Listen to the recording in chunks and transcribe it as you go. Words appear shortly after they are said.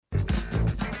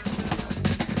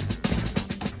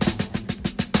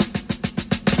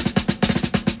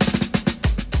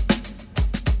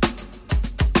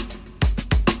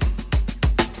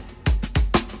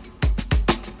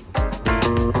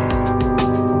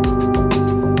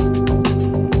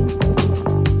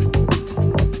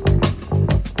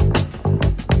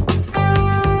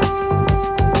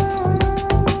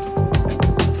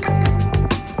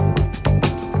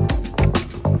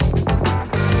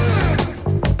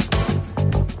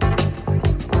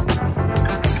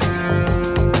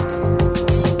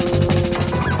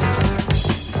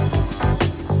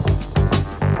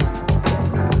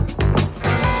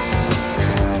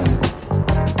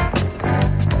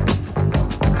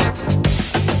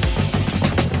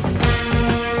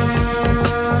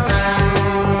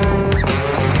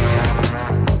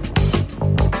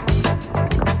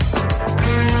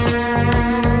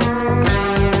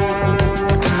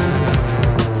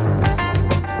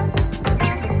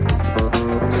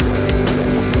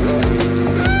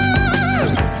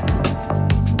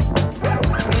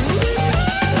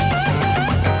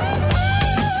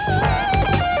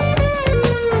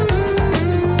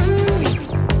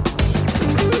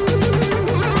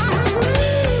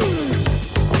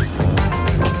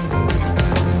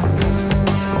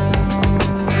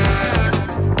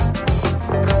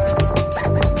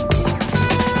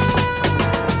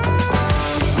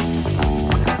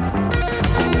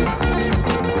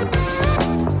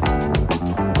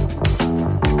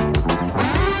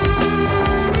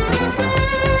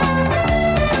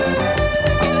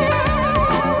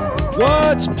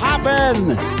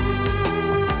again.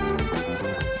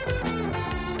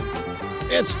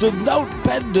 It's the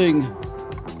note-bending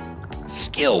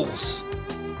skills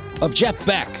of Jeff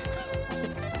Beck.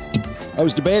 I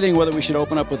was debating whether we should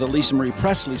open up with a Lisa Marie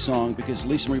Presley song because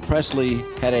Lisa Marie Presley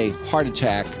had a heart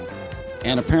attack,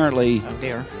 and apparently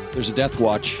there's a death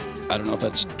watch. I don't know if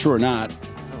that's true or not.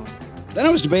 Then I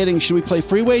was debating, should we play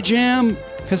Freeway Jam?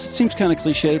 Because it seems kind of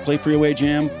cliche to play Freeway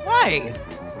Jam. Why?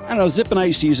 I don't know, Zip and I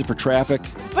used to use it for traffic.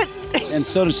 But and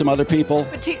so did some other people.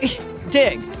 But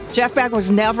dig. Jeff Beck was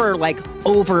never,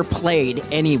 overplayed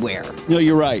anywhere. No,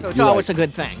 you're right. So it's always a good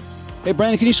thing. Hey,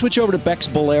 Brandon, can you switch over to Beck's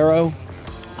Bolero?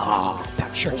 Oh,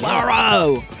 Beck sure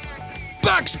Bolero!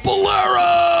 Beck's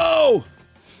Bolero!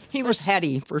 He was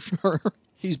heady, for sure.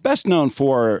 He's best known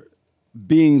for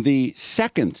being the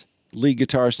second lead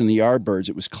guitarist in the Yardbirds.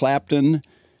 It was Clapton.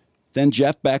 Then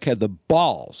Jeff Beck had the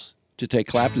balls to take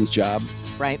Clapton's job.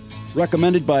 Right.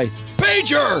 Recommended by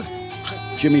Pager!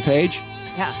 Jimmy Page.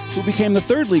 Yeah. Who became the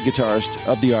third lead guitarist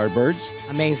of the Yardbirds.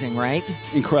 Amazing, right?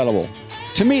 Incredible.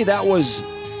 To me, that was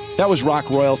rock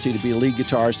royalty to be a lead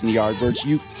guitarist in the Yardbirds.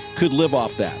 You could live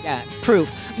off that. Yeah,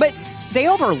 proof. But they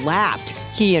overlapped,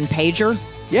 he and Pager.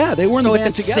 Yeah, they were in the band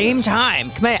at the together. same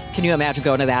time. Can you imagine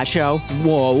going to that show?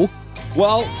 Whoa.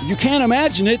 Well, you can't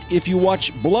imagine it if you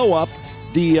watch Blow Up,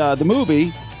 the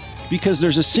movie, because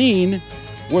there's a scene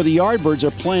where the Yardbirds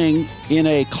are playing in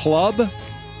a club,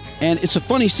 and it's a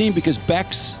funny scene because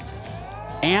Beck's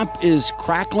amp is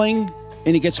crackling,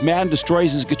 and he gets mad and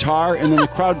destroys his guitar, and then the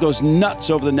crowd goes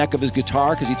nuts over the neck of his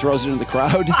guitar because he throws it into the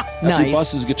crowd after he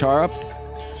busts his guitar up.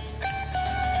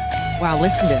 Wow,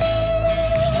 listen to it.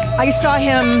 I saw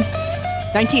him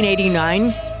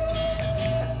 1989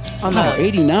 on the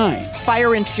 89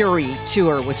 Fire and Fury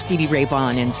tour with Stevie Ray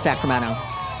Vaughan in Sacramento.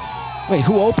 Wait,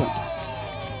 who opened?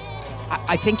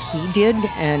 I think he did,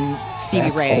 and Stevie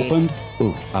Beck Ray opened?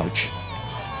 Ooh, ouch.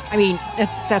 I mean,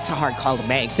 that's a hard call to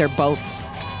make. They're both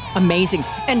amazing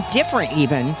and different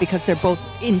even because they're both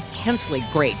intensely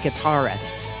great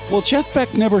guitarists. Well, Jeff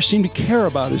Beck never seemed to care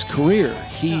about his career.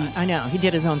 I know. He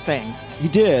did his own thing. He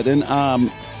did, and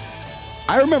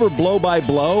I remember Blow by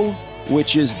Blow,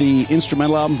 which is the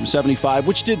instrumental album from '75,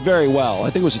 which did very well.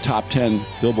 I think it was a top 10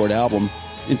 Billboard album.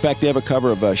 In fact, they have a cover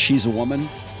of She's a Woman,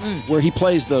 where he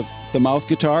plays the mouth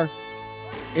guitar.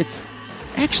 It's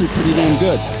actually pretty damn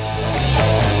good.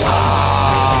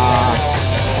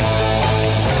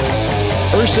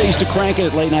 Ursa used to crank it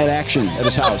at late night action at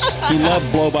his house. He loved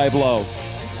Blow by Blow.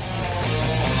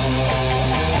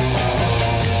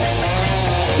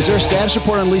 Is there a status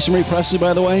report on Lisa Marie Presley,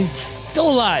 by the way? Still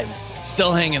alive.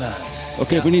 Still hanging on.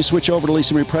 Okay, if we need to switch over to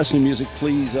Lisa Marie Presley music,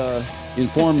 please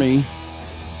inform me.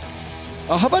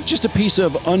 How about just a piece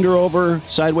of Under, Over,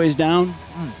 Sideways Down?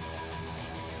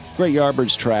 Great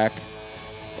Yardbirds track.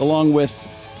 Along with,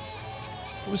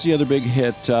 what was the other big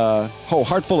hit?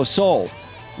 Heart Full of Soul,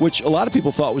 which a lot of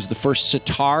people thought was the first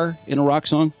sitar in a rock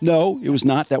song. No, it was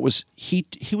not. That was he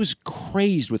was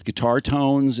crazed with guitar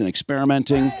tones and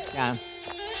experimenting. Yeah.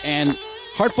 And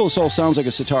Heart Full of Soul sounds like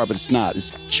a sitar, but it's not.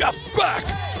 It's Jeff Beck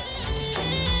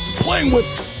playing with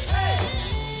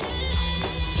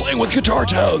guitar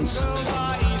tones.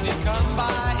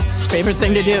 His favorite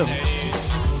thing to do.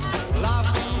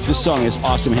 This song is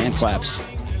awesome hand claps.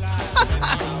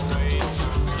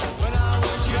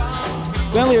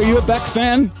 Bentley, are you a Beck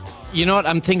fan? You know what?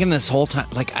 I'm thinking this whole time,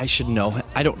 I should know.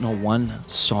 I don't know one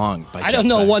song by Jeff I don't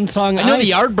know Beck. one song. I know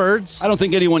the Yardbirds. I don't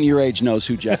think anyone your age knows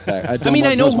who Jeff Beck. I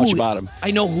know knows much about him.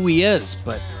 I know who he is,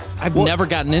 but I've never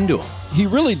gotten into him. He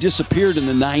really disappeared in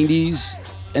the 90s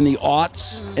and the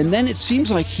aughts, and then it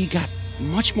seems like he got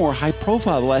much more high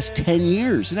profile the last 10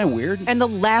 years. Isn't that weird? And the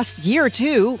last year,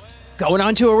 too, going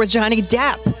on tour with Johnny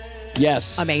Depp.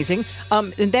 Yes. Amazing.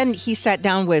 And then he sat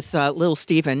down with Little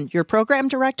Steven, your program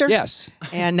director. Yes.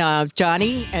 And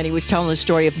Johnny, and he was telling the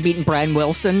story of meeting Brian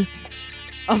Wilson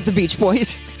of the Beach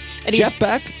Boys. And Jeff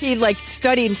Beck? He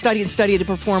studied to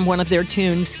perform one of their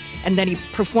tunes, and then he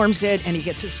performs it, and he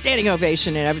gets a standing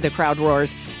ovation, and the crowd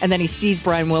roars. And then he sees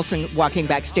Brian Wilson walking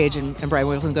backstage, and Brian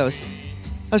Wilson goes,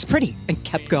 "That was pretty," and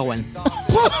kept going.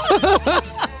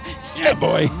 Yeah,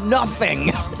 boy. Nothing.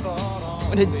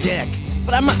 What a dick.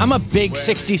 But I'm a big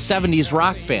 60s, 70s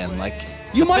rock fan.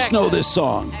 You must know this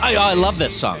song. I love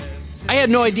this song. I had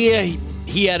no idea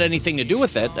he had anything to do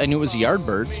with it. I knew it was the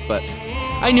Yardbirds, but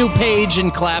I knew Page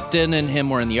and Clapton and him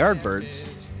were in the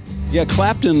Yardbirds. Yeah,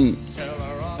 Clapton.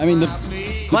 I mean,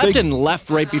 Clapton left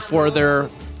right before their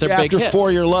big after hit.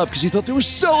 For Your Love, because he thought they were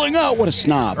selling out. What a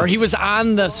snob. Or he was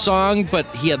on the song, but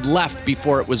he had left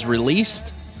before it was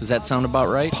released. Does that sound about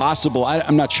right? Possible.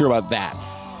 I'm not sure about that.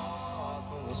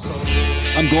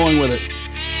 I'm going with it.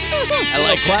 I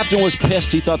like it. Clapton was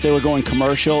pissed. He thought they were going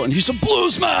commercial, and he's a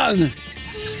blues man.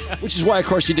 Which is why, of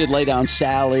course, he did Lay Down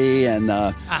Sally and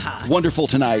Wonderful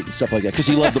Tonight and stuff like that, because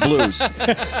he loved the blues.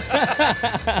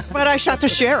 But I shot the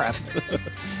sheriff.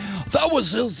 That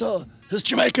was his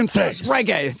Jamaican face.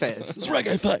 Reggae face. His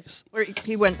reggae face. Where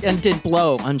he went and did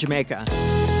Blow on Jamaica.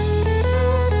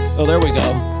 Oh, there we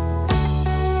go.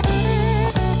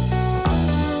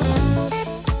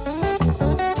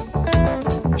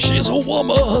 She's a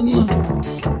woman.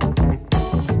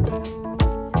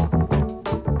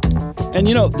 And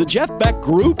you know, the Jeff Beck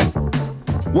group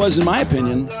was, in my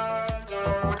opinion,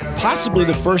 possibly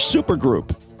the first super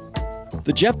group.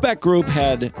 The Jeff Beck group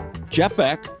had Jeff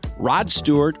Beck, Rod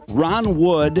Stewart, Ron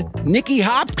Wood, Nicky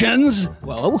Hopkins.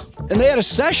 Whoa. And they had a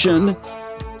session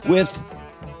with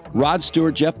Rod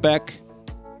Stewart, Jeff Beck,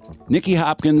 Nicky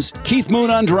Hopkins, Keith Moon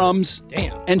on drums,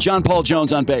 and John Paul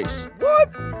Jones on bass. What?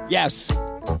 Yes.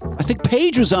 I think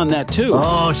Page was on that too.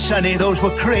 Oh, Sonny, those were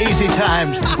crazy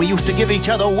times. We used to give each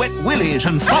other wet willies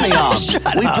and funny arms.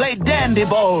 We played dandy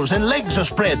balls and legs are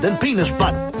spread and penis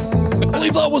butt. I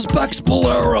believe that was Beck's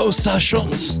Bolero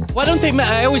sessions. Why don't they?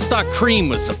 I always thought Cream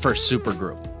was the first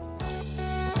supergroup.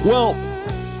 Well,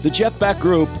 the Jeff Beck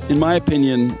group, in my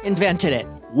opinion, Invented it.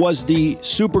 was the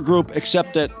supergroup,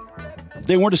 except that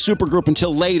they weren't a supergroup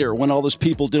until later when all those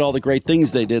people did all the great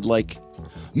things they did, like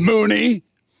Mooney.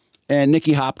 And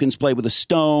Nicky Hopkins played with the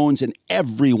Stones and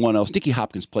everyone else. Nicky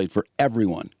Hopkins played for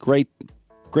everyone. Great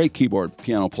keyboard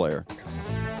piano player.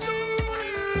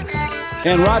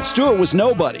 And Rod Stewart was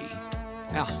nobody.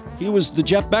 Yeah. The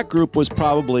Jeff Beck group was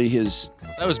probably his...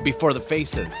 That was before the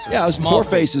Faces. Yeah, it was before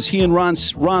Faces. He and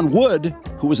Ron Wood,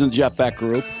 who was in the Jeff Beck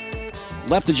group,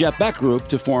 left the Jeff Beck group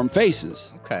to form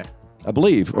Faces. Okay. I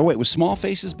believe. Or wait, was Small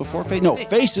Faces before Faces? No,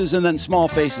 Faces and then Small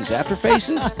Faces after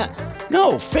Faces?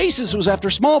 No, Faces was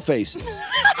after Small Faces.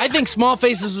 I think Small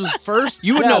Faces was first.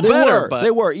 You would Yeah, know they better, were. but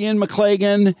They were. Ian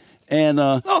McClagan and...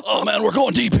 oh, man, we're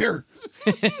going deep here.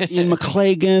 Ian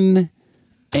McClagan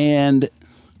and...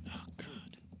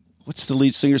 What's the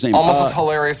lead singer's name? Almost as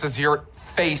hilarious as your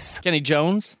face. Kenny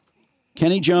Jones.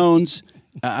 Kenny Jones.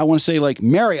 I want to say like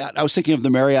Marriott. I was thinking of the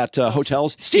Marriott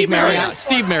hotels. Steve Marriott.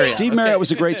 Steve Marriott. Steve Marriott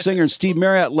was a great singer, and Steve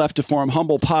Marriott left to form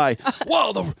Humble Pie.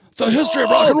 Wow, the history of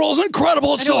rock and roll is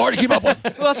incredible. It's so hard to keep up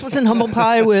with. Who else was in Humble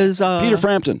Pie? Was Peter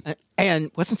Frampton.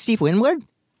 And wasn't Steve Winwood?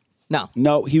 No.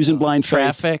 No, he was in Blind Faith.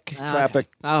 Traffic. Traffic.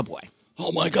 Oh, boy.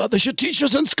 Oh, my God, they should teach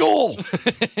us in school.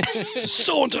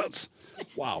 So intense.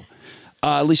 Wow.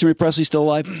 Lisa Marie Presley still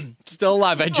alive? Still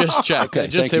alive. I just checked. Okay, I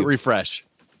just thank hit you. refresh.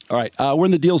 All right. We're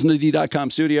in the dealsandthed.com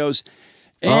studios.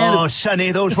 And, Oh,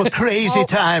 Sonny, those were crazy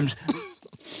times.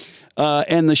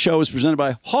 and the show is presented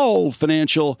by Hall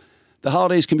Financial. The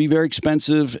holidays can be very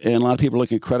expensive, and a lot of people are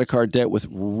looking at credit card debt with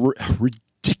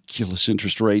ridiculous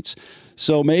interest rates.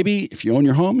 So maybe if you own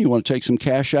your home, you want to take some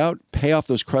cash out, pay off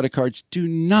those credit cards. Do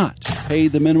not pay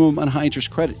the minimum on high interest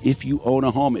credit if you own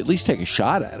a home. At least take a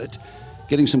shot at it.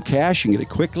 Getting some cash, you can get it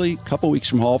quickly, a couple weeks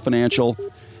from Hall Financial.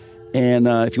 And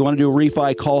if you want to do a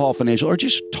refi, call Hall Financial or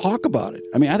just talk about it.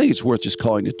 I mean, I think it's worth just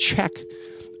calling to check.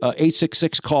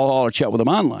 866-CALL-HALL or chat with them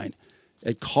online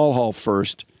at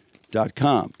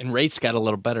callhallfirst.com. And rates got a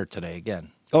little better today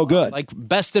again. Oh, good. Like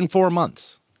best in 4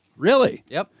 months. Really?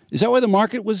 Yep. Is that why the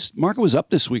market was up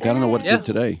this week? I don't know what it did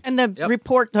today. And the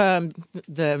report,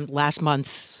 the last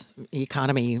month's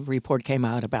economy report came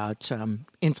out about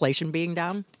inflation being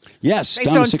down. Yes,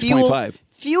 Based down on to 6.5.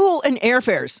 Fuel and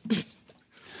airfares.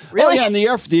 Really? Oh, yeah, and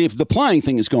the flying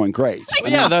thing is going great.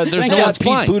 Yeah, there's Thank no God one's Pete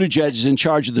flying. Buttigieg is in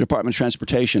charge of the Department of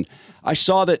Transportation. I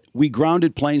saw that we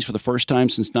grounded planes for the first time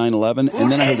since 9/11,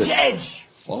 and then I heard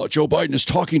that Joe Biden is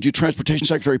talking to Transportation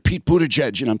Secretary Pete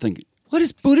Buttigieg, and I'm thinking, what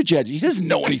is Buttigieg? He doesn't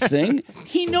know anything.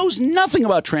 He knows nothing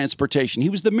about transportation. He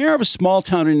was the mayor of a small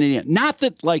town in Indiana. Not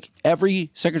that, like, every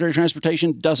Secretary of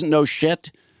Transportation doesn't know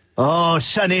shit. Oh,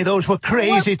 Sonny, those were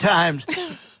crazy times.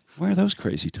 Where are those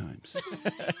crazy times?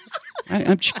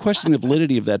 I'm just questioning the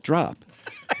validity of that drop.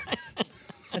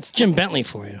 That's Jim Bentley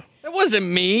for you. That wasn't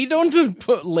me. Don't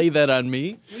just lay that on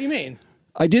me. What do you mean?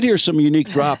 I did hear some unique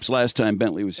drops last time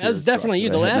Bentley was here. That was definitely you.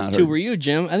 Drops The that I had last not two heard. were you,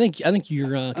 Jim. I think your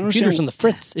computer's understand. on the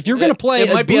fritz. If you're going to play It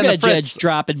a might be on the Buttigieg fritz.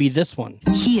 drop, it'd be this one.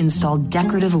 He installed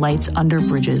decorative lights under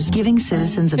bridges, giving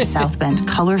citizens of South Bend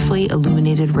colorfully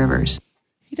illuminated rivers.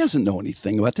 He doesn't know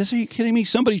anything about this. Are you kidding me?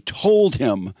 Somebody told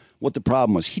him what the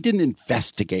problem was. He didn't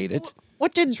investigate it.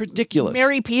 What did It's ridiculous.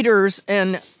 Mary Peters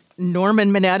and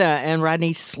Norman Mineta and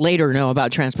Rodney Slater know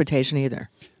about transportation either?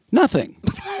 Nothing.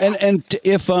 And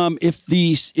if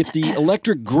the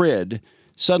electric grid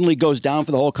suddenly goes down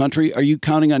for the whole country, are you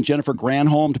counting on Jennifer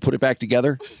Granholm to put it back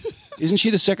together? Isn't she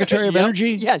the Secretary of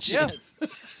Energy? Yeah, she is.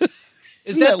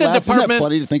 Is that the Isn't that department?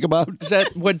 funny to think about? Is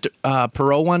that what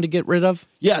Perot wanted to get rid of?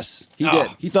 Yes, he Oh.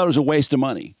 did. He thought it was a waste of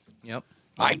money. Yep.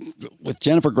 With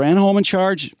Jennifer Granholm in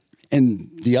charge and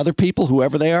the other people,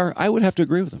 whoever they are, I would have to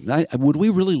agree with them. Would we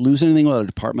really lose anything without a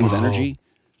Department of Energy?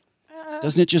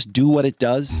 Doesn't it just do what it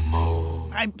does?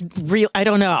 I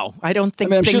don't know. I don't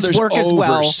think I'm sure things there's work as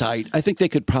well. oversight. I think they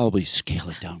could probably scale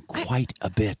it down quite a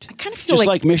bit. I kind of feel just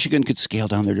like Michigan could scale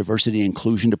down their diversity and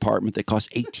inclusion department that costs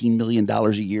 $18 million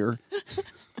a year.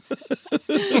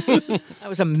 That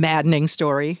was a maddening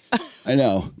story. I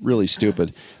know, really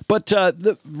stupid. But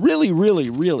the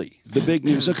the big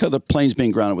news. Okay, the planes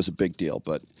being grounded was a big deal,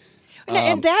 but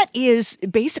And that is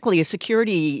basically a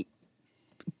security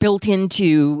built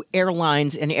into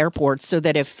airlines and airports so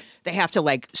that if they have to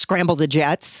like scramble the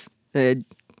jets, the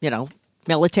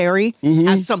military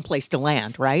has someplace to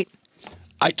land, right?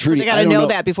 Trudy, They got to know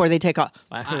that before they take off.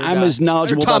 I'm as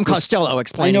knowledgeable Tom about this. Costello I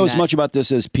explaining know as that. much about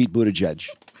this as Pete Buttigieg.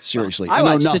 Seriously. I know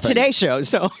watched the nothing. Today Show,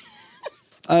 so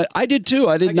I did too.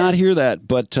 I did not hear that,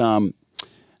 but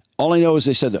all I know is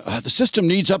they said the system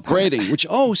needs upgrading, which,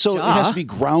 so it has to be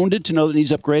grounded to know that it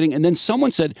needs upgrading. And then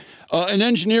someone said an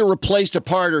engineer replaced a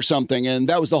part or something, and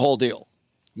that was the whole deal.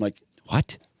 I'm like,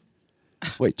 what?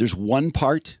 Wait, there's one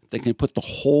part that can put the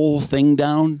whole thing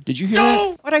down? Did you hear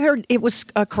that? what I heard, it was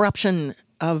a corruption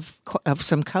of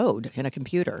some code in a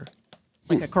computer,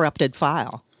 like a corrupted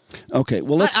file. Okay,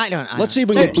 well, let's I don't know. see if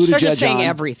we can get Buttigieg They're just saying on.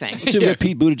 everything. Let's see if we get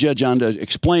Pete Buttigieg on to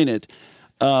explain it.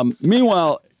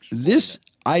 Meanwhile,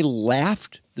 I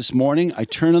laughed this morning. I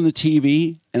turned on the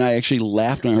TV, and I actually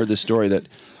laughed when I heard this story that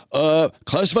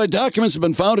classified documents have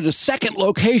been found at a second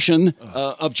location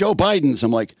of Joe Biden's.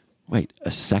 I'm like, wait,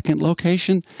 a second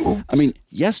location? Oops. I mean,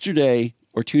 yesterday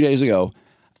or 2 days ago,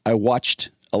 I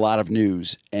watched a lot of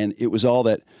news, and it was all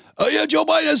that, Joe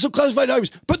Biden has some classified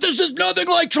documents, but this is nothing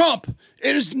like Trump.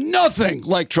 It is nothing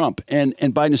like Trump. And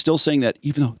Biden is still saying that,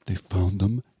 even though they found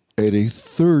them at a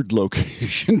third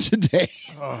location today.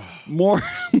 More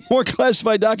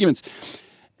classified documents.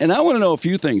 And I want to know a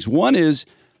few things. One is,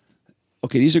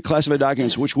 okay, these are classified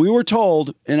documents, which we were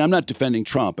told, and I'm not defending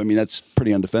Trump. I mean, that's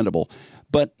pretty undefendable.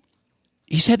 But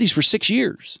he's had these for 6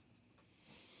 years.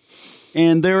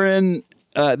 And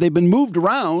they've been moved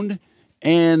around,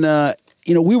 and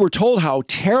we were told how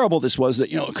terrible this was.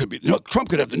 That it could be Trump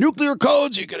could have the nuclear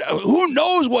codes. He could who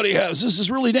knows what he has. This is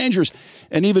really dangerous.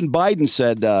 And even Biden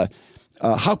said,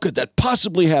 "How could that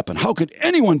possibly happen? How could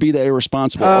anyone be that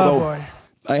irresponsible?" Although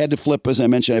I had to flip, as I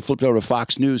mentioned, I flipped over to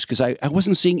Fox News because I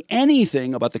wasn't seeing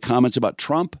anything about the comments about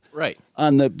Trump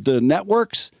on the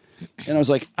networks. And I was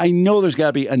like, I know there's got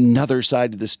to be another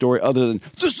side to this story other than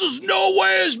this is no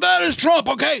way as bad as Trump.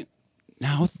 Okay.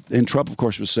 Now, and Trump, of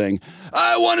course, was saying,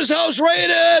 I want his house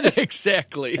raided.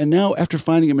 Exactly. And now, after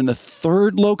finding him in the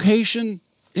third location,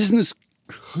 isn't this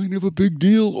kind of a big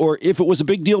deal? Or if it was a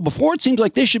big deal before, it seems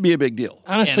like this should be a big deal.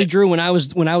 Honestly, Drew, when I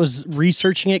was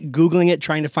researching it, Googling it,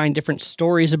 trying to find different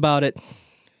stories about it,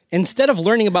 instead of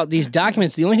learning about these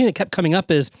documents, the only thing that kept coming up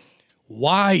is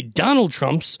why Donald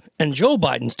Trump's and Joe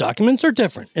Biden's documents are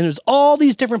different. And there's all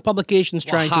these different publications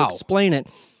trying to explain it.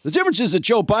 The difference is that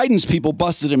Joe Biden's people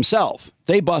busted himself.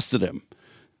 They busted him.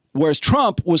 Whereas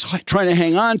Trump was trying to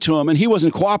hang on to him, and he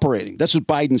wasn't cooperating. That's what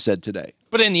Biden said today.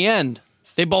 But in the end,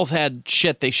 they both had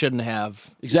shit they shouldn't have.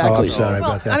 Exactly. Oh, I'm sorry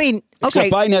about that. I mean, okay.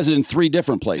 Except Biden has it in 3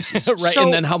 different places. Right,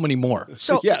 and then how many more?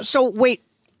 So wait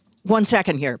 1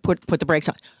 second here. Put the brakes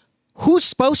on. Who's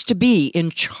supposed to be in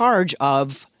charge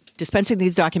of dispensing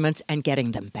these documents and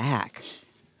getting them back?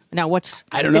 Now,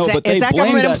 I don't know, but they is that blamed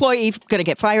government that- employee going to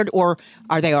get fired, or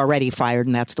are they already fired,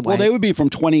 and that's the way? Well, they would be from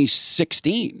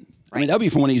 2016. I mean, that would be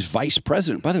from when he's vice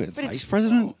president. By the way, vice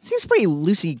president? Seems pretty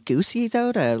loosey-goosey,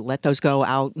 though, to let those go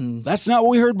out and... That's not what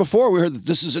we heard before. We heard that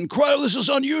this is incredible, this is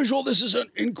unusual, this is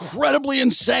incredibly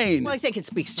insane. Well, I think it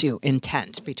speaks to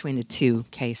intent between the two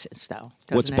cases, though.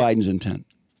 What's doesn't it? Biden's intent?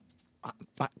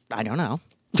 I don't know.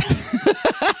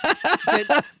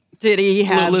 Did he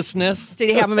have Cluelessness?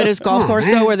 Did he have him at his golf course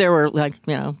though, where there were like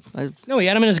No, he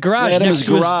had him in his garage, He had him in his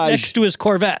garage. next to his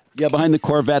Corvette. Yeah, behind the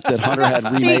Corvette that Hunter had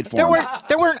remade for there him.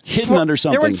 weren't Hidden under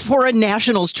There weren't something. foreign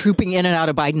nationals trooping in and out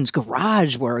of Biden's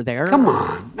garage, were there? Come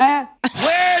on, man.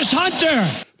 Where's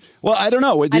Hunter? Well, I don't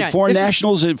know. Did know. foreign This is-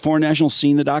 nationals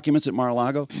seen the documents at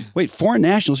Mar-a-Lago? Wait, foreign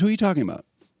nationals? Who are you talking about?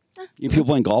 You people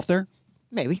playing golf there?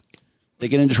 Maybe They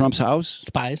get into Trump's house?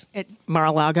 Spies. at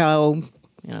Mar-a-Lago.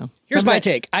 Here's my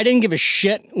take. I didn't give a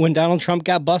shit when Donald Trump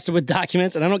got busted with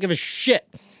documents, and I don't give a shit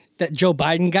that Joe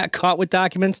Biden got caught with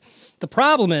documents. The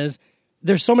problem is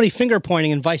there's so many finger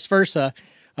pointing and vice versa.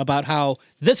 about how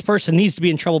this person needs to be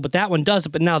in trouble, but that one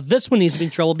doesn't. But now this one needs to be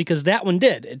in trouble because that one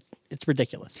did. It's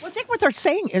ridiculous. Well, I think what they're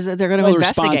saying is that they're going to Well, the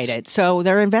investigate response- it. So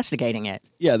they're investigating it.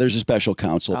 Yeah, there's a special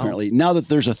counsel apparently. Now that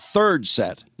there's a third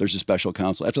set, there's a special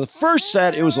counsel. After the first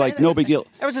set, it was like no big deal.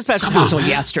 There was a special counsel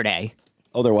yesterday.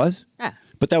 Oh, there was? Yeah.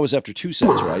 But that was after 2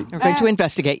 sets, right? They're going to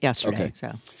investigate yesterday. Okay.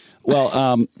 So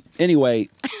Well, anyway,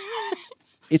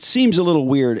 it seems a little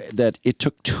weird that it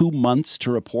took 2 months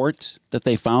to report that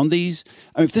they found these.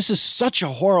 I mean, if this is such a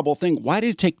horrible thing, why did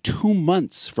it take 2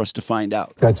 months for us to find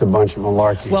out? That's a bunch of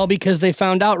malarkey. Well, because they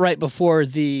found out right before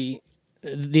they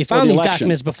found these election.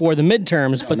 documents before the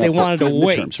midterms, but they wanted to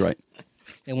wait. Midterms, right?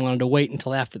 They wanted to wait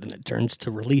until after the midterms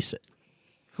to release it.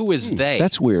 Who is they?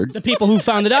 That's weird. The people who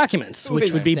found the documents, which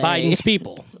is would be they? Biden's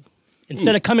people.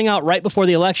 Instead of coming out right before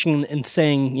the election and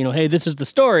saying, hey, this is the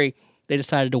story, they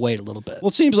decided to wait a little bit. Well,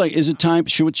 it seems like, is it time?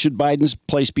 Should Biden's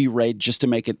place be raided just to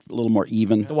make it a little more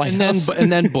even? The White and then House.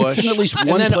 and then Bush. Shouldn't at least And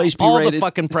one then place be all the raided?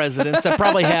 fucking presidents that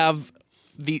probably have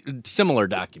the similar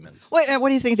documents. what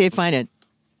do you think they'd find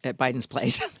at Biden's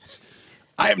place?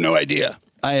 I have no idea.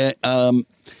 I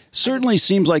certainly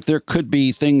seems like there could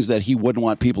be things that he wouldn't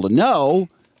want people to know.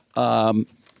 I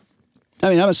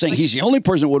mean, I'm not saying he's the only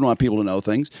person that wouldn't want people to know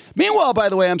things. Meanwhile, by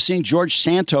the way, I'm seeing George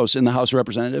Santos in the House of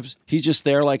Representatives. He's just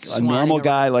there like a normal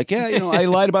guy, like, yeah, I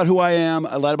lied about who I am.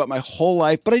 I lied about my whole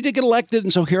life, but I did get elected,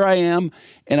 and so here I am.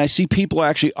 And I see people are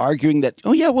actually arguing that,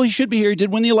 oh, yeah, well, he should be here. He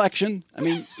did win the election. I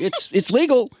mean, it's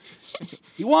legal.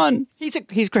 He won. He's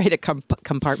great at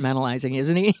compartmentalizing,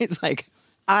 isn't he? He's like,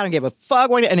 I don't give a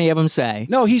fuck what any of them say.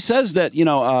 No, he says that,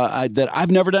 that I've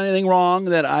never done anything wrong,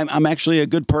 that I'm actually a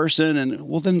good person. And,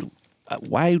 well, then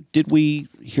why did we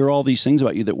hear all these things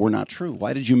about you that were not true?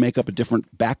 Why did you make up a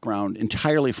different background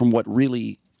entirely from what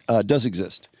really does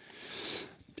exist?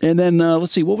 And then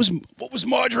let's see, what was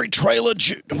Marjorie Traylor?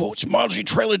 What was Marjorie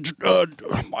Traylor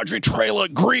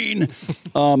Green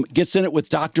gets in it with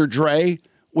Dr. Dre,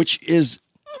 which is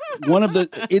one of the.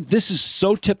 This is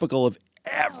so typical of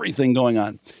everything going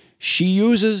on. She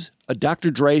uses a Dr.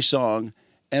 Dre song.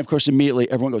 And, of course,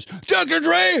 immediately everyone goes, Dr.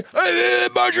 Dre,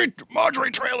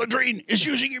 Marjorie Traylor Green is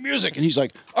using your music. And he's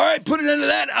like, all right, put an end to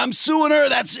that. I'm suing her.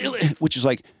 That's which is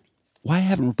like, why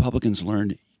haven't Republicans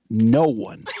learned no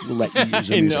one will let you use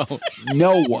their music?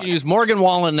 No one. You use Morgan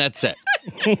Wallen, that's it.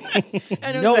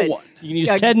 No one. You can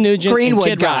use Ted Nugent Greenwood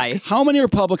and Kid Rock. guy. How many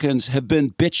Republicans have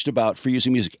been bitched about for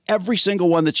using music? Every single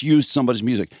one that's used somebody's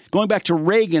music. Going back to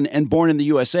Reagan and Born in the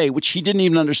USA, which he didn't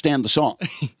even understand the song.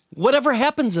 Whatever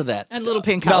happens to that? And Little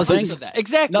Pink Nothing. Houses.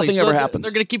 Exactly. Nothing So ever happens.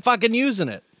 They're going to keep fucking using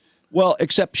it. Well,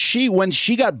 except when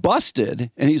she got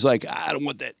busted, and he's like, I don't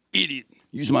want that idiot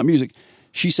using my music.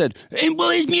 She said, hey, well,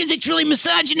 his music's really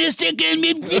misogynistic. And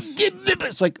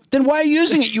it's like, then why are you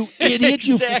using it, you idiot,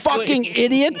 you Exactly. fucking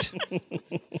idiot?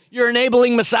 You're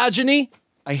enabling misogyny?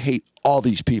 I hate all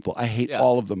these people. I hate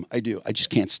all of them. I do. I just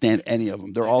can't stand any of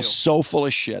them. They're all so full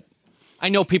of shit. I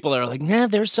know people that are like, nah,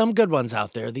 there's some good ones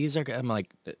out there. These are good. I'm like,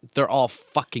 they're all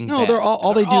fucking No, bad. they're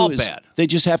all they do all is bad. they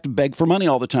just have to beg for money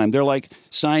all the time. They're like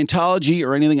Scientology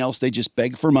or anything else. They just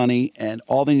beg for money, and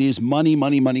all they need is money,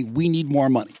 money, money. We need more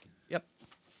money. Yep.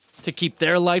 To keep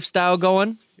their lifestyle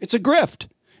going. It's a grift.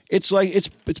 It's like it's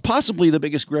possibly the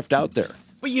biggest grift out there.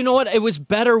 But you know what? It was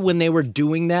better when they were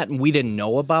doing that and we didn't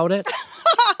know about it.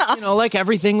 Like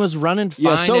everything was running fine.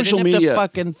 Yeah, I social didn't have media. to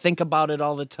fucking think about it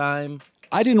all the time.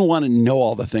 I didn't want to know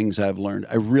all the things I've learned.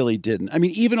 I really didn't. I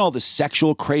mean, even all the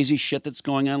sexual crazy shit that's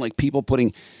going on, like people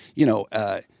putting,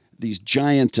 these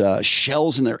giant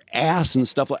shells in their ass and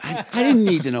stuff. Like I didn't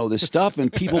need to know this stuff.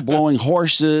 And people blowing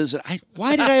horses.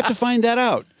 Why did I have to find that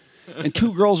out? And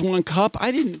 2 girls, 1 cup.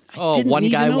 I didn't One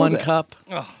need guy, to know one that. cup.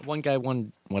 One guy,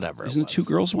 one whatever. Isn't it 2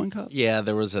 girls, 1 cup? Yeah,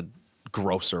 there was a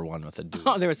grosser one with a dude.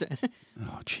 Oh, there was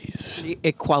Oh, jeez. the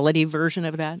equality version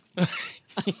of that.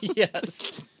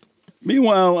 Yes.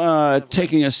 Meanwhile,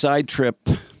 taking a side trip,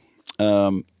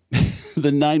 the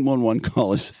 911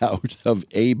 call is out of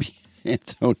Abe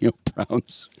Antonio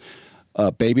Brown's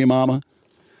baby mama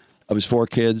of his 4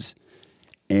 kids,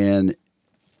 and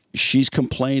she's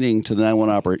complaining to the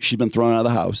 911 operator. She's been thrown out of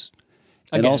the house,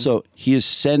 and also he is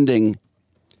sending.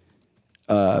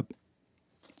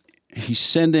 He's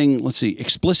sending, let's see,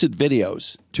 explicit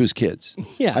videos to his kids.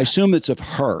 Yeah. I assume it's of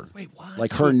her. Wait, what?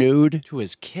 Like her nude. To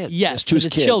his kids. Yes, To to his the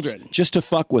kids, children. just to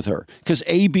fuck with her. Because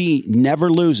AB never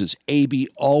loses. AB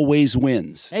always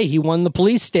wins. Hey, he won the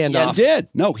police standoff. He did.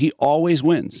 No, he always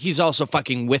wins. He's also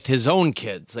fucking with his own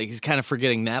kids. Like, he's kind of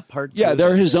forgetting that part. Yeah, too.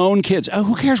 they're his own kids. Oh,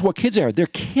 who cares what kids they are? They're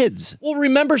kids. Well,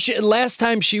 remember last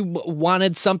time she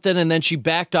wanted something and then she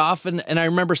backed off. And I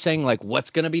remember saying, like, what's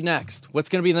going to be next? What's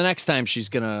going to be the next time she's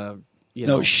going to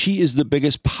No, she is the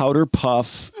biggest powder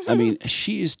puff. I mean,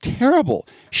 she is terrible.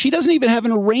 She doesn't even have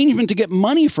an arrangement to get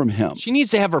money from him. She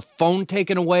needs to have her phone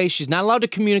taken away. She's not allowed to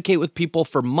communicate with people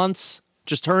for months.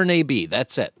 Just her and AB.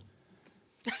 That's it.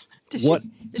 Does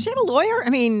she have a lawyer? I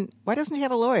mean, why doesn't he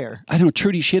have a lawyer? I don't know,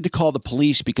 Trudy, she had to call the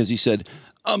police because he said,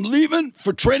 I'm leaving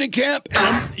for training camp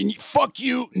and fuck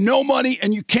you, no money,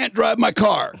 and you can't drive my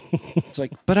car. It's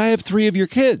like, but I have 3 of your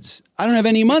kids. I don't have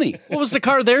any money. What was the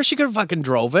car there? She could have fucking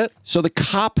drove it. So the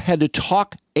cop had to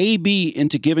talk AB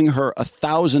into giving her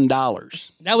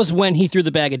 $1,000. That was when he threw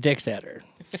the bag of dicks at her.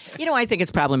 You know, I think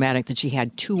it's problematic that she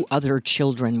had 2 other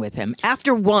children with him.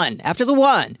 After the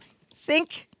one,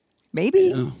 think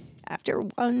maybe after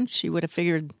one, she would have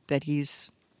figured that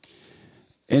he's...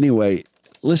 Anyway,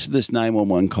 listen to this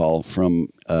 911 call from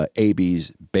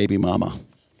AB's baby mama.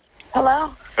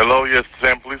 Hello? Hello, yes,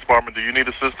 Sam Police Department. Do you need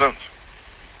assistance?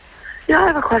 Yeah, I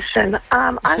have a question.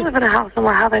 I live in a house and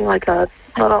we're having like a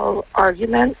little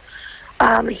argument.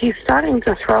 He's starting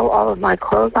to throw all of my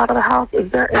clothes out of the house. Is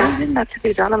there anything that could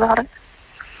be done about it?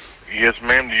 Yes,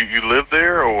 ma'am. Do you live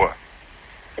there or what?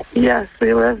 Yes,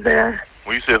 we live there.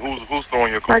 Well, you said who's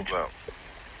throwing your clothes out?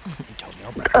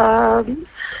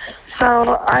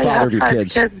 So I have your 5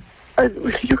 kids. kids.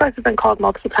 You guys have been called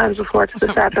multiple times before to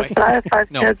this address, but I have 5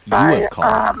 kids. you have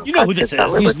called. You know who this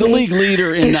is. He's the league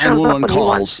leader in He shows up 911 when he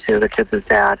wants calls. to, the kids'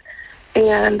 dad.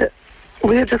 And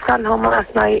we had just gotten home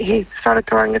last night. He started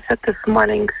throwing a fit this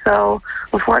morning, so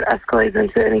before it escalates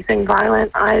into anything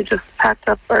violent, I just packed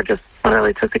up or just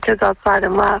literally took the kids outside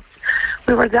and left.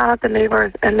 We were down at the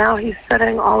neighbors, and now he's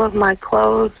spinning all of my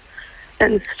clothes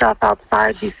and stuff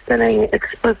outside. He's spinning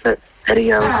explicit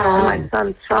videos to my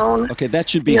son's phone. Okay, that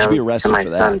should be, you should be arrested to my for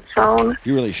that. son's phone.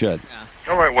 You really should.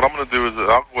 All right, what I'm going to do is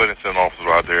I'll go ahead and send an officer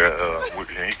out there. And he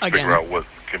can Again. figure out what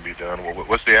can be done.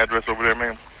 What's the address over there,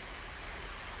 ma'am?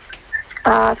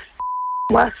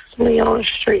 West Leona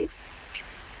Street.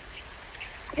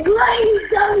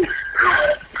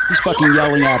 He's fucking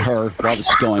yelling at her while this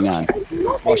is going on.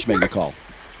 While she's making the call.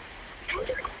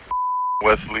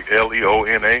 Wesley,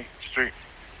 Leona Street?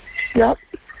 Yep.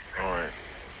 All right.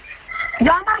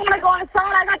 Y'all might want to go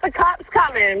inside. I got the cops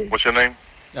coming. What's your name?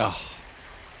 Oh,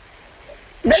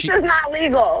 This is not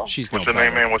legal. she's What's no your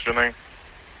name, better. man? What's your name?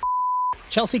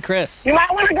 Chelsea Chris. You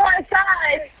might want to go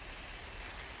inside.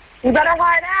 You better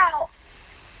hide out.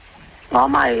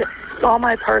 All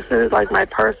my purses, like my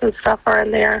purse and stuff, are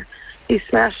in there. He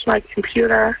smashed my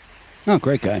computer. Oh,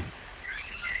 great guy.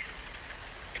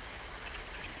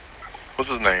 What's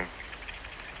his name?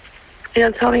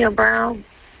 Antonio Brown.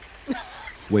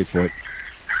 Wait for it.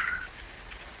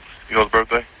 You know his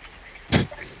birthday?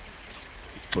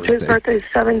 His birthday's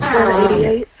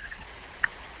 1788.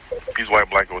 He's white,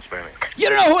 black, or Hispanic. You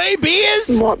don't know who AB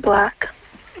is? More black.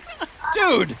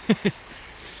 Dude.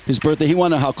 His birthday, he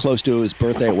wanted to know how close to his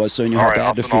birthday it was so you know All how right, bad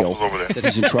I'll to send feel officers over there. that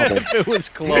he's in trouble. It was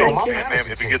close.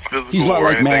 And if he gets physical He's a lot or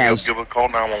like anything Maz. else, give a call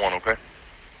 911,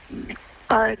 okay?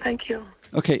 All right, thank you.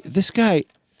 Okay, this guy,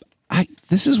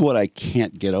 this is what I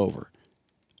can't get over.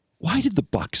 Why did the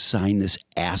Bucks sign this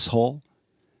asshole?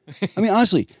 I mean,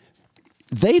 honestly,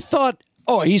 they thought,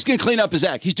 oh, he's going to clean up his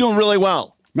act. He's doing really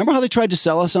well. Remember how they tried to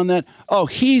sell us on that? Oh,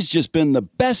 he's just been the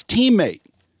best teammate.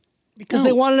 Because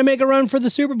they wanted to make a run for the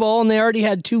Super Bowl, and they already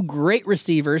had 2 great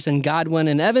receivers in Godwin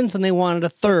and Evans, and they wanted a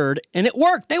third, and it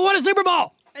worked. They won a Super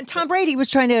Bowl. And Tom Brady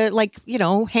was trying to,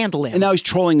 handle him. And now he's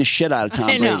trolling the shit out of Tom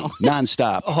I Brady know.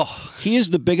 nonstop. He is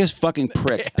the biggest fucking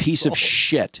prick, piece of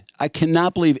shit. I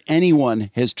cannot believe anyone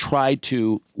has tried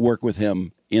to work with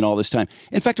him in all this time.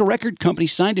 In fact, a record company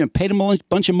signed him and paid him a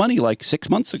bunch of money like 6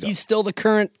 months ago. He's still the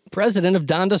current president of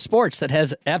Donda Sports that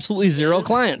has absolutely 0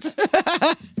 clients.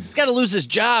 He's got to lose his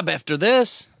job after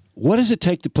this. What does it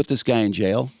take to put this guy in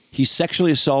jail? He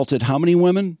sexually assaulted how many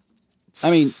women? I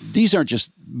mean, these aren't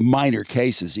just minor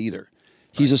cases either.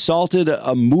 He's assaulted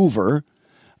a mover.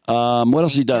 What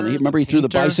else has he done? Remember, he threw the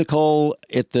bicycle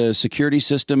at the security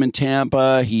system in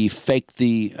Tampa. He faked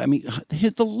the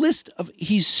list of,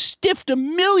 he's stiffed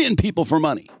 1 million people for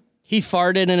money. He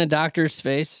farted in a doctor's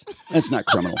face. That's not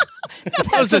criminal.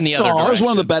 That was in the other That was direction.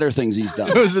 one of the better things he's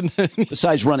done.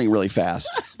 Besides running really fast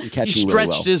and He catching stretched really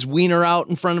well. his wiener out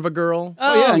in front of a girl.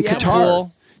 Oh, yeah, in Qatar.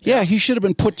 Cool. Yeah, he should have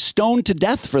been put stoned to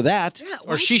death for that.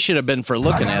 Or she should have been for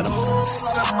looking at him.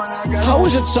 How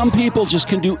is it some people just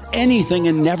can do anything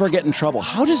and never get in trouble?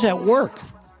 How does that work?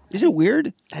 Is it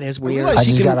weird? That is weird. realize I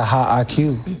just got a high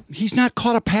IQ. He's not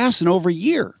caught a pass in over a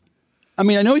year. I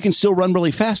mean, I know he can still run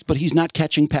really fast, but he's not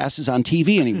catching passes on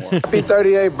TV anymore. Happy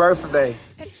 38th birthday.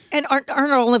 And aren't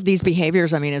all of these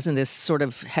behaviors, I mean, isn't this sort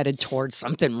of headed towards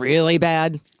something really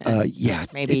bad? Yeah,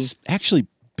 Maybe. it's actually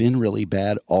been really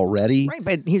bad already. Right,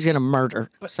 but he's going to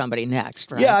murder somebody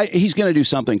next, right? Yeah, he's going to do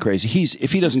something crazy.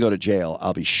 If he doesn't go to jail,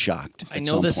 I'll be shocked. I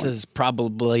know this is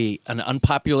probably an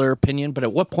unpopular opinion, but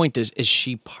at what point is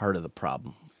she part of the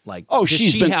problem? Like,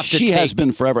 she has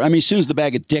been forever. I mean, as soon as the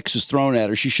bag of dicks was thrown at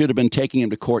her, she should have been taking him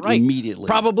to court immediately.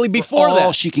 Probably before all that.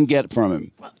 All she can get from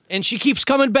him. And she keeps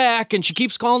coming back, and she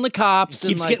keeps calling the cops.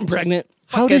 Keeps getting pregnant.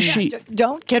 How does she?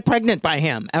 Don't get pregnant by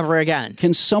him ever again.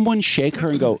 Can someone shake her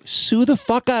and go, sue the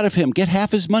fuck out of him, get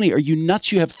half his money? Are you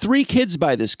nuts? You have 3 kids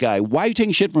by this guy. Why are you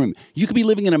taking shit from him? You could be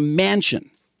living in a mansion.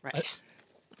 Right.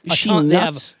 Is she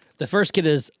nuts? The first kid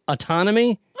is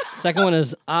Autonomy, second one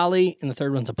is Ollie, and the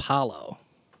third one's Apollo.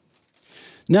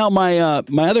 Now, my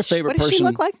other favorite person. What does she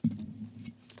look like?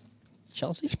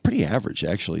 Chelsea? He's pretty average,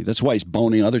 actually. That's why he's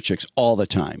boning other chicks all the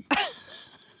time.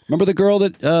 Remember the girl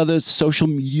that the social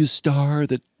media star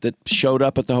that showed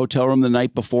up at the hotel room the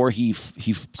night before he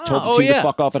told the team to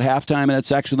fuck off at halftime and had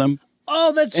sex with him?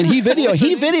 Oh, that's and he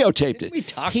videotaped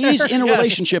it. He's in a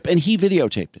relationship and he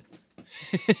videotaped it.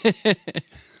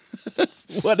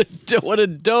 What a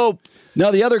dope.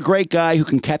 Now, the other great guy who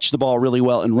can catch the ball really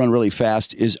well and run really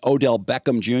fast is Odell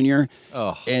Beckham Jr.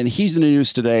 Oh. And he's in the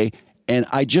news today. And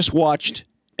I just watched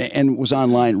and was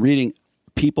online reading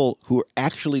people who are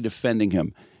actually defending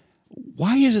him.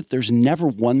 Why is it there's never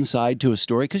one side to a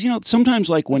story? Because, sometimes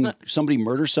like when somebody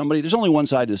murders somebody, there's only one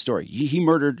side to the story. He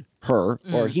murdered her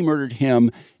or he murdered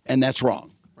him, and that's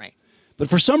wrong. Right. But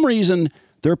for some reason,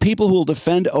 there are people who will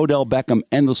defend Odell Beckham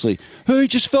endlessly. Hey, he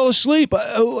just fell asleep.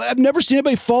 I've never seen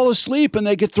anybody fall asleep and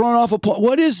they get thrown off a plane.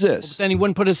 What is this? Then he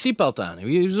wouldn't put his seatbelt on.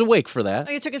 He was awake for that.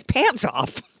 He took his pants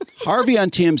off. Harvey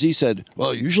on TMZ said,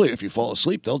 well, usually if you fall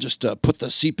asleep, they'll just put the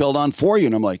seatbelt on for you.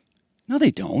 And I'm like, no,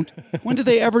 they don't. When do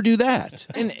they ever do that?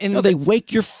 No, they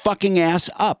wake your fucking ass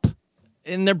up.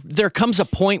 And there comes a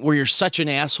point where you're such an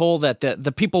asshole that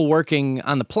the people working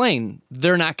on the plane,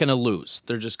 they're not going to lose.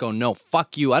 They're just going, no,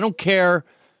 fuck you. I don't care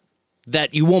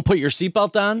that you won't put your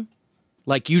seatbelt on.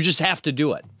 Like, you just have to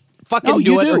do it. Fucking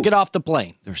do it or get off the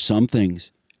plane. There's some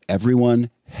things everyone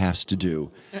has to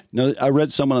do. No, I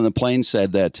read someone on the plane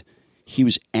said that he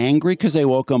was angry because they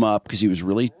woke him up because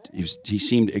he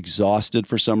seemed exhausted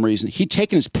for some reason. He'd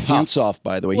taken his pants off,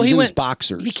 by the way. He's in his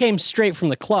boxers. He came straight from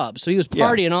the club. So he was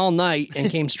partying all night and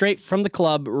came straight from the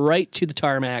club right to the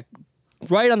tarmac,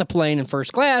 right on the plane in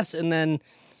first class. And then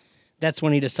that's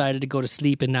when he decided to go to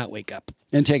sleep and not wake up.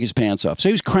 And take his pants off. So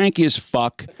he was cranky as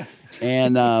fuck.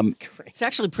 And it's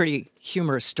actually a pretty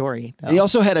humorous story. He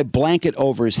also had a blanket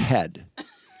over his head.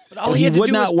 But all he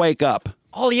would not wake up.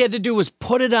 All he had to do was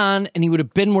put it on, and he would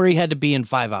have been where he had to be in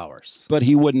 5 hours. But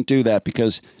he wouldn't do that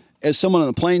because, as someone on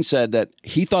the plane said, that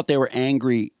he thought they were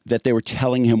angry that they were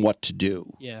telling him what to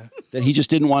do. Yeah. That he just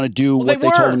didn't want to do what they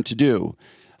told him to do.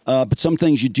 But some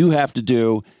things you do have to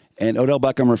do, and Odell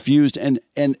Beckham refused. And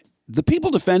the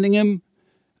people defending him,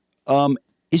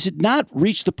 is it not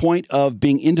reached the point of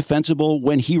being indefensible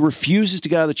when he refuses to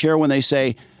get out of the chair when they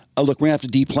say, oh, look, we're going to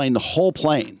have to deplane the whole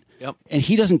plane? Yep. And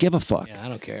he doesn't give a fuck. Yeah, I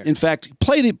don't care. In fact,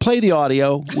 play the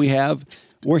audio we have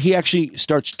where he actually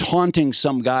starts taunting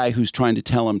some guy who's trying to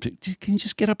tell him, can you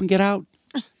just get up and get out?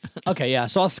 Okay, yeah.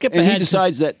 So I'll skip and ahead. He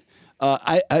decides that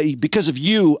because of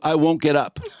you, I won't get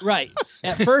up. Right.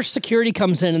 At first, security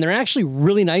comes in, and they're actually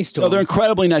really nice to him. No, they're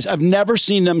incredibly nice. I've never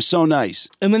seen them so nice.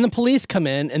 And then the police come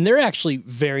in, and they're actually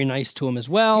very nice to him as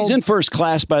well. He's in first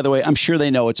class, by the way. I'm sure they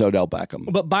know it's Odell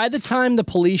Beckham. But by the time the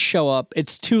police show up,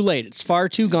 it's too late. It's far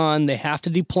too gone. They have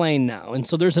to deplane now. And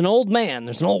so there's an old man,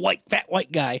 there's an old fat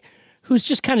white guy, who's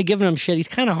just kind of giving him shit. He's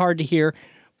kind of hard to hear,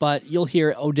 but you'll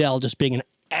hear Odell just being an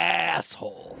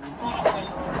asshole.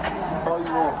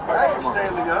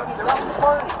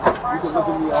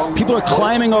 People are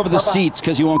climbing over the seats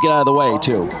because you won't get out of the way,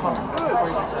 too. What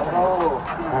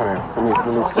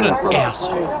an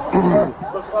asshole.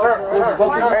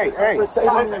 Hey,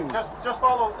 listen, just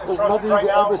follow. There's nothing you can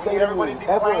ever say to me,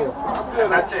 ever. Yeah,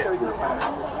 that's it. I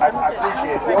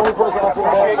appreciate it. The only person I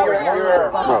appreciate your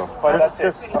but that's it.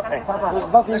 There's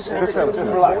nothing you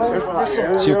can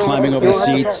say. So you're climbing over the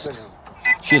seats.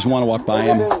 She doesn't want to walk by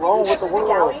him.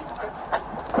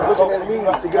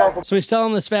 So he's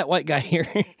telling this fat white guy here,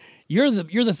 you're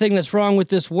the thing that's wrong with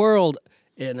this world,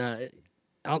 and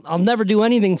I'll never do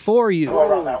anything for you.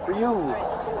 For you,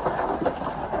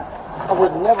 I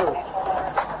would never.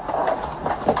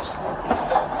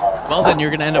 Well, then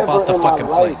you're gonna end up off the fucking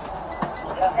plane.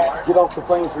 Get off the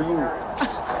plane for you,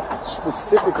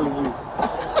 specifically you.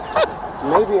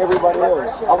 Maybe everybody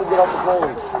else. I would get off the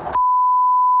plane.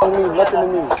 Don't mean nothing to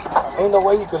me. Ain't no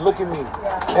way you could look at me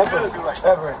ever.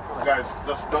 Guys,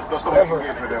 just don't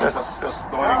engage with him.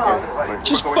 Just don't engage.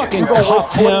 Just fucking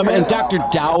cuff him and Dr.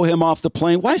 Dow him off the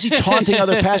plane. Why is he taunting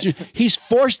other passengers? He's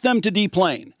forced them to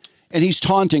deplane, and he's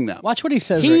taunting them. Watch what he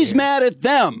says. He's mad at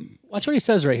them. Watch what he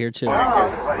says right here, too. You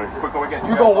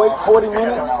gonna wait 40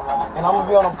 minutes, and I'm gonna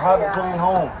be on a private plane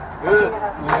home.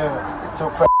 Yeah. So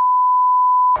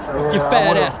You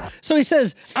fat ass. So he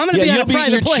says, I'm going to be on a private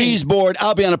plane. You'll be plane. your cheese board.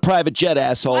 I'll be on a private jet,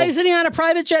 asshole. Why isn't he on a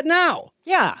private jet now?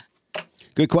 Yeah.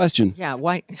 Good question. Yeah.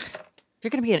 Why? If you're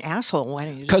going to be an asshole, why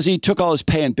don't you? Because he took all his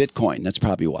pay in Bitcoin. That's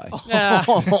probably why.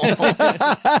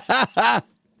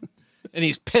 And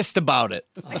he's pissed about it.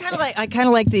 I kind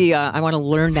of like the I want to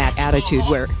learn that attitude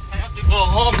where I have to go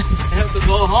home. I have to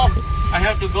go home. I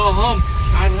have to go home.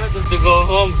 I have to go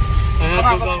home. I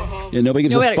have to go home. Yeah, nobody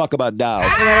gives a fuck about Dow.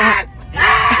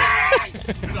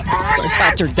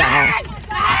 Dr.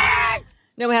 Dow.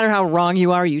 No matter how wrong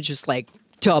you are, you just like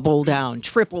double down,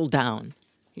 triple down.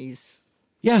 He's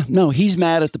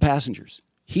mad at the passengers.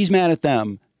 He's mad at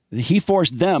them. He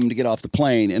forced them to get off the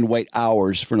plane and wait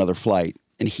hours for another flight,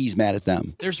 and he's mad at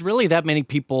them. There's really that many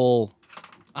people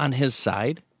on his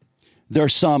side? There are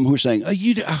some who are saying,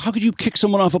 how could you kick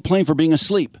someone off a plane for being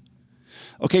asleep?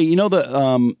 Okay, you know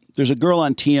there's a girl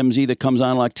on TMZ that comes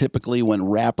on like typically when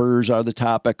rappers are the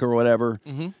topic or whatever,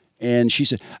 and she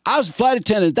said, "I was a flight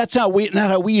attendant. That's not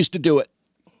how we used to do it."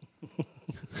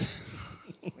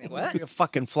 Wait, what? You're a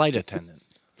fucking flight attendant.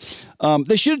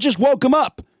 They should have just woke him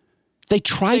up. They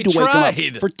tried to wake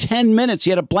him up for 10 minutes. He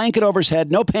had a blanket over his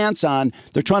head, no pants on.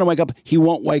 They're trying to wake up. He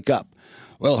won't wake up.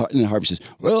 Well, and Harvey says,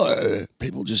 "Well,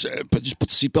 people just put the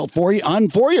seatbelt on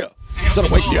for you instead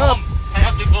of waking you up." I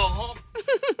have to go home.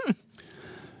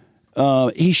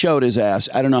 He showed his ass.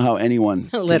 I don't know how anyone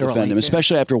can defend him, too.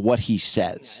 especially after what he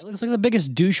says. It looks like the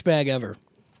biggest douchebag ever.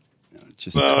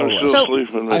 Just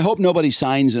I hope nobody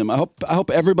signs him. I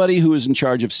hope everybody who is in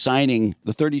charge of signing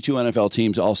the 32 NFL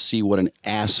teams all see what an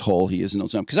asshole he is.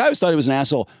 Because I always thought he was an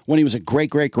asshole when he was a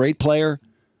great player.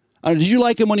 Did you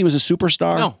like him when he was a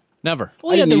superstar? No. Never.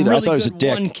 Well, he had the I really thought he was a good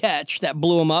dick. one catch that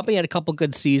blew him up. He had a couple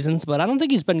good seasons, but I don't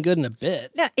think he's been good in a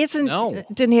bit.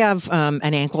 Didn't he have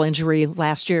an ankle injury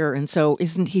last year? And so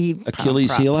isn't he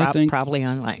Achilles heel? I think probably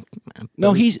on like.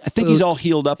 No, I think he's all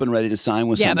healed up and ready to sign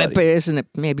with somebody. Yeah, but isn't it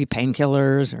maybe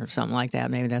painkillers or something like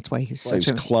that? Maybe that's why he's He such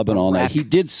was clubbing all night. wreck. He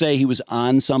did say he was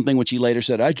on something, which he later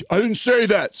said, I didn't say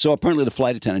that. So apparently the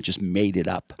flight attendant just made it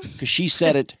up because she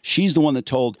said it. She's the one that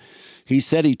told. He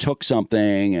said he took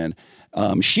something, and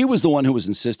she was the one who was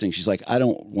insisting. She's like, I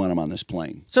don't want him on this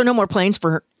plane. So no more planes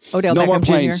for Odell No Beckham more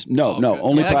planes. Jr.? No,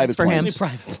 only private for him. planes. Only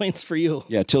private planes for you.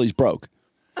 Yeah, till he's broke.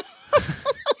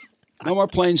 No more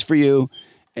planes for you.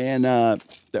 And that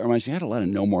reminds me, I had a lot of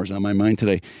no mores on my mind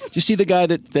today. Did you see the guy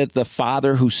that the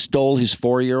father who stole his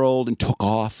 4-year-old and took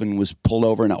off and was pulled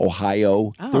over in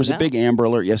Ohio? There was a big Amber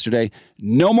Alert yesterday.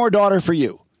 No more daughter for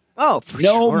you. Oh, for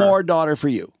no sure. No more daughter for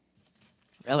you.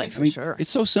 Really, for sure. It's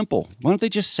so simple. Why don't they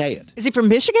just say it? Is he from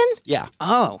Michigan? Yeah.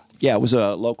 Oh. Yeah, it was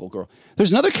a local girl.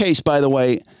 There's another case, by the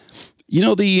way. You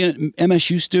know the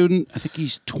MSU student? I think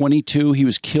he's 22. He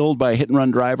was killed by a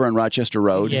hit-and-run driver on Rochester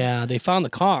Road. Yeah, they found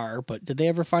the car, but did they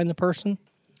ever find the person?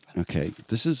 Okay,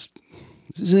 this is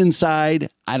inside.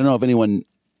 I don't know if anyone...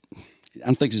 I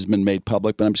don't think this has been made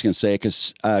public, but I'm just going to say it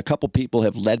because a couple people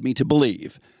have led me to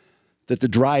believe that the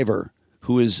driver,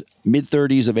 who is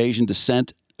mid-30s of Asian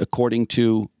descent, according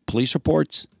to police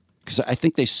reports, because I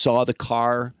think they saw the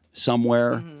car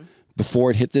somewhere before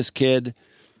it hit this kid,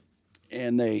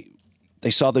 and they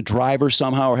saw the driver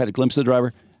somehow or had a glimpse of the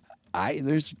driver. I'm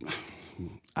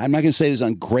not going to say this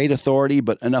on great authority,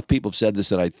 but enough people have said this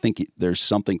that I think there's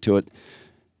something to it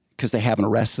because they haven't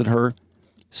arrested her.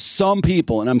 Some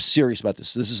people, and I'm serious about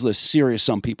this. This is the serious.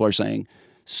 Some people are saying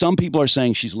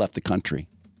she's left the country.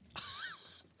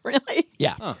 Really?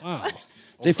 Yeah. Oh, wow.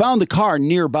 They found the car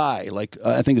nearby, like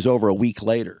I think it was over a week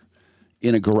later,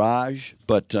 in a garage.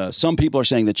 But some people are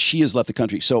saying that she has left the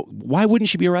country. So why wouldn't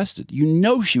she be arrested? You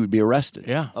know she would be arrested.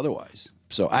 Yeah. Otherwise.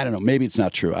 So I don't know. Maybe it's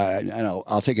not true. I know.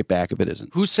 I'll take it back if it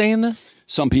isn't. Who's saying this?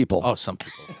 Some people. Oh, some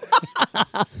people.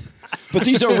 But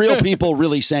these are real people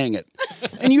really saying it.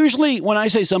 And usually when I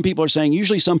say some people are saying,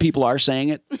 usually some people are saying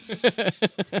it.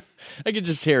 I could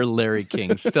just hear Larry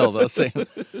King still, though, saying,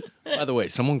 by the way,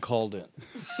 someone called in.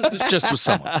 This just was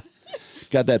someone.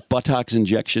 God, that buttocks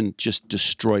injection just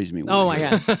destroys me. Oh, my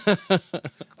God.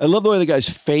 I love the way the guy's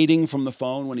fading from the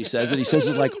phone when he says it. He says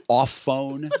it like off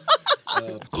phone.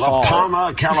 La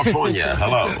Palma, California.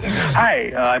 Hello.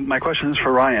 Hi. My question is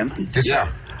for Ryan.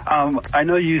 Yeah. I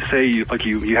know you say you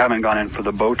haven't gone in for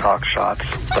the Botox shots,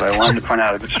 but I wanted to find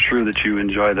out if it's true that you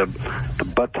enjoy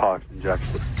the buttock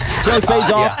injection. So it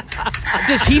fades off.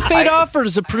 Does he fade off, or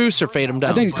does the producer fade him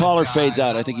down? I think the caller fades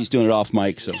out. I think he's doing it off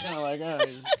mic. So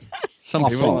Some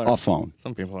off people phone. are. Off phone.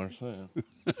 Some people are saying.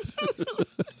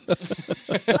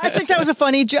 I think that was a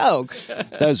funny joke.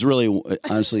 That was really,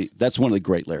 honestly, that's one of the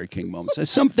great Larry King moments.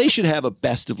 They should have a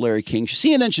best of Larry King.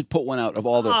 CNN should put one out of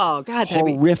all the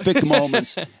horrific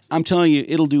moments. I'm telling you,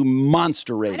 it'll do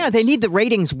monster ratings. I know, they need the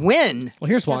ratings win. Well,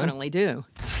 here's one. Definitely do.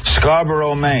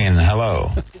 Scarborough, Maine. Hello.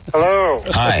 Hello.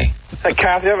 Hi. Hey,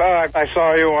 Kathy, I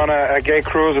saw you on a gay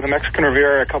cruise at the Mexican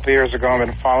Riviera a couple of years ago. I've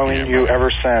been following you ever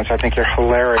since. I think you're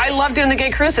hilarious. I love doing the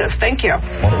gay cruises. Thank you.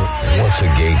 What's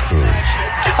a gay cruise?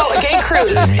 Oh, a gay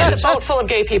cruise. It's a boat full of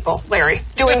gay people, Larry,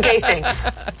 doing gay things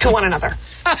to one another.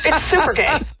 It's super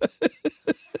gay.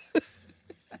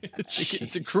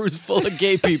 It's a cruise full of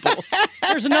gay people.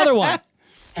 Here's another one.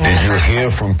 Did you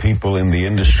hear from people in the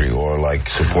industry or like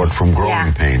support from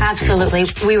Growing Pains? Absolutely.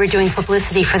 We were doing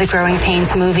publicity for the Growing Pains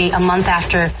movie a month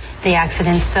after the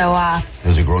accident, so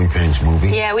There's a Growing Pains movie?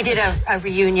 yeah, we did a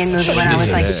reunion movie when I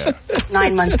was like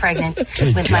 9 months pregnant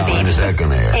with my baby. When is that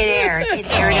going to air? It aired. It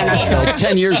aired in our Like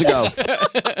 10 years ago.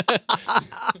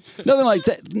 Nothing like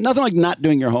that. Nothing like not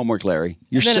doing your homework, Larry.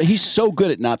 He's so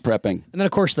good at not prepping. And then,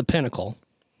 of course, the pinnacle.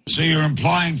 So you're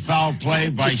implying foul play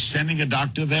by sending a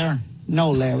doctor there? No,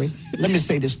 Larry. Let me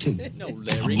say this too.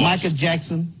 Michael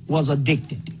Jackson was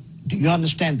addicted. Do you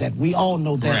understand that? We all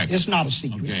know that. Correct. It's not a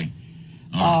secret.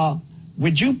 Okay.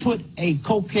 Would you put a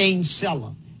cocaine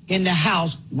seller in the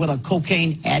house with a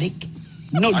cocaine addict?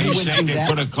 No, Are you wouldn't saying do they that.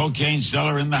 put a cocaine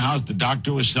seller in the house? The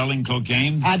doctor was selling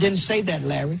cocaine? I didn't say that,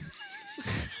 Larry.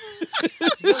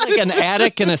 Like an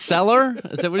attic and a cellar?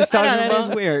 Is that what he's talking That about?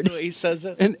 is weird. The way he says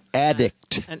it? An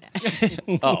addict.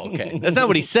 Oh, okay. That's not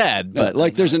what he said, but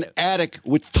Like there's an attic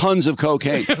with tons of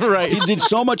cocaine. Right. He did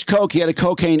so much coke, he had a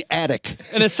cocaine attic.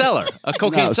 in a cellar, a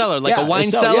cocaine No, cellar, like yeah, a wine a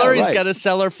cellar, cellar. yeah, He's right. got a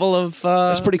cellar full of.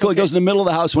 That's pretty cool. He goes in the middle of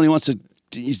the house when he wants to.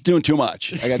 He's doing too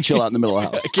much. I got to chill out in the middle of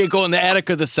the house. I can't go in the attic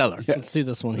or the cellar. Let's see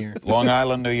this one here. Long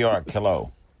Island, New York.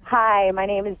 Hello. Hi, my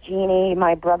name is Jeannie.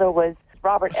 My brother was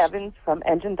Robert Evans from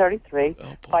Engine 33,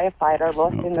 firefighter,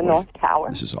 lost in the North Tower.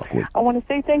 This is awkward. I want to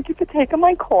say thank you for taking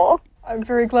my call. I'm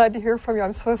very glad to hear from you.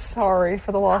 I'm so sorry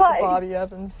for the loss Hi. of Bobby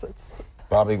Evans.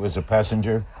 Bobby was a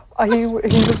passenger? He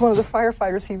was one of the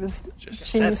firefighters. He was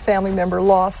Jean's family member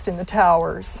lost in the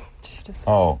towers. She just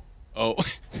Oh.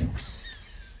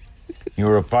 He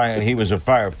was a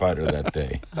firefighter that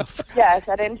day. Yes,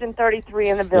 at Engine 33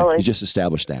 in the You village. just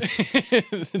established that.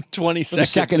 20 For the seconds.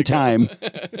 second time.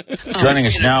 Joining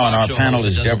us now on our panel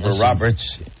is Deborah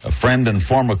Roberts, a friend and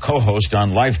former co-host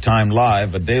on Lifetime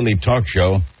Live, a daily talk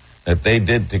show that they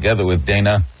did together with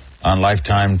Dana on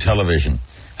Lifetime Television.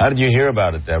 How did you hear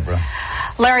about it, Deborah?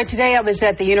 Larry, today I was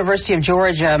at the University of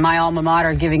Georgia, my alma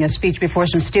mater, giving a speech before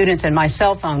some students, and my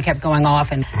cell phone kept going off,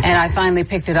 and I finally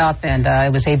picked it up, and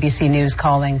it was ABC News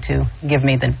calling to give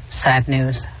me the sad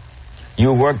news.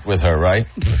 You worked with her, right?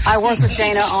 I worked with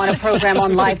Dana on a program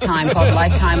on Lifetime called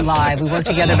Lifetime Live. We worked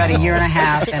together about 1.5 years,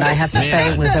 and I have to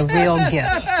say it was a real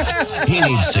gift. He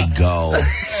needs to go.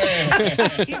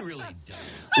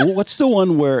 Well, what's the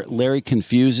one where Larry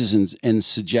confuses and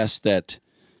suggests that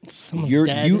you're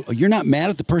not mad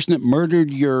at the person that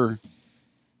murdered your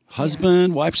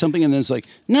husband, wife, something, and then it's like,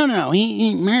 no,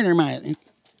 he murdered my.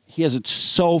 He has it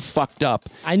so fucked up.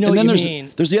 I know and then what you there's,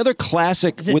 mean. There's the other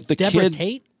classic Is it with the Deborah kid.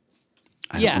 Tate?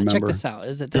 I don't Yeah, check remember. this out.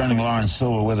 Is it this Joining one? Lawrence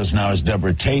Silver with us now is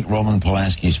Deborah Tate, Roman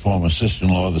Polanski's former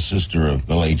sister-in-law, the sister of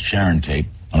the late Sharon Tate.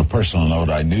 On a personal note,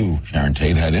 I knew Sharon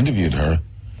Tate, had interviewed her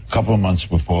a couple of months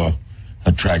before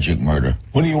her tragic murder.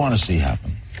 What do you want to see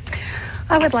happen?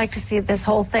 I would like to see this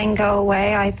whole thing go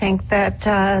away. I think that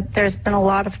there's been a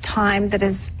lot of time that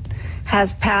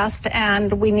has passed,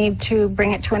 and we need to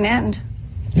bring it to an end.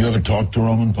 You ever talked to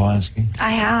Roman Polanski?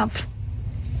 I have.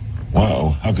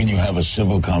 Wow, how can you have a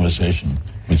civil conversation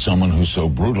with someone who so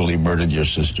brutally murdered your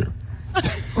sister?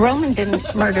 Roman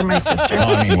didn't murder my sister. No,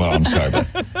 I mean, well, I'm sorry, but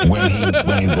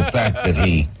the fact that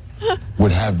he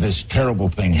would have this terrible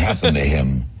thing happen to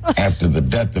him after the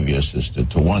death of your sister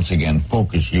to once again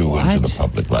focus you into the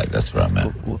public light. That's what I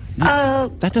meant.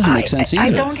 That doesn't make sense either. I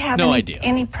don't have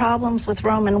any problems with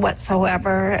Roman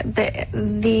whatsoever.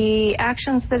 The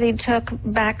actions that he took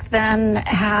back then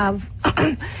have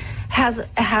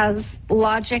has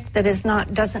logic that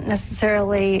doesn't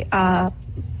necessarily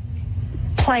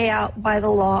play out by the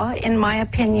law, in my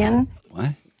opinion.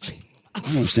 What? I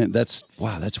don't understand. That's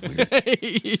weird.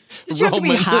 Did you have to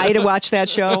be high to watch that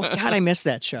show? God, I missed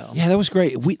that show. Yeah, that was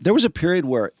great. There was a period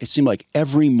where it seemed like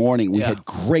every morning we had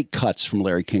great cuts from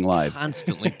Larry King Live.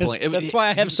 Constantly playing. That's why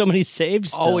I have so many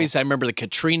saves still. Always, I remember the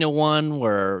Katrina one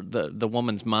where the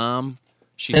woman's mom,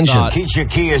 she thought. Keisha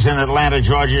Key is in Atlanta,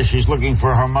 Georgia. She's looking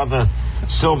for her mother,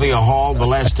 Sylvia Hall. The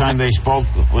last time they spoke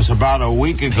was about a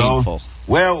week ago. Painful.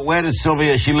 Where did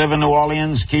Sylvia, she live in New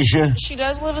Orleans, Keisha? She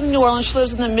does live in New Orleans. She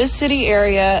lives in the Mid-City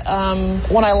area.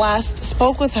 When I last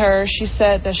spoke with her, she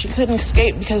said that she couldn't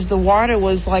escape because the water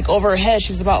was like over her head.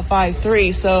 She's about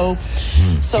 5'3", so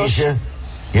Keisha,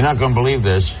 you're not going to believe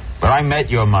this, but I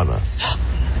met your mother.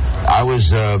 I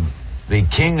was the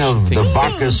king of the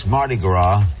Bacchus Mardi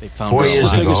Gras 4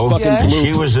 years ago.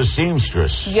 She was a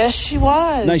seamstress. Yes, she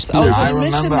was. Nice I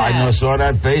remember. I saw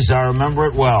that face. I remember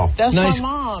it well. That's nice, my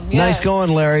mom. Nice going,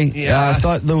 Larry. I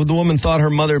thought the woman thought her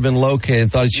mother had been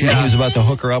located. Thought she was about to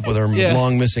hook her up with her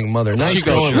long missing mother. Nice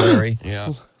going, Larry.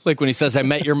 Yeah. Like when he says, "I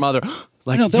met your mother."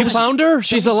 Like, know, you found her?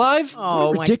 She's alive?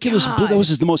 Oh, ridiculous my bloop. That God.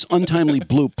 was the most untimely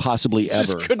bloop possibly ever.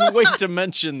 Just couldn't wait to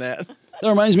mention that. That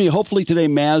reminds me, hopefully today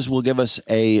Maz will give us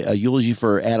a eulogy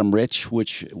for Adam Rich,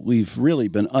 which we've really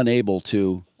been unable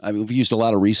to. I mean, we've used a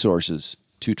lot of resources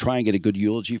to try and get a good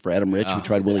eulogy for Adam Rich. We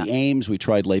tried Willie Ames. We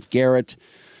tried Leif Garrett.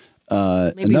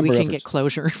 Maybe we can get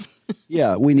closure.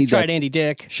 Yeah, we need tried Andy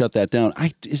Dick. Shut that down.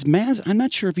 Is Maz, I'm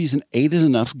not sure if he's an 8 is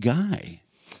enough guy.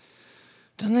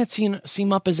 Doesn't that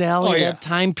seem up his alley? That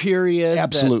time period,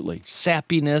 absolutely. That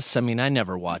sappiness. I mean, I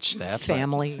never watched that.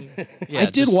 Family. I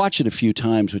did watch it a few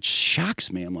times, which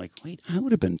shocks me. I'm like, wait, I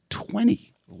would have been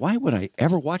 20. Why would I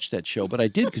ever watch that show? But I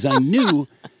did because I knew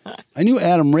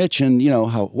Adam Rich and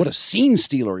what a scene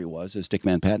stealer he was, as Dick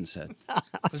Van Patten said.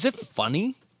 Was it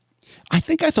funny? I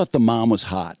thought the mom was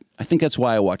hot. I think that's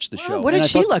why I watched the show. What did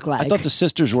she look like? I thought the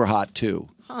sisters were hot too.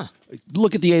 Huh.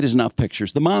 Look at the 8 is enough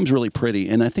pictures. The mom's really pretty,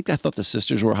 and I thought the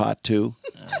sisters were hot too.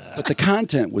 But the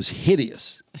content was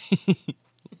hideous.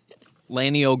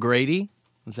 Lanny O'Grady?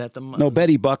 Was that the mom? No,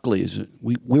 Betty Buckley is.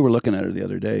 We were looking at her the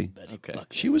other day. Okay.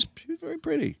 She was very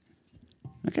pretty.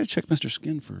 I got to check Mr.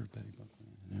 Skin for Betty Buckley.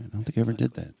 I don't think I ever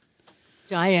did that.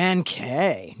 Diane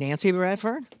Kay. Nancy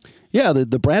Bradford? Yeah,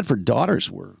 the Bradford daughters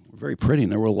were very pretty,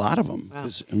 and there were a lot of them. Wow.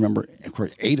 Remember, of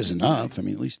course, 8 is enough. I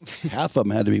mean, at least half of them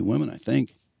had to be women, I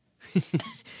think. I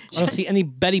don't see any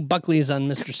Betty Buckleys on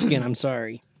Mr. Skin. I'm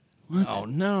sorry. What? Oh,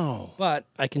 no. But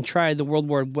I can try the World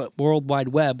Wide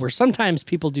Web, where sometimes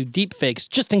people do deep fakes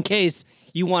just in case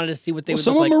you wanted to see what they would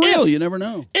some look of like. them are real. You never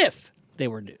know. If they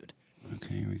were nude.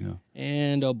 Okay, here we go.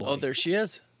 And oh boy. Oh, there she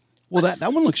is. Well,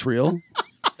 that one looks real.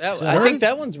 I think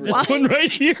that one's real. This one right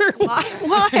here.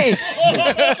 Why?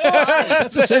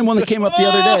 That's the same one that came up the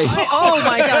other day. Oh,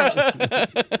 my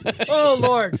God. Oh,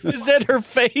 Lord. Is that her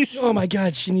face? Oh, my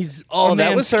God. She needs Oh, a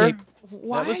that was her. manscape.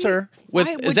 Why? That was her.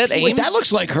 Is that Wait, Ames? that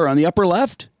looks like her on the upper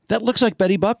left. That looks like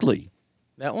Betty Buckley.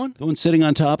 That one? The one sitting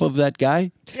on top of that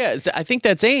guy. Yeah, I think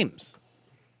that's Ames.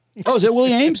 Oh, is that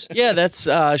Willie Ames? Yeah, that's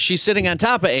she's sitting on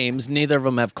top of Ames. Neither of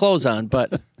them have clothes on,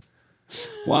 but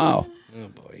Wow. Oh,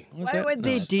 boy. Why would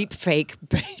they deep fake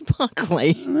Betty Buckley?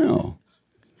 I don't know.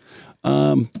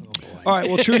 All right,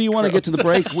 well, Trudy, you want to get to the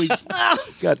break? We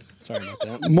got Sorry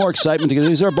about that. more excitement to get.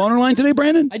 Is there a boner line today,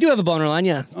 Brandon? I do have a boner line,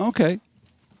 yeah. Okay.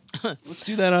 Let's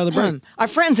do that out of the break. Our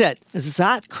friends at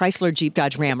Zott Chrysler Jeep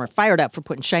Dodge Ram are fired up for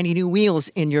putting shiny new wheels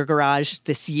in your garage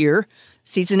this year.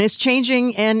 Season is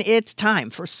changing, and it's time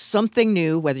for something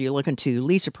new. Whether you're looking to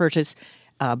lease or purchase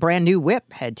a brand new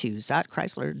whip, head to Zott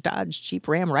Chrysler Dodge Jeep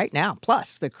Ram right now.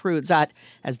 Plus, the crew at Zott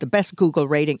has the best Google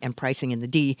rating and pricing in the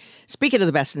D. Speaking of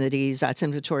the best in the D, Zott's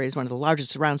inventory is one of the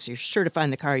largest around, so you're sure to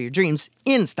find the car of your dreams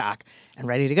in stock and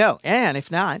ready to go. And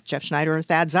if not, Jeff Schneider and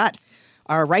Thad Zott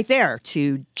are right there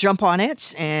to jump on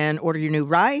it and order your new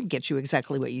ride, get you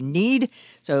exactly what you need.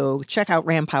 So check out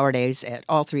Ram Power Days at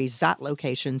all 3 Zott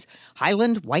locations,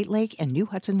 Highland, White Lake, and New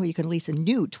Hudson, where you can lease a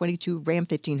new 22 Ram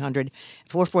 1500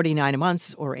 $449 a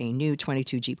month, or a new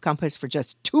 22 Jeep Compass for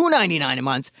just $299 a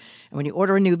month. And when you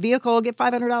order a new vehicle, get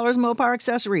 $500 Mopar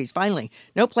accessories. Finally,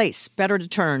 no place better to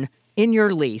turn in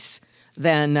your lease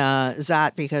than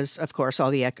Zott, because, of course,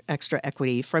 all the extra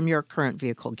equity from your current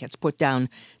vehicle gets put down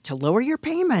to lower your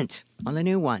payment on the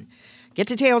new one. Get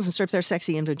details and surf their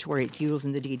sexy inventory at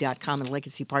dealsinthed.com. And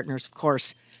Legacy Partners, of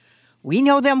course, we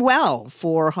know them well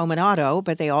for home and auto,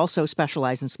 but they also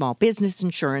specialize in small business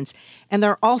insurance, and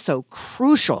they're also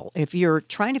crucial if you're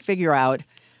trying to figure out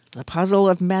the puzzle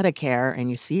of Medicare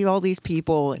and you see all these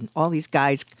people and all these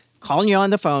guys calling you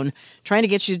on the phone, trying to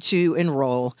get you to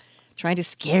enroll, trying to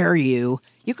scare you.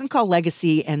 You can call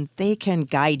Legacy, and they can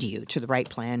guide you to the right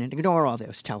plan and ignore all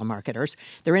those telemarketers.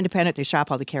 They're independent. They shop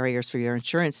all the carriers for your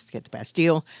insurance to get the best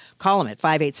deal. Call them at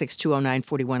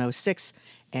 586-209-4106,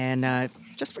 and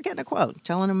just for getting a quote,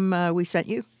 telling them we sent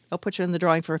you. They'll put you in the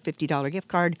drawing for a $50 gift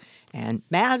card, and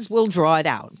Maz will draw it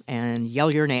out and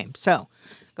yell your name. So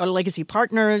go to Legacy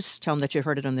Partners. Tell them that you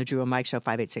heard it on the Drew and Mike Show,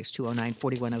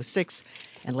 586-209-4106.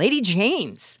 and Lady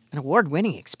Jane's, an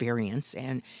award-winning experience.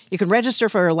 And you can register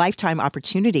for a lifetime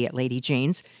opportunity at Lady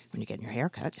Jane's when you get your hair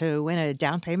cut to win a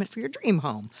down payment for your dream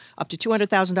home. Up to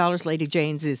 $200,000. Lady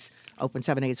Jane's is open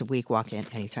 7 days a week. Walk in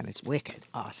anytime. It's wicked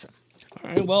awesome. All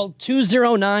right, well,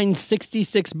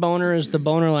 209-66-BONER is the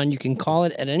boner line. You can call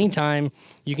it at any time.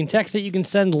 You can text it. You can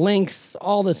send links,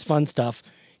 all this fun stuff.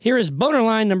 Here is boner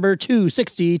line number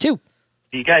 262. Do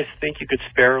you guys think you could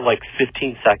spare like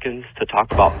 15 seconds to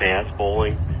talk about Maz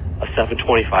bowling a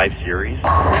 725 series?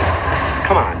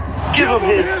 Come on. Give him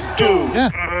his due. Yeah.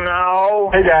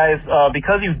 No. Hey guys,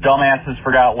 because you dumbasses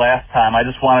forgot last time, I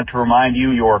just wanted to remind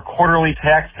you your quarterly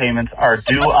tax payments are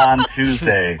due on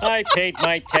Tuesday. I paid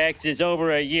my taxes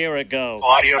over a year ago.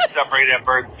 Audio separated at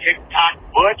birth. TikTok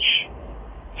Butch,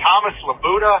 Thomas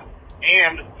Labuda,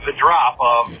 and the drop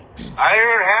of I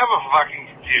don't have a fucking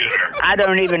computer. I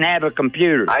don't even have a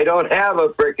computer. I don't have a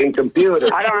freaking computer.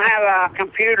 I don't have a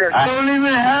computer. I don't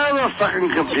even have a fucking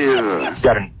computer.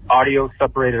 Got an audio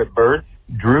separated at birth.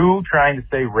 Drew trying to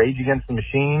say Rage Against the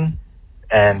Machine,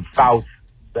 and Faust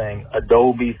saying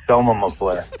Adobe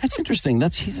Somamaflare. That's interesting.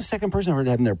 He's the second person I've heard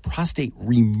having their prostate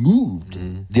removed.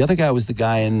 The other guy was the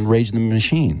guy in Rage the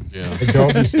Machine. Yeah.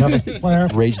 Adobe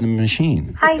Somamaflare. Rage the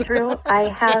Machine. Hi, Drew. I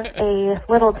have a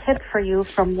little tip for you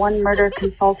from one murder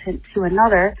consultant to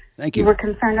another. Thank you. You were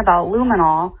concerned about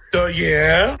luminol.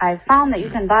 Yeah? I found that you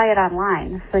can buy it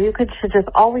online, so you should just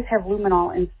always have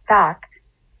luminol in stock.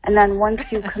 And then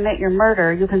once you commit your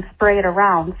murder, you can spray it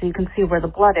around so you can see where the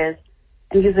blood is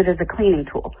and use it as a cleaning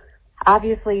tool.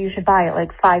 Obviously, you should buy it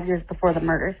like 5 years before the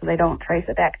murder so they don't trace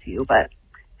it back to you, but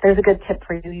there's a good tip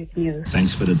for you can use.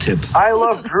 Thanks for the tip. I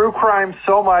love Drew Crime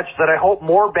so much that I hope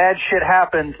more bad shit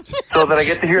happens so that I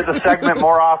get to hear the segment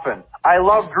more often. I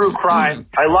love Drew Crime.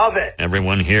 I love it.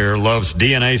 Everyone here loves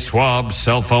DNA swabs,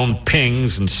 cell phone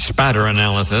pings, and spatter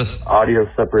analysis. Audio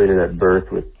separated at birth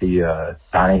with the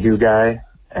Donahue guy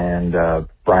and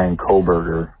Brian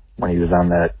Koberger when he was on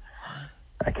that.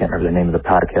 I can't remember the name of the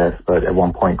podcast, but at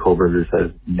one point Koberger says,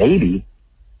 maybe,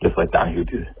 just like Donahue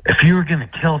did. If you were going to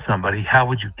kill somebody, how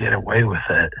would you get away with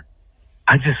it?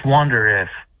 I just wonder if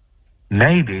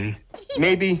maybe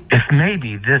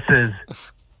this is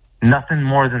nothing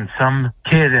more than some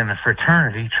kid in a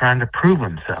fraternity trying to prove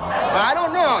himself. I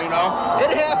don't know,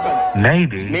 it happens.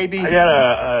 Maybe. I got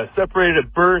a separated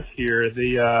at birth here.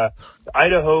 The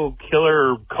Idaho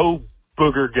killer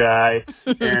Booger guy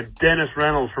and Dennis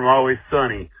Reynolds from Always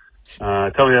Sunny.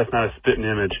 Tell me that's not a spitting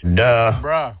image. Duh.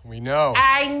 Bruh, we know.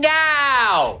 I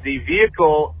know! The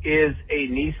vehicle is a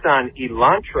Nissan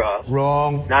Elantra.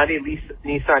 Wrong. Not a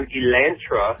Nissan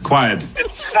Elantra. Quiet.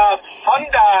 It's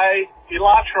Hyundai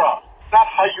Elantra. Not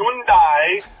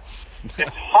Hyundai. It's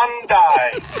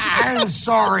Hyundai. I'm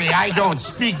sorry, I don't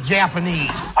speak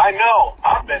Japanese. I know.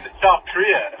 I've been to South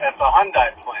Korea at the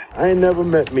Hyundai plant. I ain't never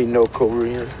met me no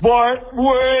Korean. What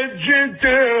would you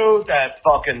do? That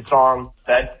fucking song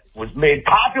that was made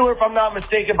popular, if I'm not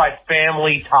mistaken, by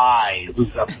Family Ties. It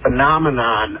was a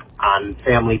phenomenon on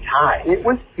Family Ties. It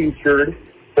was featured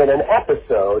in an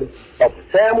episode of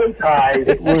Family Ties.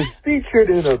 It was featured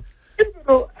in a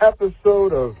typical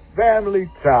episode of Family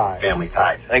Ties. Family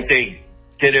Ties. I think they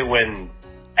did it when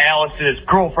Alice and his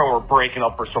girlfriend were breaking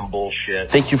up for some bullshit.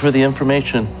 Thank you for the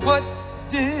information. What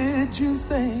did you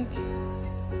think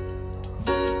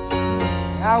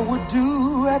I would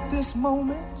do at this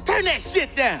moment? Turn that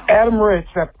shit down. Adam Rich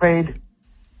that played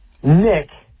Nick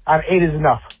on 8 is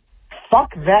Enough.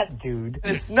 Fuck that dude.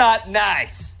 It's not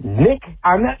nice. Nick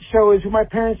on that show is who my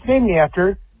parents named me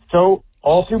after. So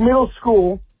all through middle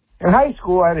school and high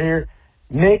school out of here,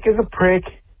 Nick is a prick.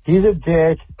 He's a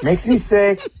dick. Makes me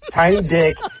sick. Tiny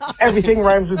dick. Everything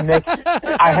rhymes with Nick.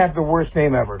 I have the worst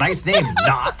name ever. Nice name,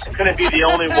 not. I'm going to be the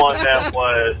only one that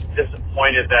was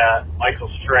disappointed that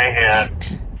Michael Strahan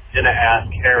didn't ask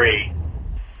Harry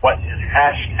what his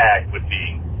hashtag would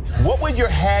be. What would your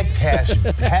hashtag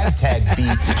be?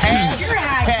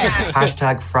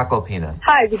 Hashtag freckle penis.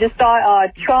 Hi, we just saw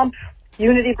Trump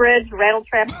Unity Bridge rattle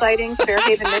trap sighting,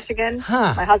 Fairhaven, Michigan.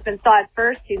 My husband saw it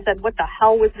first. He said, "What the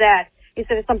hell was that?" He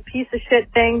said, "It's some piece of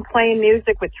shit thing playing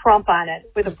music with Trump on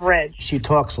it, with a bridge." She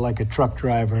talks like a truck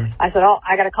driver. I said, "Oh,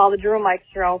 I got to call the Drew Mike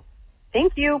show."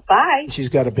 Thank you. Bye. She's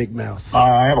got a big mouth.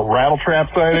 I have a rattle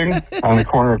trap sighting on the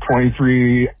corner of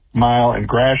 23 Mile and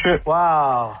Gratiot.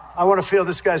 Wow. I want to feel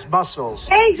this guy's muscles.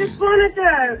 Hey, just wanted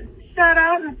to shout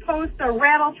out and post a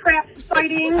rattle trap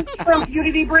sighting from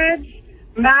Unity Bridge.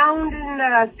 mound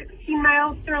in 16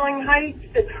 miles Sterling Heights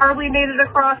that's hardly made it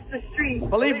across the street.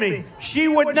 Believe me, she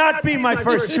would not be my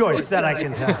first choice, that I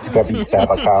can tell. Debbie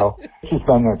Sabacow. She's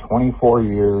been there 24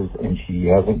 years and she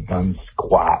hasn't done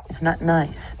squat. It's not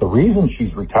nice. The reason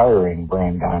she's retiring,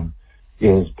 Brandon,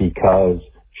 is because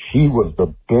she was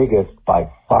the biggest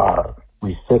by far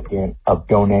recipient of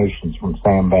donations from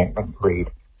Sam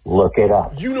Bankman-Fried. Look it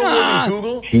up. You know more than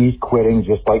Google? She's quitting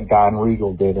just like Don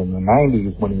Riegel did in the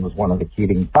 90s when he was one of the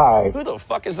Keating Five. Who the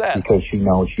fuck is that? Because she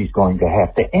knows she's going to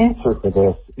have to answer for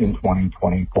this in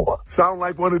 2024. Sound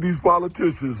like one of these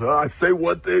politicians, huh? I say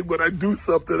one thing, but I do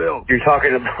something else. You're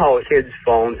talking about kids'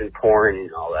 phones and porn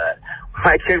and all that.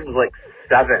 My kid was like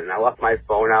 7. I left my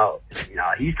phone out. You know,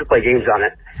 he used to play games on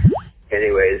it.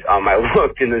 Anyways, I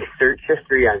looked and the search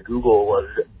history on Google was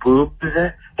boobs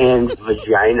and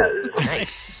vaginas.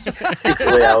 Nice.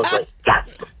 Basically, I was like, that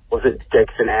wasn't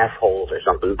dicks and assholes or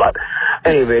something. But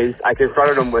anyways, I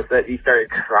confronted him with it. He started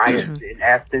crying and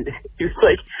asked him, he was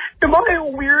like, am I a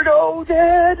weirdo,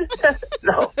 Dad?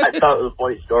 No, I thought it was a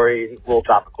funny story, a little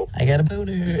topical. I got a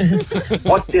boner.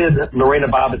 What did Lorena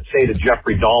Bobbitt say to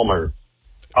Jeffrey Dahmer?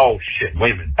 Oh, shit,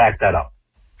 wait a minute, back that up.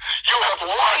 You have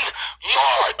one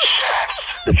more chance.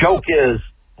 The joke is,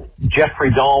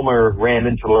 Jeffrey Dahmer ran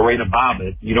into Lorena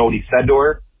Bobbitt. You know what he said to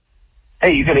her?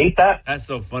 Hey, you gonna eat that? That's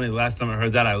so funny. The last time I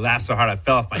heard that, I laughed so hard I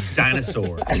fell off my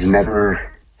dinosaur. I've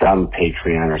never done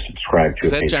Patreon or subscribed to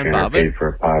a Patreon or paid for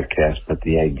a podcast, but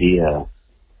the idea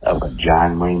of a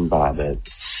John Wayne Bobbitt,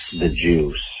 The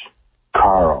Juice,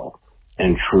 Carl,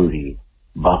 and Trudy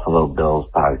Buffalo Bills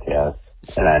podcast,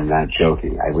 and I'm not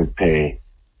joking, I would pay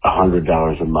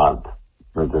 $100 a month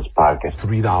for this podcast.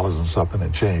 $3 and something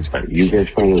that changed. You guys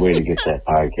find a way to get that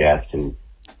podcast, and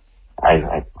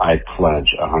I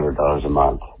pledge $100 a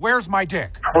month. Where's my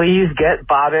dick? Please get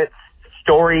Bobbitt's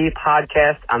story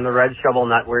podcast on the Red Shovel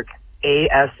Network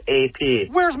ASAP.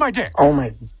 Where's my dick? Oh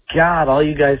my God, all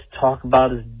you guys talk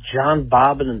about is John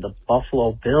Bobbitt and the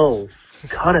Buffalo Bills.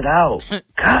 Cut it out.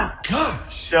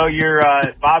 Gosh. So your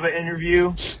Bobbitt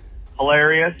interview,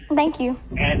 hilarious. Thank you.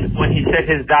 And when he said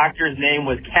his doctor's name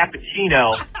was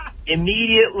Cappuccino,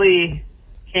 immediately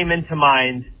came into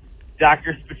mind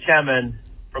Dr. Spaceman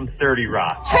from 30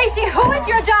 Rock. Tracy, who is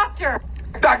your doctor?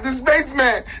 Dr.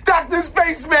 Spaceman! Dr.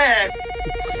 Spaceman!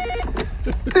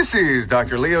 This is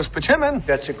Dr. Leo Spaceman.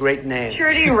 That's a great name.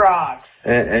 Trudy rocks.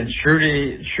 And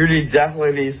Trudy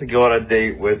definitely needs to go on a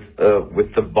date with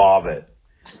the Bobbitt.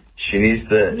 She needs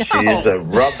to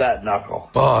rub that knuckle.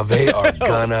 Oh, they are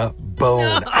gonna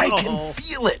bone. I can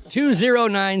feel it.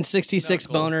 209-66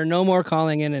 boner. No more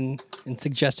calling in and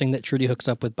suggesting that Trudy hooks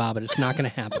up with Bobbitt. It's not going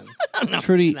to happen. No,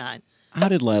 Trudy, it's not. How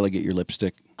did Lila get your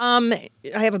lipstick? I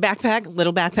have a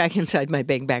little backpack inside my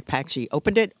big backpack. She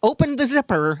opened the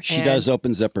zipper. She does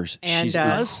open zippers. And, She's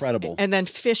incredible. And then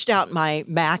fished out my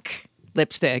MAC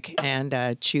lipstick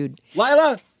and chewed.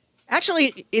 Lila!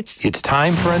 Actually, it's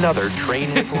time for another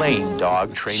Train with Lane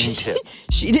dog training tip.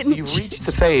 She didn't. You've reached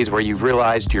the phase where you've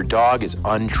realized your dog is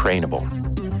untrainable.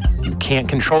 You can't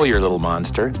control your little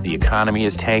monster. The economy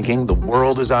is tanking. The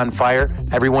world is on fire.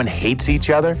 Everyone hates each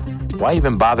other. Why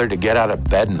even bother to get out of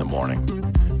bed in the morning?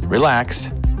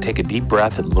 Relax, take a deep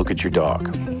breath, and look at your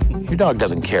dog. Your dog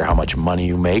doesn't care how much money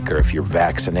you make or if you're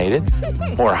vaccinated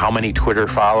or how many Twitter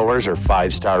followers or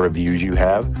 5-star reviews you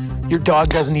have. Your dog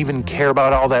doesn't even care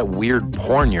about all that weird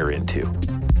porn you're into.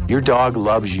 Your dog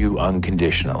loves you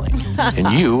unconditionally,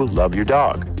 and you love your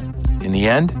dog. In the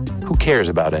end, who cares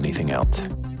about anything else?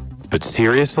 But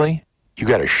seriously, you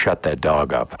got to shut that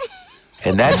dog up.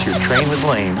 And that's your Train with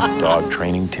Lane dog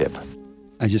training tip.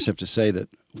 I just have to say that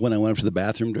when I went up to the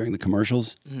bathroom during the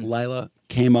commercials, Lila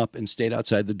came up and stayed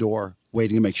outside the door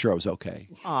waiting to make sure I was okay.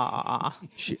 Aww.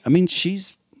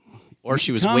 She's... Or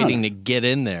she was waiting to get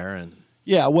in there and...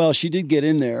 Yeah, well, she did get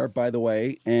in there, by the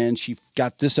way, and she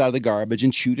got this out of the garbage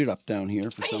and chewed it up down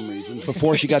here for some reason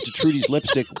before she got to Trudy's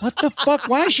lipstick. What the fuck?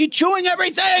 Why is she chewing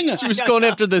everything? She was going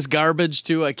after this garbage,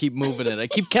 too. I keep moving it. I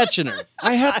keep catching her.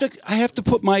 I have to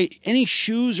put any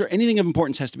shoes or anything of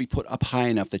importance has to be put up high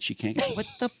enough that she can't get. What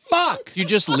the fuck? You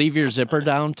just leave your zipper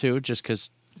down, too, just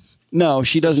because... No,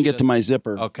 she doesn't get to my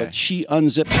zipper. Okay. But she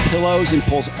unzips pillows and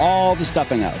pulls all the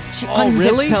stuffing out. She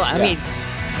unzips pillow. I mean...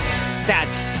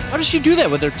 That's... How does she do that?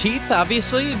 With her teeth,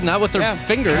 obviously? Not with her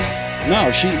fingers.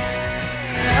 No, she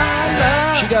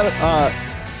got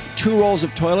 2 rolls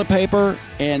of toilet paper,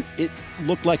 and it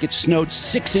looked like it snowed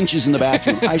 6 inches in the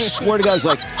bathroom. I swear to God, I was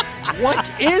like,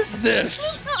 what is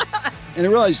this? And I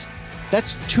realized,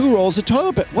 that's 2 rolls of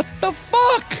toilet paper. What the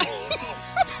fuck?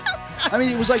 I mean,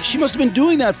 it was like she must have been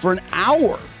doing that for an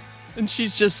hour. And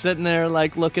she's just sitting there,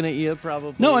 like, looking at you,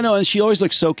 probably. No, I know. And she always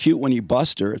looks so cute when you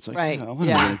bust her. It's like, Right. oh, what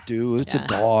am I going to do? It's a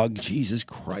dog. Jesus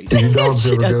Christ. Do your dogs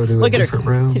She ever does. go to a Look at different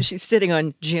her. room? She's sitting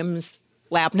on Jim's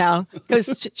lap now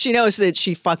because she knows that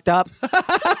she fucked up.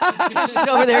 She's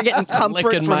over there getting comfort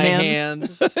Licking from my him.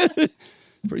 hand.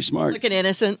 Pretty smart. Looking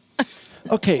innocent.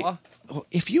 Okay.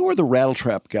 If you were the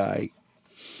Rattletrap guy,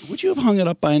 would you have hung it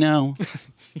up by now?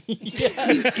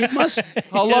 It must.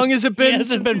 How long has it been? He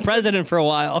hasn't been president for a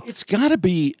while. It's got to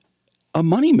be a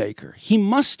moneymaker. He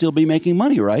must still be making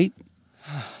money, right?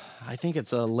 I think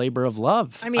it's a labor of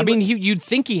love. I mean, you'd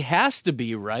think he has to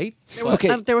be, right?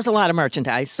 There was a lot of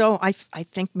merchandise, so I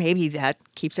think maybe that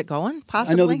keeps it going,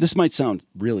 possibly. I know that this might sound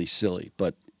really silly,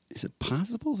 but is it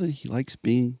possible that he likes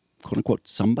being, quote unquote,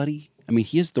 somebody? I mean,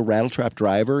 he is the Rattletrap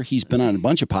driver. He's been on a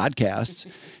bunch of podcasts.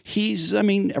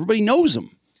 Everybody knows him.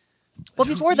 Well,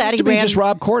 before that, he ran ran just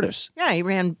Rob Cordes. Yeah, he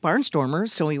ran Barnstormers,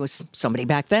 so he was somebody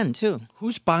back then too.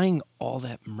 Who's buying all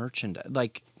that merchandise?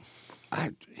 Like,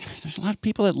 there's a lot of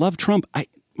people that love Trump.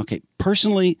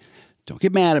 Personally, don't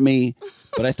get mad at me,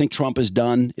 but I think Trump is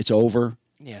done. It's over.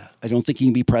 Yeah. I don't think he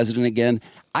can be president again.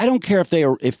 I don't care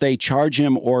if they charge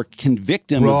him or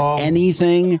convict him of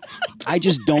anything. I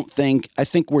just don't think. I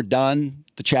think we're done.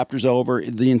 The chapter's over.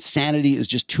 The insanity is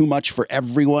just too much for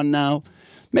everyone now.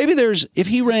 Maybe if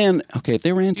they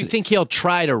ran. You think he'll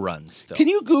try to run still? Can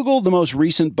you Google the most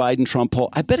recent Biden-Trump poll?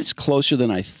 I bet it's closer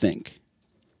than I think.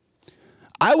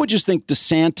 I would just think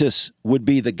DeSantis would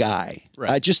be the guy.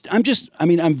 Right.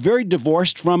 I'm very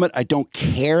divorced from it. I don't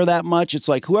care that much. It's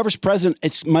like whoever's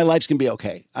president, my life's going to be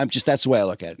okay. That's the way I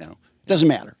look at it now. It doesn't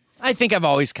matter. I think I've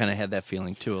always kind of had that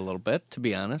feeling too, a little bit, to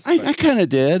be honest. I kind of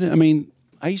did. I mean,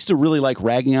 I used to really like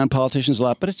ragging on politicians a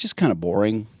lot, but it's just kind of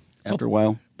boring after a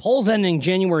while. Polls ending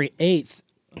January 8th.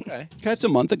 Okay. That's a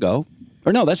month ago.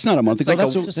 Or no, that's not a month ago.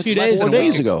 That's a few days 4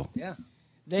 days ago. Yeah.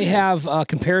 They have a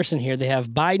comparison here. They have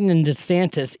Biden and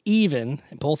DeSantis even,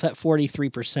 both at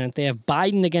 43%. They have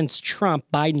Biden against Trump.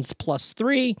 Biden's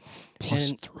 +3.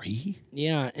 +3?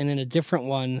 Yeah, and in a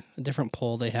different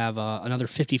poll, they have another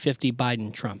 50-50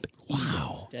 Biden-Trump.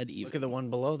 Wow. Dead even. Look at the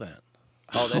one below that.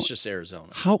 Oh, that's just Arizona.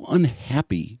 How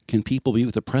unhappy can people be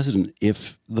with the president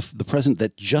if the president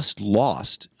that just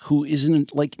lost, who is in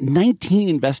like 19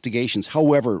 investigations,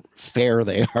 however fair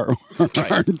they are,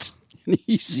 aren't, and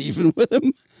he's even with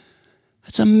him?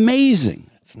 That's amazing.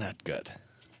 That's not good.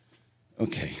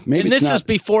 Okay, maybe and this is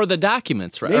before the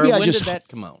documents, right? Maybe when did that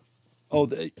come out?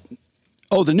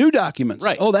 The new documents.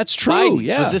 Right. Oh, that's true. Biden's.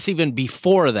 Yeah. Was this even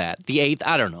before that? The 8th?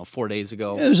 I don't know. 4 days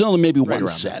ago. Yeah, there's only maybe Right one around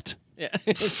set. Yeah.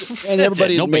 And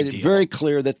everybody no made big it deal. very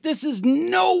clear that this is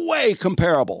no way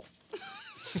comparable.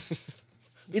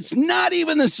 It's not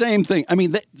even the same thing. I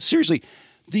mean, seriously,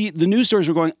 the news stories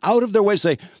were going out of their way to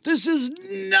say, this is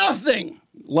nothing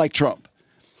like Trump.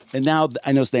 And now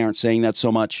I notice they aren't saying that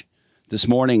so much. This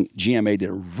morning, GMA did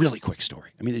a really quick story.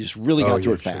 I mean, they just really got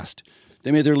through it fast. They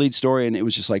made their lead story, and it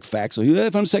was just like facts. Like,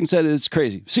 if I'm second set, it's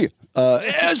crazy. See you.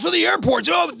 As for the airports,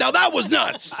 now that was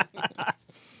nuts.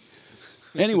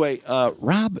 Anyway,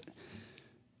 Rob,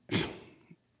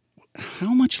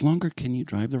 how much longer can you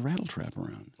drive the Rattletrap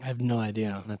around? I have no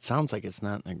idea. It sounds like it's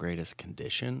not in the greatest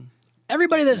condition.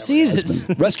 Everybody that sees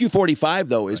it. Rescue 45,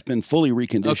 though, has been fully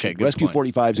reconditioned. Okay, good Rescue point.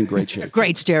 45 is in great shape.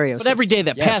 Great stereo. But every day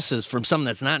that Yes. passes from something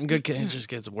that's not in good condition, it just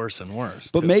gets worse and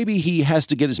worse. But maybe he has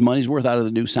to get his money's worth out of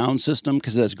the new sound system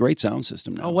because it has a great sound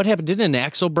system now. Oh, what happened? Didn't an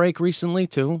axle break recently,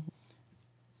 too?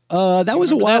 That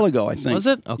was a while ago, I think. Was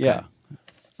it? Okay. Yeah.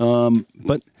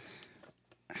 But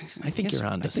I think you're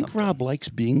onto I think something. Rob likes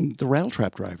being the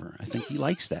Rattletrap driver. I think he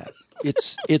likes that.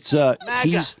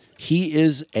 He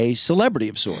is a celebrity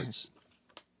of sorts.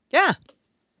 Yeah.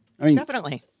 I mean,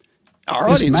 definitely. Our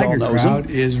This audience all MAGA knows crowd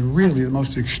him. is really the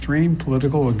most extreme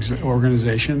political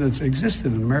organization that's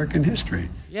existed in American history.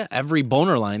 Yeah, every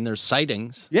boner line, there's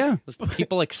sightings. Yeah. There's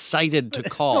people excited to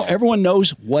call. No, everyone knows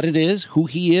what it is, who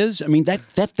he is. I mean, that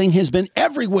thing has been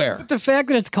everywhere. The fact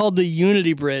that it's called the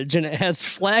Unity Bridge and it has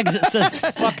flags that says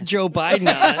 "fuck Joe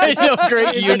Biden" on it. I know,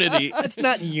 great unity. It's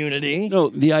not unity. No,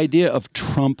 the idea of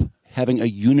Trump having a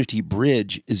unity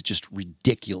bridge is just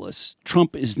ridiculous.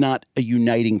 Trump is not a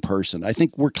uniting person. I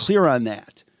think we're clear on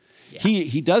that. Yeah.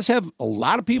 He does have a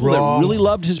lot of people that really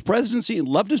loved his presidency and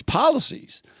loved his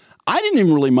policies. I didn't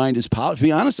even really mind his policies. To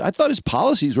be honest, I thought his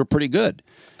policies were pretty good.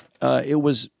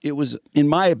 This is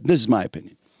my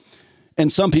opinion. And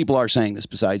some people are saying this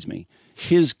besides me.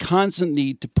 His constant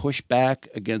need to push back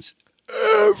against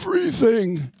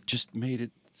everything just made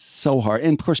it so hard.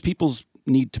 And of course, people's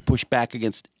need to push back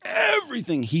against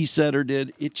everything he said or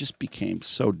did. It just became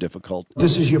so difficult.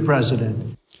 This is your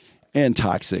president. and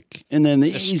toxic. And then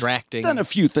Distracting. he's done a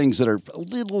few things that are a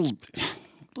little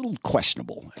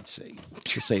questionable, I'd say,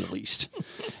 to say the least.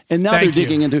 And now they're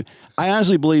digging into. I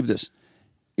honestly believe this.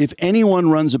 If anyone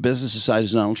runs a business as size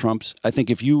as Donald Trump's, I think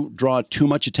if you draw too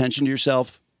much attention to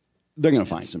yourself, they're going to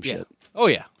find some shit. Oh,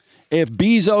 yeah. If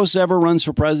Bezos ever runs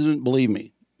for president, believe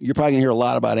me, you're probably going to hear a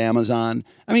lot about Amazon.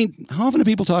 I mean, how often do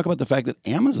people talk about the fact that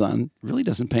Amazon really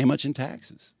doesn't pay much in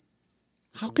taxes?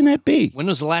 How can that be? When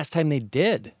was the last time they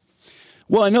did?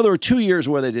 Well, I know there were 2 years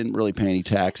where they didn't really pay any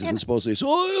taxes, and supposedly, it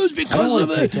was because of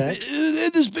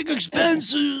this big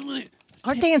expense.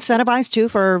 Aren't they incentivized, too,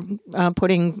 for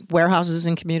putting warehouses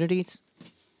in communities?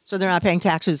 So they're not paying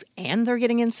taxes and they're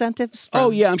getting incentives?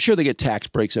 Oh, yeah. I'm sure they get tax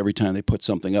breaks every time they put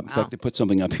something up. In fact, they put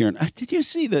something up here. And did you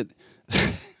see that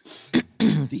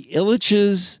the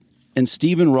Illiches and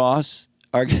Stephen Ross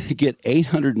are going to get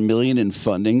 $800 million in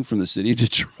funding from the city of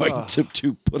Detroit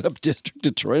to put up District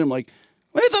Detroit? I'm like,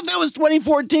 well, I thought that was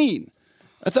 2014.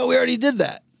 I thought we already did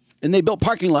that. And they built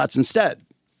parking lots instead.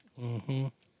 Mm-hmm.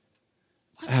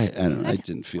 I don't know. I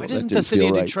didn't feel Why that. doesn't the city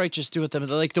of Detroit just do it them?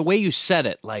 Like the way you said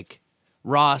it, like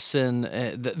Ross and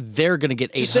they're going to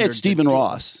get $800. Just say it's Stephen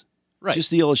Ross. Right. Just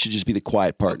the Illich should just be the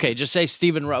quiet part. Okay, just say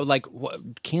Stephen Ross. Like,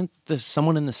 can't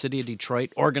someone in the city of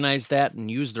Detroit organize that and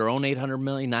use their own $800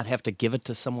 million, not have to give it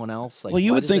to someone else? Like, well,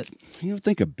 you would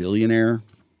think a billionaire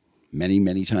many,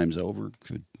 many times over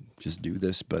could just do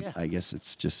this, but I guess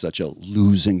it's just such a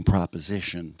losing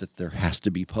proposition that there has to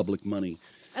be public money.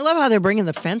 I love how they're bringing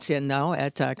the fence in, though,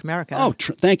 at Comerica. Oh,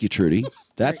 thank you, Trudy.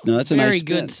 That's a very nice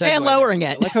good spin. segue. And lowering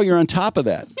it. I like how you're on top of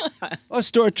that.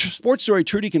 Sports story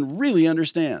Trudy can really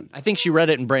understand. I think she read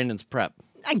it in Brandon's prep.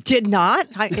 I did not.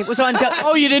 It was on.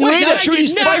 Oh, you didn't read it?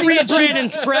 Trudy's fighting read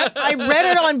Brandon's prep. I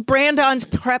read it on Brandon's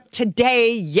prep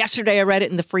today. Yesterday, I read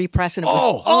it in the Free Press, and it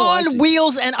was on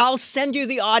wheels. And I'll send you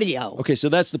the audio. Okay, so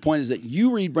that's the point: is that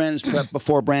you read Brandon's prep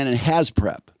before Brandon has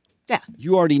prep. Yeah,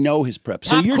 you already know his prep.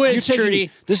 So Pop you're quiz, taking,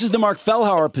 Trudy. This is the Mark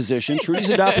Fellhauer position. Trudy's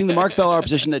adopting the Mark Fellhauer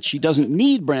position that she doesn't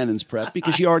need Brandon's prep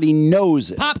because she already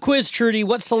knows it. Pop quiz, Trudy.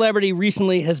 What celebrity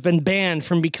recently has been banned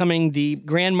from becoming the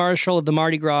Grand Marshal of the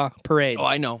Mardi Gras Parade? Oh,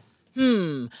 I know.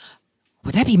 Would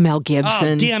that be Mel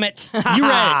Gibson? Oh, damn it. You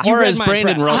read it. You or read as my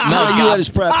Brandon prep. wrote, Mel You read his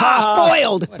prep.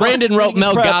 Foiled. Brandon wrote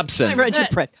Mel Gobson. I read your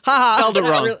prep. Spelled it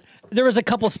wrong. There was a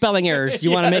couple spelling errors.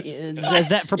 You want to make? Is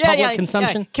that for public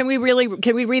consumption? Yeah. Can we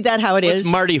read that how it is? It's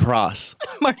Marty Ross.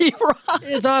 Marty Ross.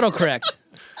 It's autocorrect.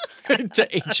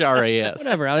 HRAS.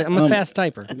 Whatever. I'm a fast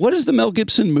typer. What is the Mel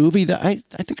Gibson movie that I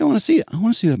think I want to see it? I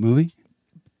want to see that movie.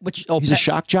 He's a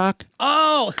shock jock.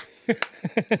 Oh,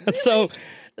 so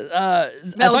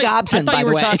Mel Gobson. I thought you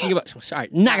were by the way. talking about. Sorry,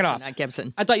 knock it off. Not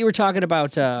Gibson. I thought you were talking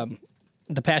about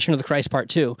the Passion of the Christ Part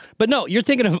 2, but no, you're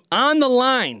thinking of On the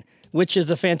Line, which is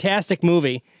a fantastic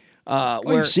movie.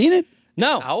 You've seen it?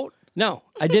 No. No,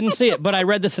 I didn't see it, but I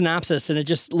read the synopsis, and it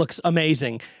just looks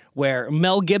amazing, where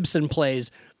Mel Gibson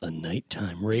plays a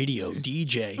nighttime radio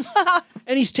DJ.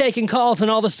 And he's taking calls, and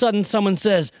all of a sudden someone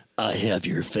says, I have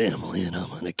your family, and I'm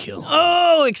going to kill them.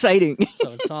 Oh, exciting.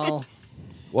 So it's all...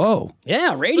 Whoa.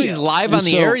 Yeah, radio. So he's live on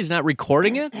the air? He's not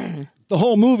recording it? The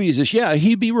whole movie is this. Yeah,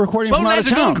 he'd be recording from out of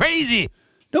Boneheads are town. going crazy.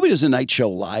 Nobody does a night show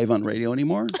live on radio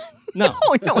anymore. No.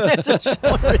 No, that's a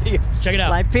show radio. Check it out.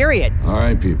 Live period. All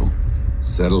right, people.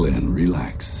 Settle in.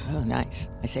 Relax. Oh, nice.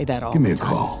 I say that all Give me the a time.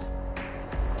 call.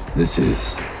 This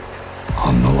is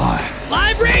On the Line.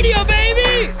 Live radio,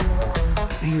 baby!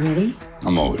 Are you ready?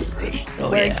 I'm always ready.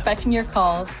 Oh, We're expecting your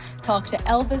calls. Talk to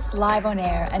Elvis live on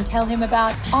air and tell him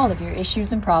about all of your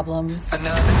issues and problems.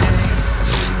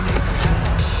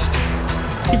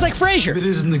 He's like Frasier. It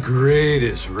isn't the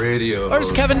greatest radio. Or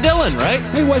it's Kevin Dillon, right?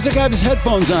 Hey, why's the guy with his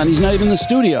headphones on? He's not even in the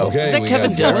studio. Okay, Is that we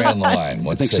Kevin got Gary Dillon? on the line.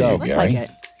 What I think say so. you, Gary? Like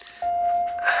it.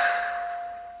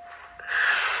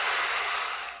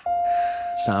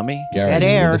 Sami? Gary, Dead you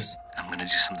air. with us? I'm gonna do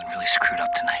something really screwed up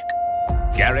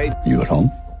tonight. Gary? You at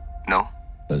home? No?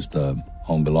 Does the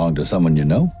home belong to someone you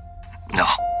know? No.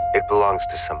 It belongs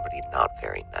to somebody not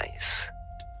very nice.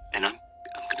 And I'm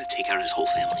gonna take out his whole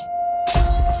family.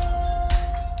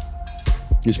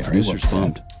 His Gary, producer's what's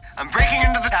bummed. I'm breaking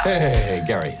into the house. Hey,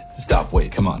 Gary, stop.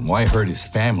 Wait, come on. Why hurt his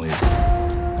family?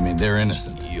 I mean, they're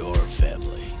innocent. Your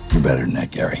family. You're better than that,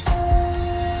 Gary.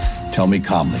 Tell me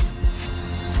calmly.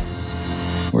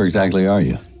 Where exactly are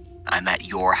you? I'm at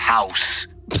your house.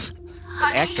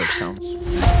 Actor sounds.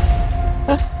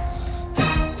 Tonight,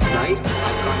 I've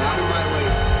gone out of my way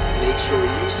to make sure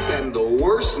you spend the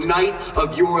worst night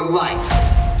of your life.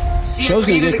 See, Show's I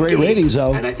gonna created get a great game, ratings,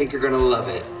 though. And I think you're gonna love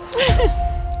it.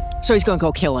 So he's going to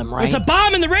go kill him, right? There's a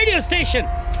bomb in the radio station.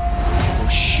 Oh,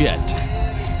 shit.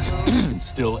 This can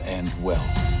still end well.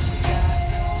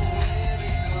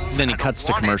 Then he cuts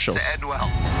to commercials.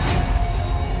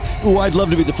 Ooh, I'd love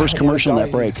to be the first commercial in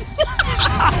that break.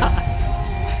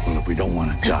 Well, if we don't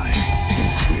want to die,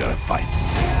 we gotta fight.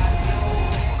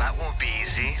 Well, that won't be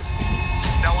easy.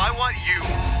 Now I want you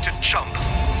to jump.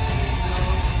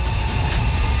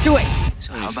 Do it.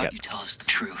 So how about you tell us the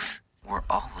truth? We're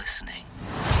all listening.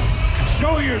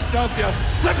 Show yourself, you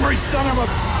slippery son of a...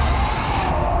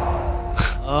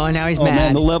 Oh, now he's Oh, mad.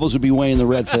 man, the levels would be way in the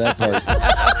red for that part.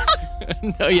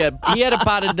 No, yeah, he had it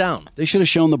potted down. They should have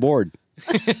shown the board.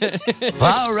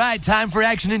 All right, time for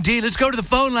action indeed. Let's go to the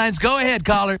phone lines. Go ahead,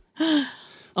 caller.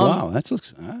 Wow, I like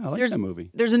that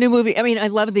movie. There's a new movie. I mean, I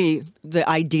love the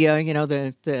idea,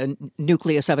 the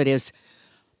nucleus of it is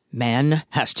man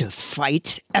has to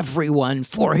fight everyone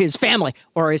for his family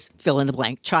or his fill in the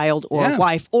blank child or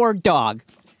wife or dog.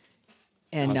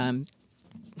 And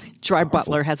Gerard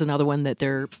Butler has another one that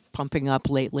they're pumping up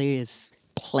lately is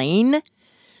Plane,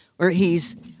 where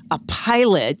he's a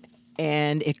pilot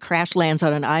and it crash lands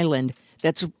on an island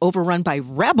that's overrun by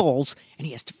rebels, and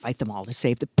he has to fight them all to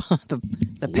save the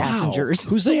passengers.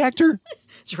 Who's the actor?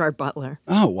 Gerard Butler.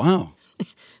 Oh, wow.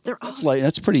 They're all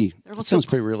That sounds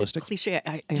pretty realistic. Cliche.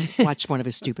 I watched one of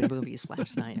his stupid movies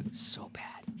last night. It was so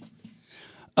bad.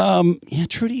 Yeah,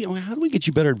 Trudy, how do we get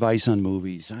you better advice on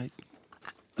movies?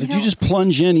 You just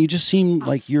plunge in. You just seem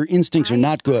like your instincts are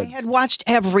not good. I had watched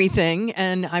everything,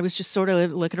 and I was just sort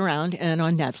of looking around, and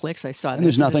on Netflix, I saw. And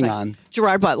there's nothing on.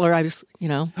 Gerard Butler. I was,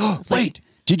 Wait,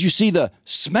 did you see the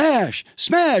Smash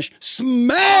documentary?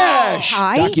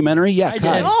 Yeah, I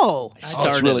did. Oh,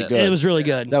 it's really good. It was really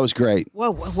good. That was great.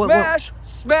 Whoa. Smash,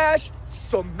 smash,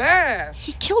 smash.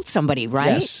 He killed somebody, right?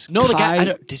 Yes. No, the Kai-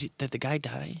 guy. Did the guy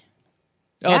die?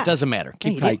 Oh, it doesn't matter.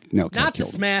 Keep Kai Not the killed him.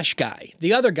 Smash guy.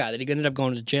 The other guy that he ended up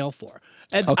going to jail for.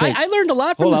 And Okay. I learned a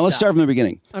lot from Hold this on, let's start from the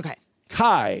beginning. Okay.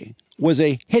 Kai was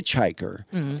a hitchhiker,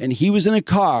 Mm-hmm. and he was in a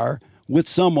car with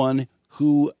someone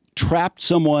who trapped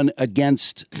someone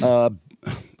against a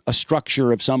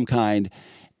structure of some kind,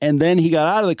 and then he got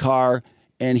out of the car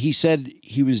and he said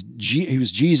he was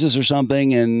Jesus or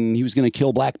something, and he was going to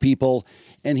kill black people,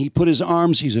 and he put his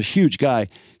arms. He's a huge guy.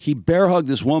 He bear hugged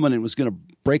this woman and was going to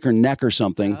break her neck or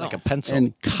something, like a pencil.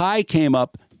 And Kai came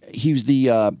up. He was the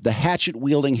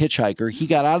hatchet-wielding hitchhiker. He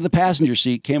got out of the passenger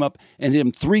seat, came up, and hit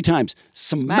him 3 times.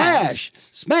 Smash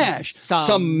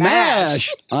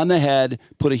on the head,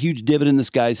 put a huge divot in this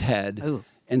guy's head,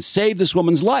 and saved this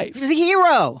woman's life. He was a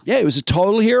hero. Yeah, he was a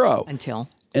total hero.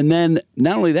 And then,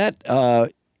 not only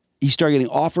that, he started getting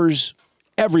offers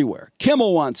everywhere.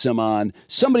 Kimmel wants him on.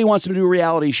 Somebody wants him to do a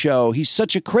reality show. He's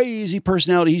such a crazy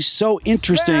personality. He's so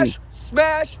interesting.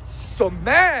 Smash,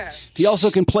 smash. He also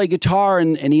can play guitar,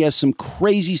 and he has some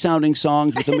crazy sounding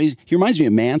songs with him. He reminds me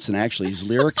of Manson, actually. His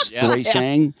lyrics, the way he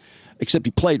sang, except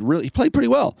he played pretty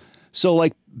well. So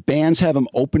like bands have him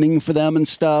opening for them and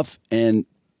stuff. And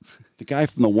the guy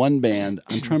from the one band,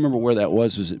 I'm trying to remember where that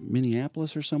was. Was it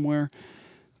Minneapolis or somewhere?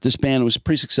 This band was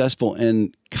pretty successful,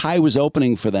 and Kai was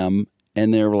opening for them,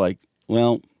 and they were like,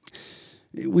 well,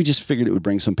 we just figured it would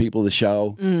bring some people to the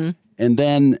show. Mm-hmm. And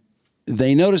then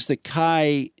they noticed that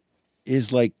Kai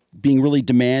is like being really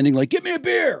demanding, like, get me a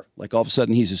beer. Like all of a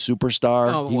sudden he's a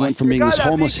superstar. He went from being this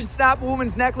homeless. Can snap a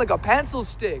woman's neck like a pencil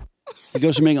stick. He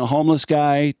goes from being a homeless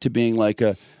guy to being like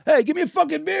hey, give me a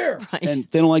fucking beer. Right. And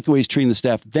they don't like the way he's treating the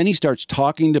staff. Then he starts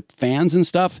talking to fans and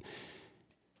stuff.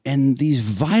 And these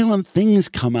violent things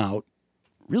come out,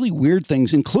 really weird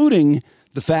things, including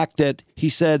the fact that he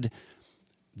said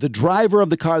the driver of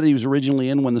the car that he was originally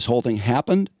in when this whole thing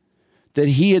happened, that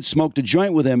he had smoked a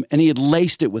joint with him and he had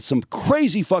laced it with some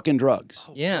crazy fucking drugs.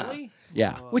 Yeah. Really?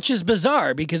 Yeah. Which is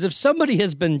bizarre because if somebody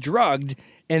has been drugged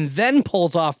and then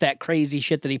pulls off that crazy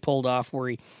shit that he pulled off where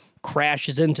he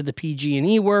crashes into the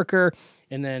PG&E worker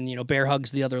and then, bear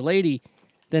hugs the other lady,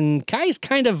 then Kai's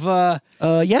kind of,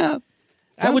 yeah.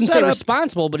 I wouldn't say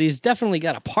responsible, but he's definitely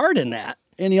got a part in that.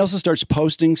 And he also starts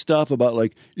posting stuff about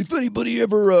like, if anybody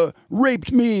ever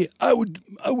raped me, I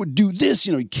would do this.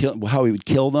 How he would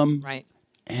kill them. Right.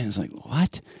 And it's like,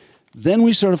 what? Then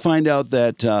we sort of find out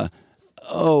that,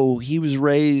 he was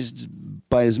raised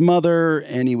by his mother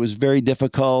and he was very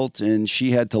difficult and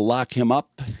she had to lock him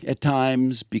up at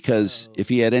times because if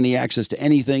he had any access to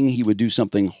anything, he would do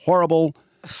something horrible.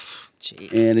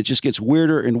 Jeez. And it just gets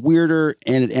weirder and weirder,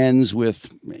 and it ends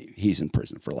with he's in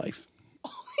prison for life.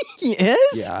 He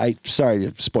is? Yeah,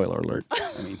 spoiler alert.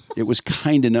 I mean, it was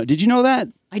kind of did you know that?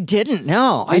 I didn't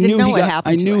know. I didn't know what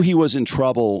happened. I knew he was in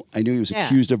trouble. I knew he was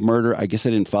accused of murder. I guess I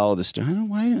didn't follow this story.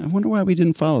 I wonder why we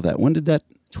didn't follow that. When did that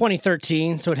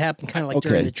 2013, so it happened kind of like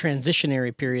during the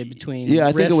transitionary period between. Yeah, I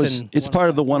think Riff it was. and It's part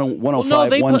of the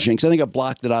 105 jinx. I think I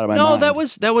blocked it out of my mind. that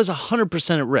was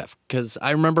 100% at Riff because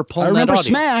I remember pulling. I remember that audio.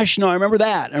 Smash. No, I remember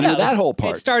that. I remember that whole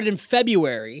part. It started in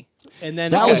February, and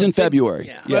then that was in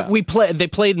February. Yeah. They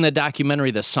played in the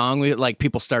documentary the song.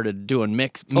 People started doing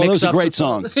mix. Oh, that was a great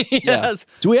song. Yes.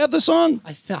 Yeah. Do we have the song?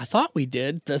 I thought we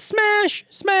did the Smash.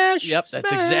 Yep,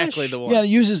 that's exactly the one. Yeah, it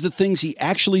uses the things he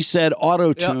actually said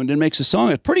auto-tuned and makes a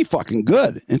song. It's pretty fucking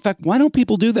good. In fact, why don't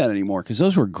people do that anymore? Because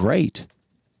those were great.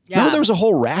 Yeah. Remember there was a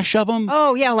whole rash of them?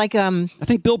 Oh, yeah, like I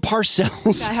think Bill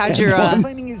Parcells. how'd your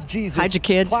claiming his Jesus how'd your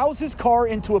kids plows his car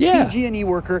into a PG&E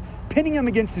worker, pinning him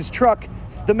against his truck.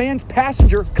 The man's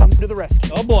passenger comes to the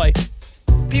rescue. Oh boy.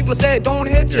 People say don't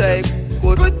hitchhike.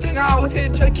 Well, good thing I was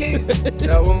hitchhiking.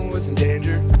 That one was in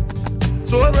danger.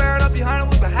 So I ran up behind him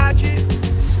with a hatchet.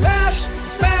 Smash,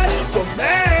 smash,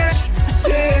 smash.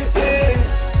 Yeah,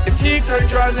 yeah. If he started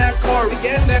driving that car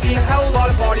again, there'd be a hell of a lot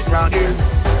of bodies around here.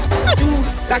 Dude,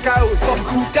 that guy was fucking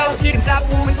cooped out. He can snap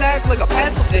a woman's neck like a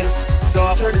pencil stick. So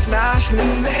I started smashing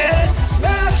in the head.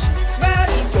 Smash, smash,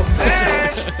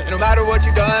 smash. No matter what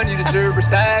you've done, you deserve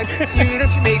respect. Even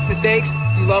if you make mistakes,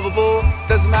 you're lovable.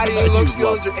 Doesn't matter your looks,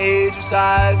 skills, or age, or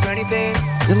size, or anything.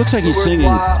 It looks like he's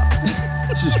singing.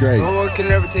 This is great. No one can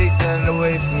ever take that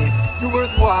away from you. You're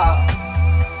worthwhile.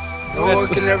 No one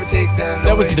can ever take that.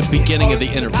 That was the beginning of the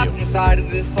interview. Passenger side of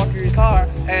this fucker's car,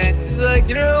 and he's like,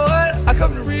 you know what? I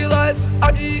come to realize,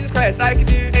 oh Jesus Christ, I can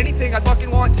do anything I fucking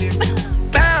want to.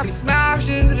 Bam! He smashed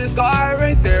into this guy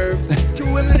right there.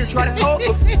 Two women are trying to help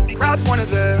him. He grabs one of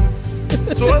them.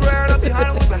 So I ran up behind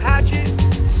him with a hatchet.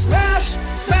 Smash,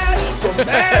 smash, smash.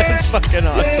 That's fucking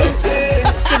awesome.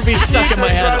 It's gonna be stuck in my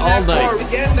head all night.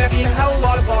 Again, there'd be a hell of a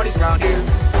lot of bodies around here.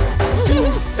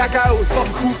 That guy was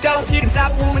fucking cooped out. He can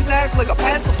snap a woman's neck like a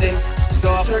pencil stick. So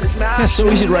I started smashing. It's so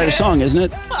easy to write a song, isn't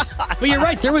it? But you're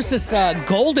right. There was this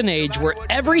golden age where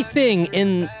everything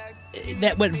in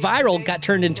that went viral got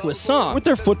turned into a song. With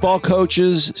their football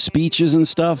coaches, speeches and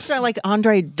stuff. Is that like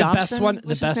Andre Dobson?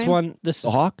 The best one. This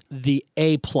is Hawk? The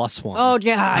A+ one. Oh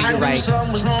yeah, you're right.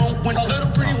 Something was wrong when a little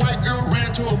pretty white girl ran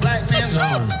into a black man's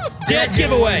home. Dead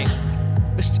giveaway.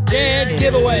 Dead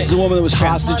giveaway. This is the woman that was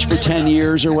hostage for 10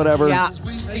 years or whatever. Yeah.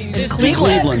 In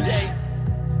Cleveland.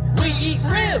 We eat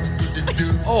ribs.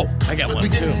 Oh, I got one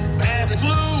too. Bad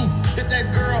clue if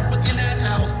that girl was in that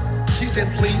house. She said,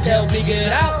 please help me get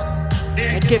out.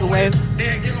 Dead giveaway.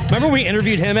 Remember we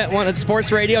interviewed him at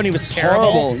sports radio and he was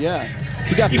terrible? Horrible, yeah.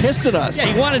 He got pissed at us.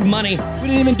 Yeah, he wanted money. We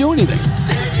didn't even do anything.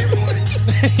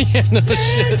 Yeah, no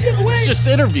shit. Just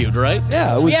interviewed, right?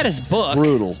 Yeah, it was He had his book.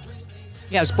 brutal.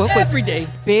 Yeah, his book was Every day.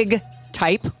 big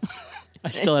type. I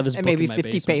still have his and book maybe in my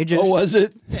 50 basement. pages. Oh, was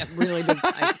it? Yeah, really big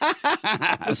type.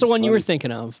 What's the one you were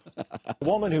thinking of? A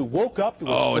woman who woke up to a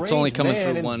Oh, strange it's only coming man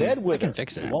through in one. bed with I can her.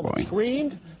 fix it. The woman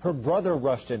screamed. Her brother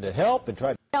rushed in to help and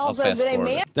tried. I'll fast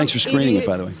forward. Thanks for screening it,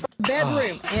 by the way.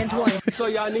 Bedroom, Antoine. So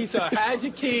y'all need to hide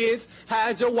your kids,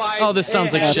 hide your wife. Oh, this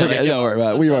sounds like I shit. forget. Don't worry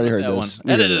about it. We already heard That this. one.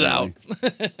 Edit it out.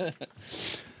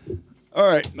 All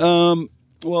right.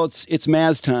 Well, it's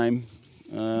Maz time.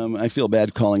 I feel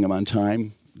bad calling him on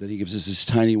time that he gives us this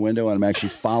tiny window and I'm actually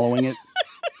following it.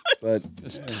 But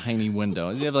This tiny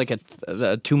window. Does he have like a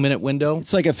 2-minute window?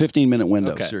 it's like a 15-minute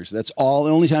window. Okay. Seriously, that's all.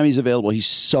 The only time he's available. He's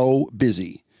so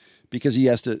busy because he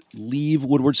has to leave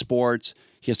Woodward Sports.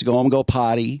 He has to go home and go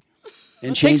potty.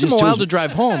 And It takes him a changes while his- to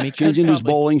drive home. He Change could into his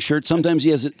probably- bowling shirt. Sometimes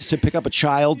he has to pick up a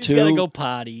child too. Gotta go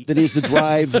potty. Then he has to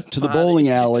drive to the bowling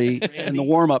alley in the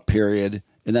warm-up period,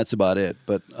 and that's about it.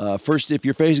 But first, if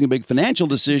you're facing a big financial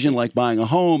decision like buying a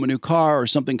home, a new car, or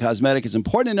something cosmetic, it's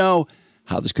important to know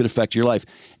how this could affect your life.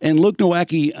 And Luke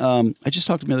Nowacki, I just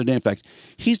talked to him the other day. In fact,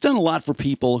 he's done a lot for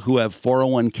people who have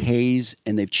 401ks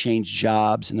and they've changed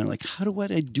jobs, and they're like, "How do I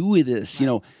do with this?" You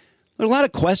know, there are a lot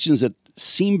of questions that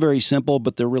seem very simple,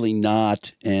 but they're really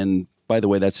not. And by the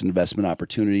way, that's an investment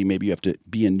opportunity. Maybe you have to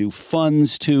be in new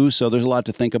funds too. So there's a lot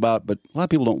to think about, but a lot of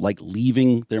people don't like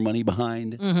leaving their money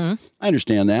behind. Mm-hmm. I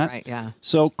understand that. Right, yeah.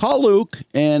 So call Luke,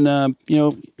 and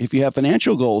if you have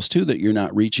financial goals too that you're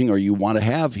not reaching or you want to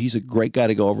have, he's a great guy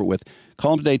to go over with.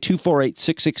 Call him today,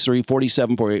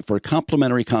 248-663-4748 for a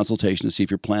complimentary consultation to see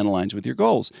if your plan aligns with your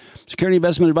goals. Security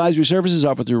Investment Advisory Services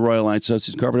offered through Royal Alliance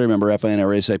Associates Incorporated, member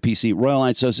FINRA SIPC. Royal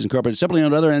Alliance Associates Incorporated, separately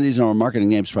owned other entities and our marketing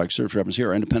names, product service reference here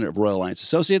are independent of Royal Alliance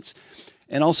Associates.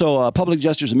 And also Public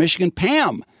Adjusters of Michigan,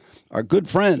 PAM, our good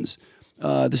friends.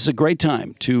 This is a great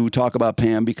time to talk about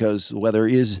PAM because the weather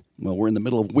is, well, we're in the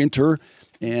middle of winter,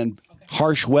 and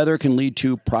Harsh weather can lead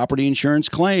to property insurance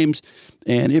claims.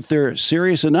 And if they're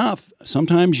serious enough,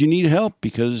 sometimes you need help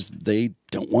because they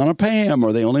don't want to pay them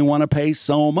or they only want to pay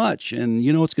so much. And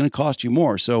you know it's going to cost you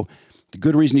more. So the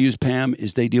good reason to use Pam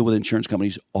is they deal with insurance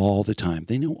companies all the time.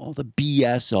 They know all the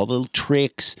BS, all the little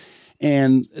tricks,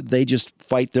 and they just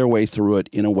fight their way through it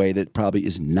in a way that probably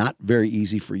is not very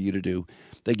easy for you to do.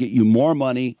 They get you more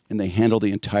money, and they handle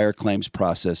the entire claims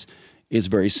process. It's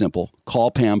very simple. Call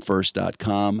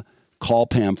PamFirst.com, call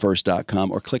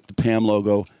PamFirst.com, or click the Pam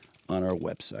logo on our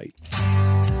website.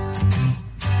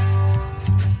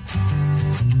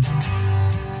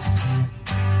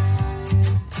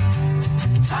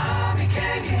 Tommy,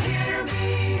 can you hear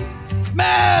me?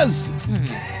 Maz!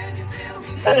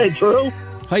 Hey, Drew.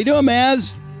 How you doing,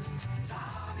 Maz?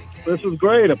 This is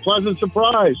great. A pleasant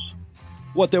surprise.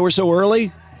 What, they were so early?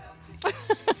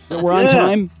 That we're on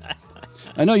time?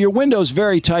 I know your window's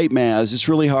very tight, Maz. It's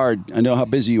really hard. I know how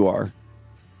busy you are.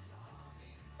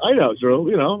 I know,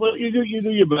 Drew. You know, but you do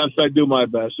your best. I do my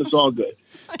best. It's all good.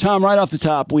 Tom, right off the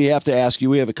top, we have to ask you,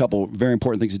 we have a couple very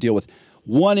important things to deal with.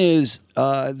 One is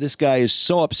this guy is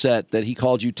so upset that he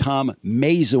called you Tom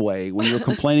Mazaway when you were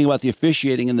complaining about the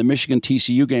officiating in the Michigan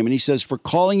TCU game. And he says for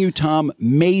calling you Tom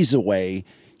Mazaway,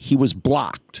 he was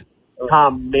blocked.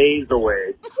 Tom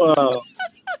Mazaway.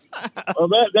 Well,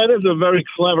 that is a very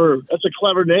clever, that's a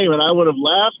clever name, and I would have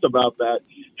laughed about that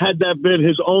had that been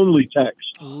his only text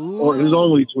or his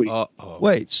only tweet.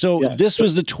 Wait, so this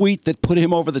was the tweet that put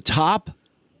him over the top?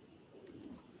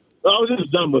 I was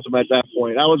just done with him at that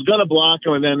point. I was going to block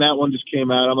him, and then that one just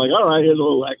came out. I'm like, all right, here's a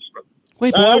little extra.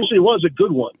 Wait, that actually was a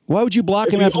good one. Why would you block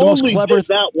If him he after the most only clever? did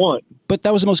that one. But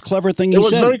that was the most clever thing It he was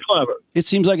said. very clever. It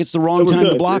seems like it's the wrong It was time to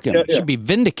good. block him. Yeah, yeah. Should be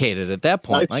vindicated at that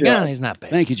point. Like, Yeah. he's not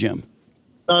bad. Thank you, Jim.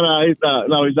 No, he's not.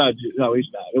 No, he's not. No, he's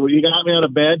not. He got me on a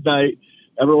bad night.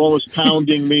 Everyone was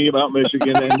pounding me about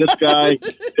Michigan, and this guy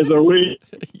is a real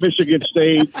Michigan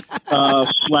State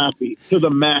slappy to the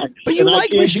max. But you And I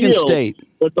like can't Michigan deal State.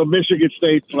 with the Michigan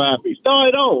State slappies. No,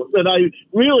 I don't. And I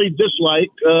really dislike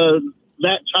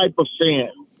that type of fan.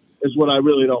 Is what I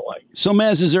really don't like. So,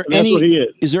 Maz, is there And that's what he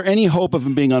is. there any hope of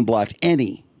him being unblocked?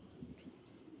 Any?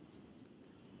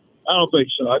 I don't think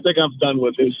so. I think I'm done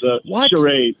with his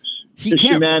charades, his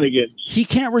shenanigans. He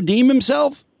can't redeem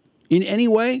himself in any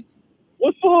way?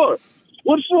 What for?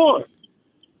 What for?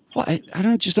 Well,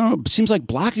 I just don't know. It seems like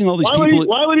blocking all these Why people.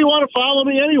 would he want to follow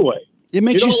me anyway? It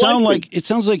makes you don't sound like like it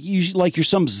sounds like you're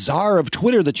some czar of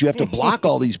Twitter that you have to block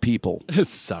all these people.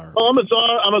 Czar. Oh, I'm a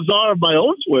czar of my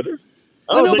own Twitter.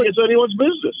 I don't think it's anyone's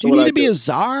business. Do you need to be a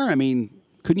czar? I mean,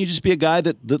 couldn't you just be a guy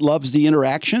that loves the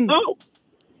interaction? No.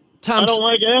 I don't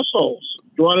like assholes.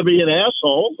 You want to be an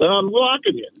asshole, then I'm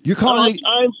blocking you. You're calling I don't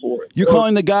have time for it. You're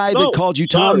calling the guy No, that called you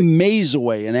sorry. Tom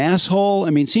Mazaway an asshole? I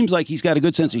mean, seems like he's got a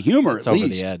good sense of humor It's at over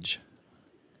least. the edge.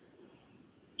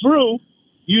 Drew,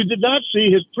 you did not see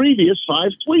his previous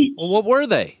 5 tweets. Well, what were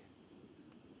they?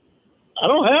 I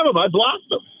don't have them. I blocked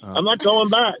them. I'm not going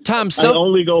back. Tom, I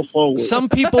only go forward. Some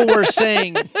people were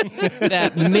saying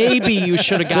that maybe you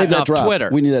should have Save gotten that off drop. Twitter.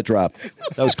 We need that drop.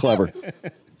 That was clever.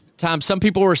 Tom, some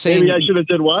people were saying Maybe I should have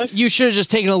did what? You should have just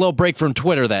taken a little break from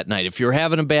Twitter that night. If you're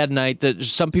having a bad night, that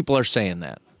some people are saying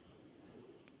that.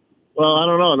 Well, I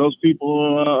don't know. Those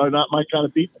people are not my kind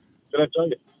of people. Did I tell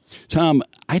you? Tom,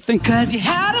 I think Cause you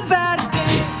had a bad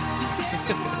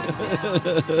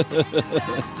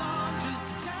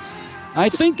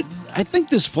I think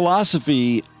this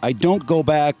philosophy, I don't go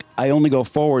back, I only go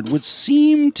forward, would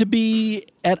seem to be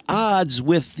at odds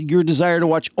with your desire to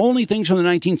watch only things from the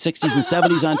 1960s and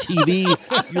 70s on TV.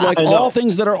 You like I know. all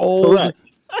things that are old. Correct.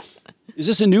 Is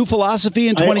this a new philosophy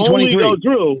in I 2023? only go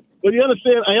through. But you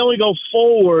understand, I only go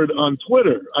forward on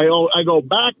Twitter. I go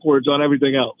backwards on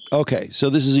everything else. Okay, so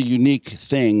this is a unique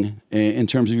thing in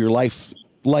terms of your life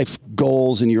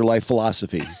goals and your life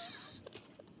philosophy.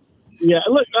 Yeah,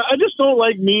 look, I just don't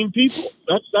like mean people.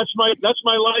 That's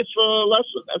my life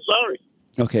lesson. I'm sorry.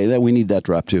 Okay, that we need that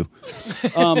drop too.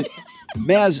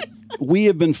 Maz, we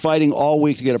have been fighting all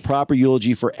week to get a proper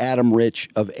eulogy for Adam Rich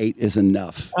of 8 is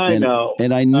Enough. I know.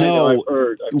 And I know. I've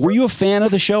heard. Were you a fan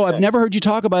of the show? I've never heard you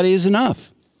talk about 8 is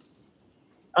Enough.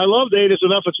 I loved 8 is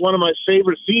Enough. It's one of my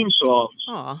favorite theme songs.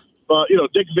 Aw. But,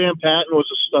 Dick Van Patten was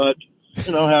a stud.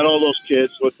 Had all those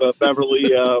kids with Beverly,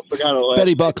 forgot her last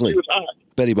Betty name. Buckley. She was hot.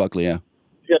 Betty Buckley, yeah.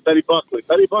 Yeah, Betty Buckley.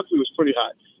 Betty Buckley was pretty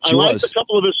hot. She I liked was. a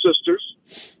couple of his sisters.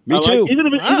 Me too. Even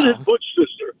his Butch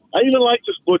sister. I even liked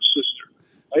his Butch sister.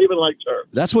 I even liked her.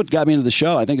 That's what got me into the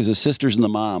show, I think, is the sisters and the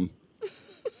mom.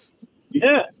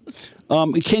 Yeah.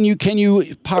 Can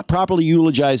you properly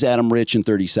eulogize Adam Rich in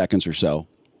 30 seconds or so?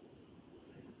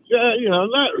 Yeah,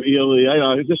 not really. I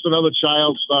know he's just another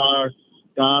child star.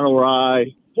 Donald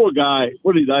Rye. Poor guy.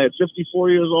 What did he die at? 54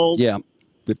 years old. Yeah,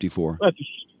 54.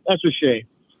 That's a shame.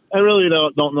 I really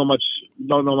don't know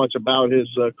much about his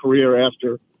career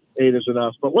after 8 is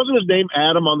Enough. But wasn't his name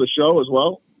Adam on the show as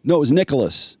well? No, it was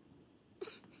Nicholas.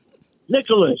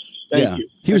 Nicholas. Thank you.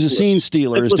 He was a scene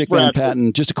stealer, as Nicholas Dick Van Bradford.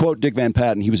 Patten. Just to quote Dick Van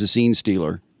Patten, he was a scene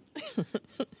stealer.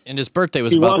 And his birthday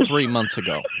was He about was? 3 months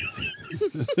ago.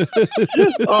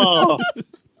 Oh,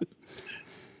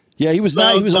 Yeah, he was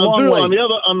not. He was a long Drew, way.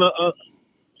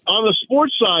 On the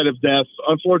sports side of death,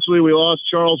 unfortunately, we lost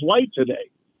Charles White today.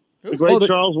 The great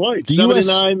Charles White, the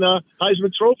 79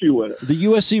 Heisman Trophy winner. The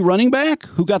USC running back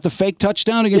who got the fake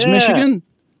touchdown against Yeah. Michigan.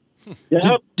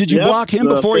 Did you block him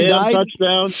the before he phantom died?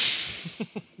 Touchdown.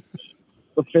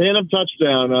 The phantom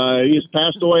touchdown. He's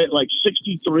passed away at like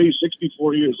 63,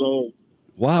 64 years old.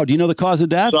 Wow. Do you know the cause of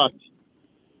death? Sucked.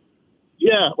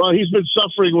 Yeah, well, he's been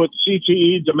suffering with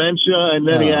CTE, dementia, and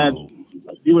then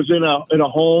he was in a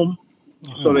home,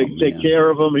 so they take care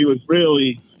of him. He was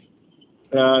really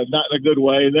not in a good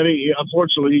way, and then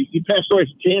unfortunately he passed away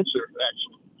from cancer.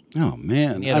 Actually, Oh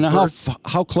man. He had And a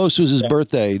how close was his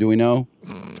birthday? Do we know?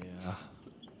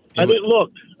 I didn't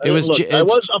look. I was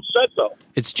upset though.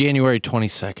 It's January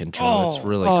 22nd, Drew. It's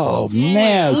really Oh close.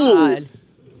 man. God.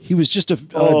 He was just Next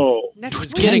 10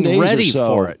 week. Getting days or ready so.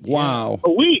 for it. Wow.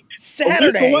 A week.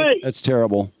 Saturday. A week away. That's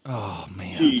terrible. Oh,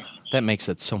 man. That makes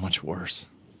it so much worse.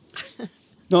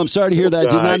 No, I'm sorry to hear that.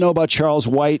 Did God. not know about Charles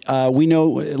White. We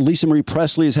know Lisa Marie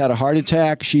Presley has had a heart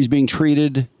attack. She's being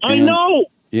treated. I and- know.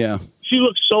 Yeah. She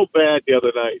looked so bad the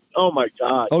other night. Oh my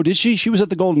God. Oh, did she? She was at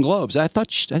the Golden Globes. I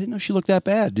didn't know she looked that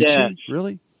bad. Did Yeah. she?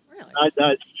 Really?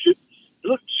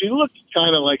 She looked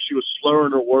kind of like she was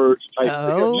slurring her words. Type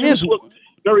Oh. thing. She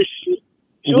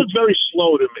looked very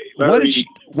slow to me.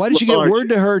 Why did you get word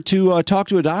to her to talk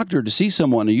to a doctor to see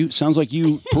someone? Sounds like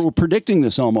you were predicting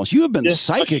this almost. You have been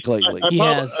psychic lately.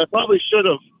 I probably should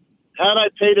have. Had I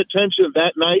paid attention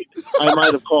that night, I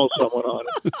might have called someone on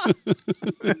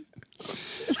it.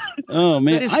 Oh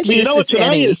man! You know what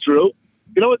today is, Drew?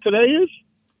 You know what today is?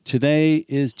 Today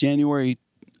is January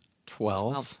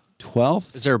 12th.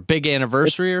 12th? Is there a big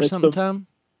anniversary or It's something, the- Tom?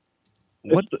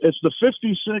 It's the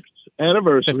 56th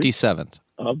anniversary 57th.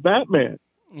 of Batman.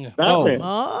 Batman.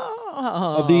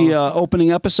 Of the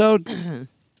opening episode?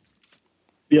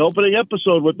 The opening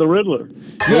episode with the Riddler.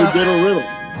 Yeah. Who did a riddle?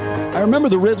 I remember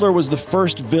the Riddler was the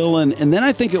first villain, and then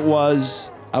I think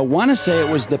I want to say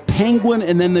it was the Penguin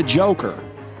and then the Joker.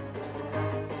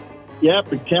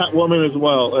 Yep, and Catwoman as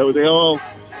well.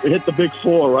 They hit the big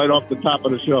four right off the top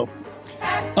of the show.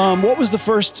 What was the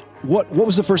first? What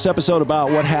was the first episode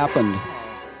about? What happened?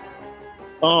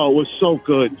 Oh, it was so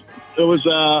good. It was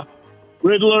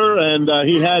Riddler, and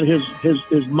he had his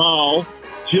Moll.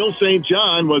 Jill St.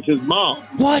 John was his Moll.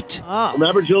 What?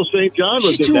 Remember Jill St. John?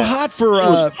 She's too hot for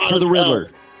the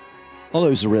Riddler. Oh, it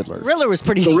was the Riddler. Riddler was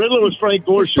pretty. The Riddler was Frank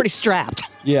Gorshin. Was pretty strapped.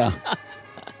 Yeah.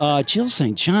 Jill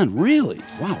St. John, really?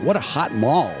 Wow, what a hot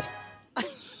mall.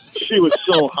 She was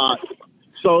so hot.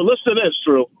 So listen to this,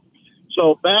 Drew.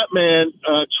 So Batman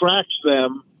tracks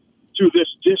them to this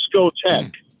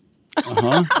discotheque.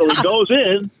 Uh-huh. So he goes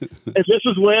in, and this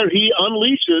is where he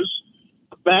unleashes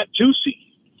Bat-Tusi,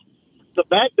 the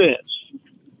Bat Dance.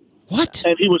 What?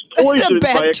 And he was poisoned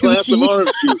by a glass of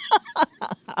orange juice.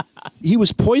 He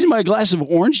was poisoned by a glass of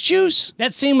orange juice?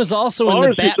 That scene was also in the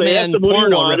Orange juice, they asked Batman him what he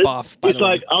porno wanted. ripoff. By He's the way.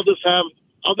 like, I'll just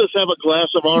have a glass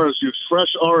of orange juice, fresh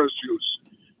orange juice.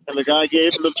 And the guy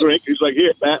gave him the drink. He's like,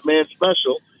 here, Batman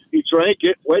special. He drank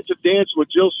it, went to dance with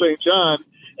Jill St. John,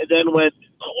 and then went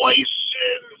poison.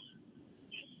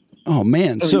 Oh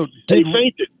man! And So he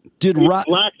fainted. Did He Rob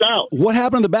blacked out. What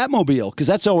happened to the Batmobile? Because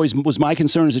that's always was my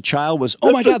concern as a child. Was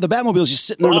oh my god, the Batmobile's just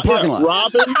sitting there in the parking lot.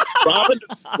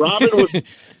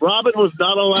 Robin was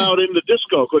not allowed in the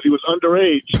disco because he was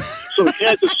underage, so he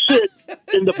had to sit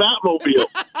in the Batmobile.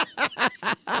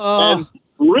 And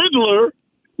Riddler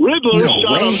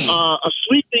shot a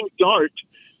sleeping dart.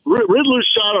 Riddler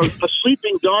shot a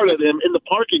sleeping dart at him in the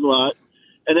parking lot,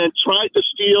 and then tried to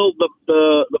steal the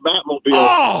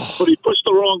Batmobile. But he pushed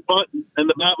the wrong button, and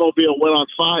the Batmobile went on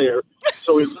fire.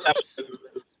 So he left.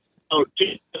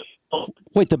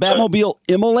 Wait, the Batmobile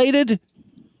immolated?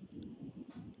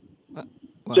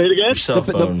 Say it again? Your cell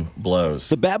phone blows.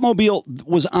 The Batmobile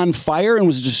was on fire and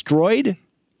was destroyed?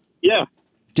 Yeah.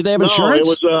 Did they have No, insurance?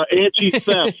 it was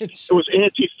anti-theft. It was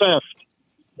anti-theft.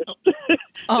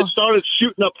 It started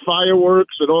shooting up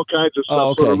fireworks and all kinds of stuff. Oh,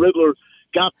 okay. So the Riddler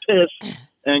got pissed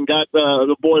and got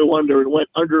the Boy Wonder and went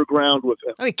underground with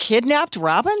him. Oh, he kidnapped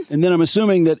Robin? And then I'm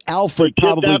assuming that Alfred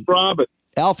Kidnapped Robin.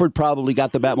 Alfred probably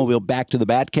got the Batmobile back to the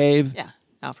Batcave. Yeah.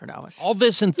 Alfred Ellis. All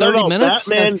this in 30 minutes?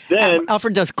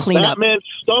 Alfred does clean up. Batman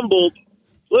stumbled.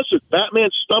 Listen, Batman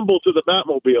stumbled to the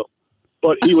Batmobile,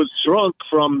 but he was drunk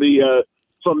from the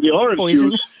orange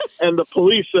Poison. juice, and the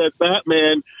police said,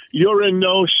 "Batman, you're in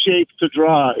no shape to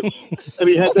drive," and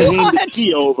he had to hand the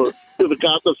key over to the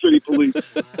Gotham City police.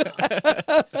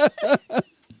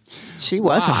 She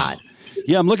was hot.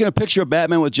 Yeah, I'm looking at a picture of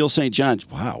Batman with Jill St. John.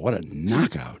 Wow, what a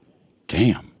knockout.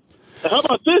 Damn. How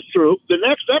about this, Drew? The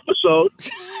next episode,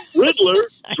 Riddler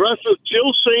dresses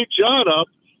Jill St. John up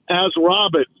as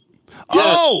Robin.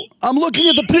 Oh, I'm looking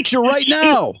at the picture right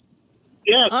now.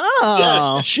 Yes.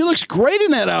 Oh. Yes. She looks great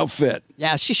in that outfit.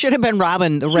 Yeah, she should have been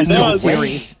Robin the rest of the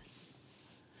series.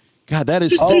 God, that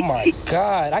is... Oh, my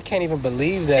God. I can't even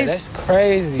believe that. That's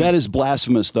crazy. That is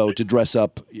blasphemous, though, to dress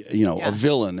up, a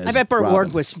villain as I bet Burt Robin.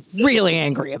 Ward was really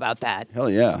angry about that. Hell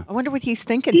yeah. I wonder what he's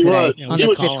thinking He today was. on He the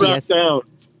was 50th. strapped down.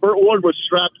 Burt Ward was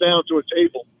strapped down to a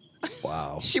table.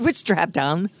 Wow. She was strapped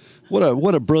down. What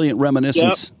a brilliant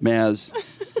reminiscence, Maz.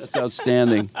 That's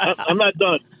outstanding. I'm not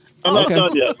done. I'm not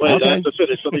done yet. Wait, I have to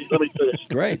finish. Let me finish.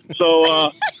 Great.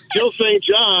 So Jill St.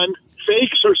 John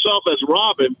fakes herself as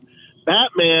Robin.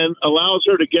 Batman allows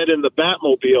her to get in the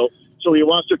Batmobile, so he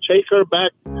wants to take Robin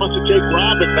back to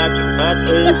the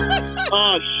Batcave.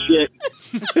 Oh, shit.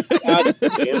 God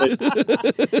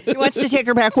damn it. He wants to take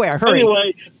her back where? Hurry.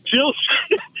 Anyway,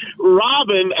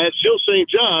 Robin, as Jill St.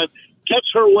 John,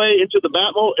 gets her way into the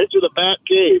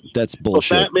Batcave. That's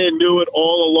bullshit. But Batman knew it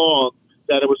all along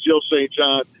that it was Jill St.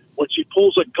 John. When she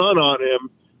pulls a gun on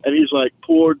him, and he's like,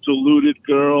 "Poor deluded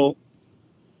girl."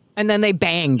 And then they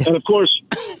banged. And of course,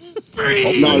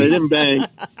 no, they didn't bang.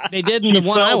 They did in the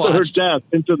one I watched.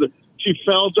 She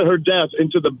fell to her death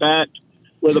into the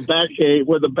where the Batcave,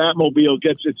 where the Batmobile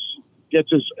gets its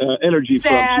energy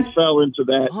from. She fell into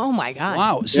that. Oh my God!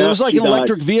 Wow. So it was like an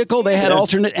electric vehicle. They had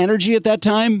alternate energy at that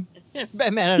time.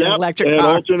 Batman had an electric and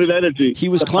car. alternate energy. He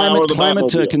was The power of the climate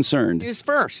Batmobile. concerned. He was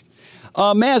first.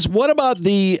 Maz, what about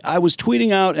I was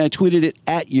tweeting out, and I tweeted it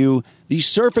at you, the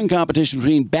surfing competition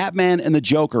between Batman and the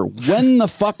Joker. When the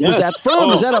fuck was that from?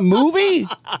 Is that a movie?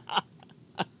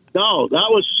 No, that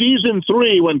was season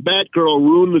 3 when Batgirl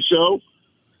ruined the show.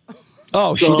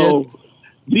 Oh, she did?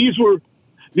 These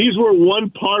were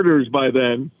one-parters by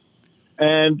then,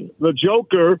 and the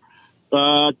Joker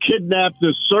kidnapped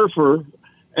this surfer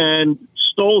and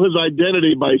stole his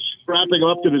identity by strapping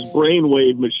up to this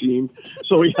brainwave machine.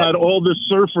 So he had all this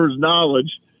surfer's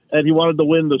knowledge, and he wanted to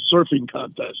win the surfing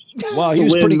contest. Wow, he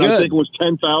was pretty good. I think it was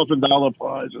 $10,000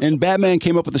 prize. And Batman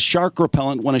came up with a shark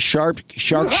repellent when a shark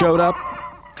showed up.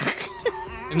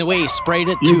 And the way he sprayed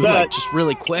it, too, like, just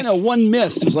really quick. One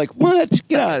missed. It was like, what?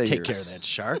 Get out of here. Take care of that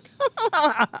shark.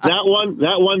 That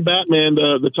won Batman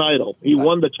the title. He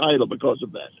won the title because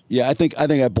of that. Yeah, I think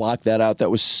I blocked that out. That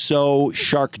was so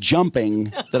shark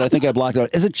jumping that I think I blocked it out.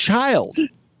 As a child,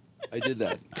 I did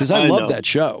that because I loved that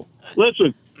show.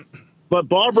 Listen, but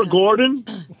Barbara Gordon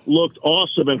looked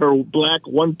awesome in her black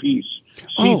one-piece.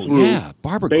 Oh, yeah.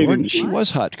 Barbara Gordon. She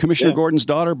was hot. Commissioner Gordon's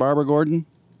daughter, Barbara Gordon.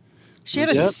 She had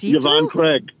a see-through? Yvonne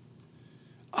Craig.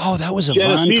 Oh, that was She had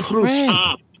a Yvonne see-through Craig.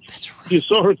 top. That's right. You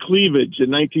saw her cleavage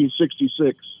in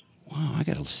 1966. Wow, I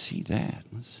got to see that.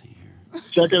 Let's see here.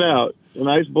 Check it out. A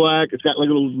nice black. It's got like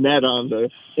a little net on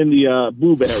in the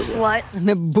boob area. Slut in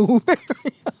the boob area.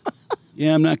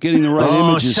 Yeah, I'm not getting the right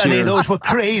images Sonny, here. those were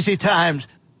crazy times.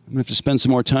 I'm going to have to spend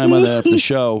some more time on that after the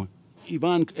show.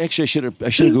 Yvonne, actually, I should have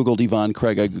Googled Yvonne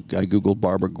Craig. I Googled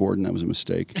Barbara Gordon. That was a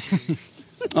mistake.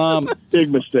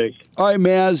 Big mistake. All right,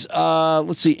 Maz.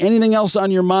 Let's see. Anything else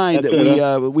on your mind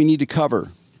that we need to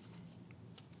cover?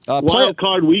 Wild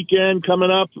card weekend coming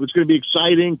up. It's going to be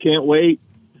exciting. Can't wait.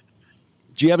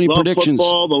 Do you have any Love predictions?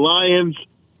 Football. The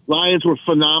Lions were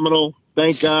phenomenal.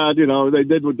 Thank God. They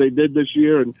did what they did this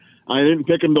year, and I didn't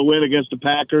pick them to win against the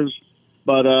Packers,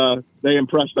 but they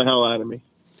impressed the hell out of me.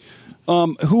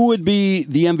 Who would be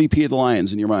the MVP of the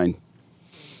Lions in your mind?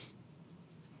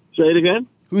 Say it again.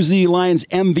 Who's the Lions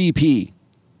MVP?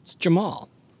 It's Jamal.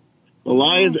 The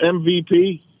Lions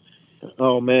MVP?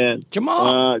 Oh, man.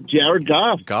 Jamal. Jared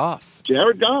Goff.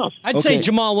 Jared Goff. I'd say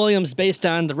Jamal Williams based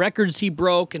on the records he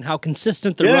broke and how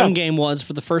consistent the run game was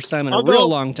for the first time in a real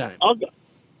long time.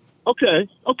 Okay,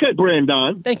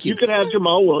 Brandon. Thank you. You can have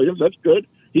Jamal Williams. That's good.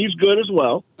 He's good as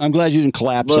well. I'm glad you didn't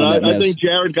collapse But on that, I Mez. think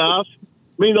Jared Goff.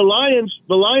 I mean, the Lions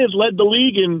led the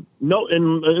league in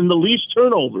the least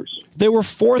turnovers. They were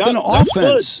fourth in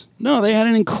offense. No, they had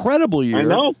an incredible year. I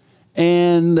know.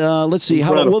 And let's see,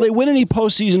 will they win any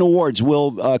postseason awards?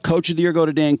 Will Coach of the Year go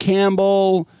to Dan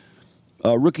Campbell?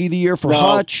 Rookie of the Year for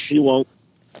Hutch? He won't.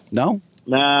 No?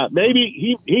 Nah,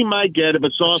 maybe he might get it,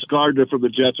 but Sauce Gardner from the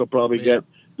Jets will probably get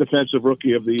Defensive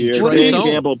Rookie of the Year. Detroit Dan zone.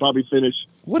 Campbell probably finished.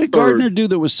 What did third. Gardner do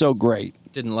that was so great?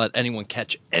 Didn't let anyone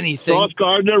catch anything. Sauce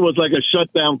Gardner was like a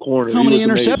shutdown corner. How He many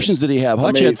was interceptions amazing. did he have?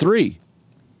 Hutch Amazing. had 3.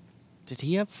 Did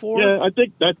he have 4? Yeah, I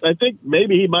think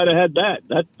maybe he might have had that.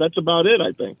 That's about it.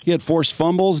 I think. He had forced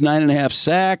fumbles, 9.5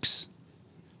 sacks.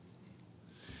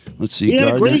 Let's see. He had a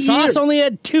Gardner. great Sauce only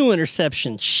had 2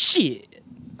 interceptions. Shit.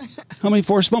 How many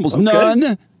forced fumbles? Okay.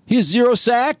 None. He has 0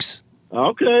 sacks.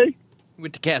 Okay.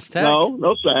 With the Cass Tech.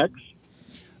 No sacks.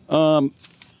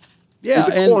 Yeah,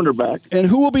 He's a cornerback. And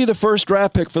who will be the first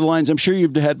draft pick for the Lions? I'm sure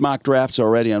you've had mock drafts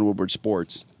already on Woodward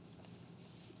Sports.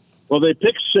 Well, they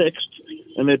pick 6th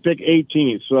and they pick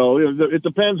 18th, so it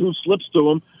depends who slips to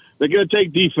them. They're going to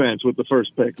take defense with the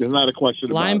first pick. There's not a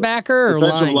question about it. Linebacker or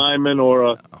defensive line? lineman or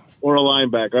a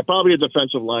linebacker. Probably a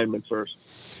defensive lineman first.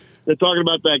 They're talking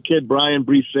about that kid Brian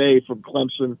Brisset from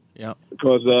Clemson. Yeah.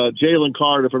 Because Jalen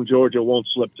Carter from Georgia won't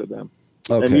slip to them,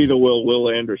 Okay. and neither will Will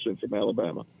Anderson from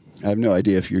Alabama. I have no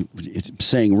idea if you're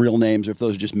saying real names or if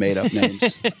those are just made up names.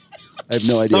 I have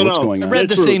no idea what's going I on. read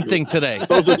the same thing today.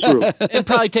 Those are true. And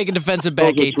probably take a defensive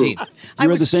back Those are true. 18. You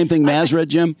read the same thing Maz read,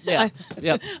 Jim? Yeah.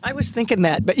 Yep. I was thinking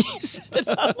that, but you said it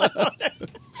out loud.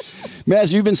 Maz,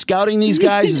 have you been scouting these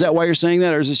guys? Is that why you're saying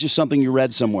that, or is this just something you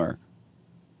read somewhere?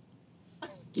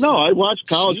 No, I watch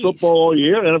college football all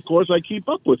year, and of course I keep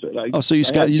up with it. So you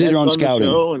did your own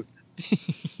scouting.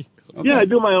 Yeah, I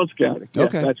do my own scouting. Yeah,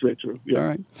 Okay. that's very true. Yeah. All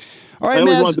right. I All right,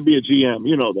 always Maz. wanted to be a GM.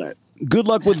 You know that. Good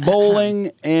luck with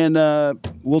bowling, and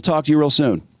we'll talk to you real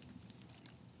soon.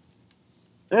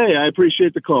 Hey, I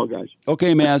appreciate the call, guys.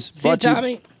 Okay, Maz. See you, Brought to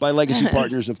Tommy. by Legacy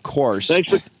Partners, of course. Thanks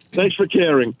for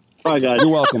caring. Bye, guys.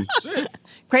 You're welcome.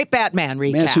 Great Batman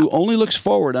recap. Maz, who only looks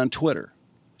forward on Twitter.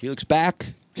 He looks back.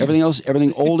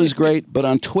 Everything old is great, but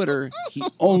on Twitter, he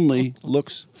only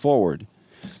looks forward.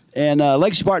 And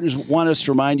Legacy Partners want us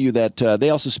to remind you that they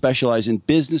also specialize in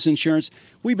business insurance.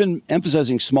 We've been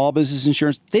emphasizing small business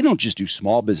insurance. They don't just do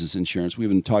small business insurance. We've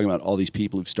been talking about all these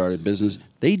people who've started business.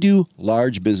 They do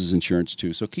large business insurance,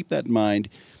 too. So keep that in mind.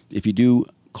 If you do,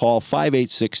 call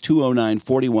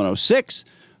 586-209-4106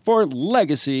 for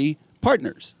Legacy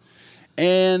Partners.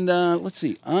 And let's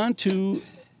see, on to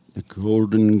the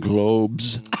Golden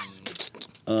Globes,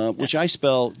 which I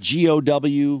spell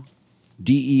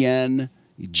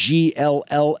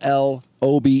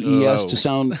GOWDENGLLLOBES to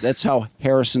sound. That's how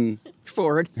Harrison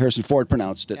Ford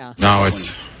pronounced it. Yeah. Now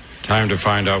it's time to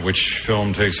find out which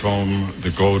film takes home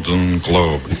the Golden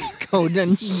Globe.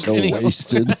 Golden. So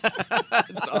wasted.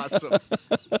 That's awesome.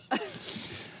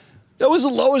 That was the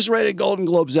lowest rated Golden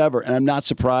Globes ever, and I'm not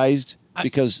surprised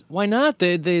because Why not?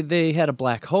 They had a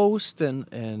black host and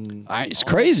it's all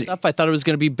crazy. that stuff. I thought it was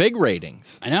going to be big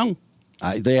ratings. I know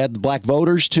they had the black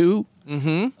voters too.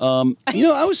 Mm-hmm.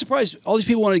 I was surprised. All these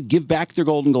people wanted to give back their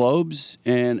Golden Globes,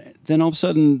 and then all of a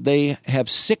sudden they have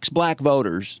 6 black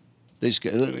voters. They just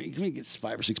go, can we get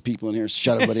 5 or 6 people in here,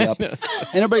 shut everybody up, and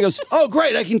everybody goes, "Oh,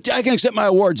 great! I can accept my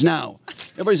awards now."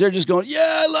 Everybody's there just going,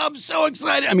 "Yeah, I'm so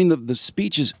excited." I mean, the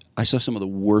speeches. I saw some of the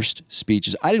worst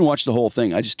speeches. I didn't watch the whole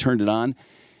thing. I just turned it on,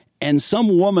 and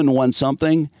some woman won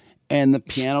something, and the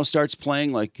piano starts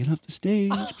playing like, "Get off the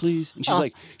stage, please," and she's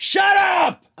like, "Shut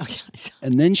up!"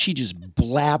 And then she just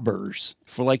blabbers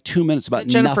for like 2 minutes about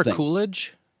Jennifer nothing.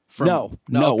 Coolidge? No,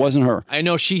 okay. it wasn't her. I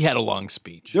know she had a long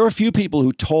speech. There were a few people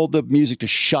who told the music to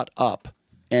shut up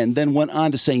and then went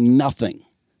on to say nothing.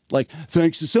 Like,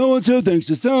 thanks to so-and-so, thanks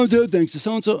to so-and-so, thanks to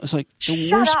so-and-so. It's like the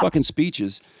worst fucking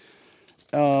speeches.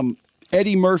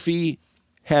 Eddie Murphy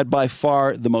had by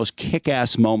far the most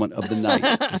kick-ass moment of the night.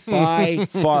 By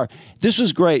far. This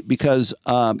was great because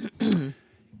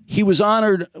he was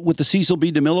honored with the Cecil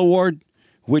B. DeMille Award,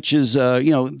 which is,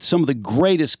 some of the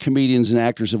greatest comedians and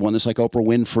actors have won this, like Oprah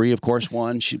Winfrey, of course,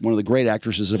 won. She's one of the great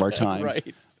actresses of our time.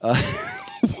 Right. Why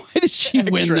did she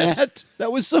win that?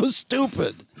 That was so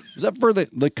stupid. Was that for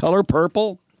the color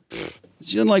purple?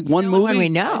 She didn't like one movie? we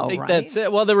know, I think right? that's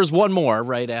it. Well, there was one more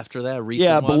right after that. Recent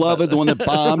Yeah, one, Beloved, but- the one that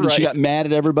bombed, and she Right. got mad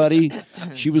at everybody.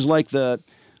 She was like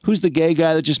who's the gay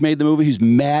guy that just made the movie? Who's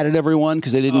mad at everyone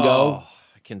because they didn't go?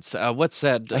 I can. What's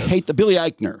that? I hate the Billy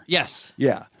Eichner. Yes.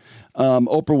 Yeah.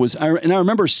 Oprah was, and I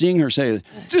remember seeing her say,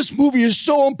 "This movie is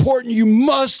so important, you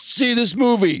must see this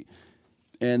movie."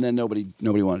 And then nobody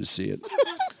wanted to see it.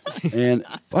 And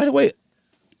by the way,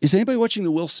 is anybody watching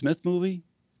the Will Smith movie?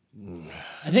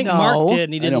 I think Mark did,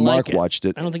 and he didn't I know like Mark it. watched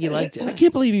it. I don't think he liked it. I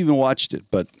can't believe he even watched it,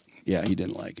 but yeah, he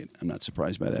didn't like it. I'm not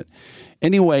surprised by that.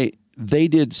 Anyway, they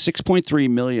did 6.3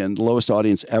 million, the lowest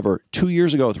audience ever. 2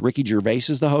 years ago with Ricky Gervais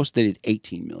as the host, they did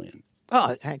 18 million.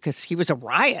 Oh, because he was a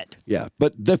riot. Yeah,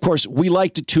 but of course, we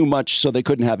liked it too much, so they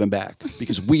couldn't have him back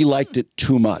because we liked it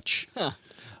too much.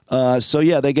 So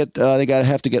yeah, they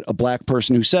have to get a black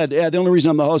person who said, "Yeah, the only reason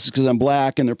I'm the host is because I'm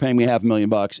black, and they're paying me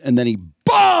 $500,000." And then he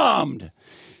bombed.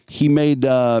 He made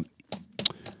what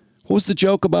was the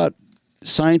joke about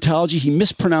Scientology? He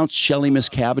mispronounced Shelly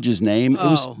Miscavige's name. It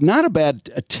was not a bad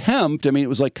attempt. I mean, it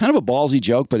was like kind of a ballsy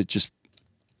joke, but it just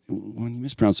when you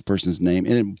mispronounce a person's name,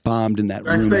 and it bombed in that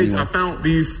room. Backstage, anyway. I found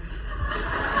these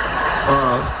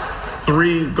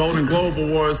 3 Golden Globe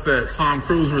Awards that Tom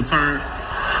Cruise returned.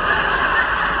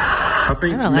 I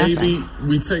think maybe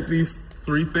we take these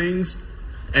 3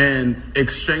 things and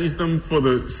exchange them for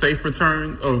the safe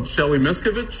return of Shelly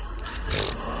Miscavige.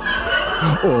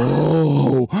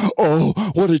 Oh,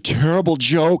 what a terrible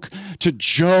joke to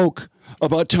joke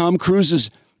about Tom Cruise's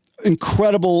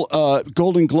incredible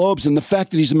Golden Globes and the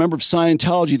fact that he's a member of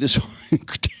Scientology, this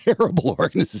terrible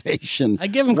organization. I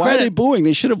give him Why credit. are they booing?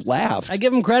 They should have laughed. I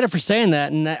give him credit for saying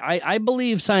that, and I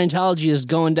believe Scientology is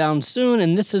going down soon,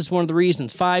 and this is one of the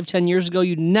reasons. 5-10 years ago,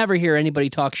 you'd never hear anybody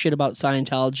talk shit about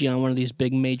Scientology on one of these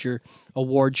big major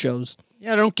award shows.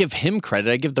 Yeah, I don't give him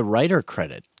credit. I give the writer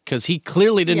credit. Because he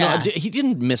clearly didn't know. He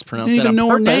didn't mispronounce He didn't that even on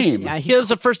know her purpose. name. Yeah, he was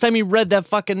the first time he read that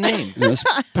fucking name. Yeah,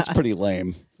 that's pretty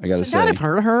lame, I got to say. I'd have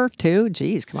heard her, too.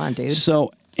 Jeez, come on, dude. So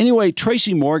anyway,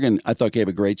 Tracy Morgan, I thought, gave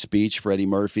a great speech for Eddie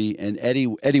Murphy. And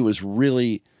Eddie was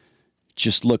really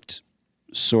just looked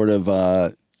sort of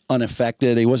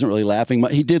unaffected. He wasn't really laughing.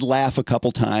 He did laugh a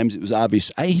couple times. It was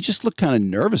obvious. He just looked kind of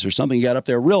nervous or something. He got up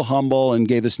there real humble and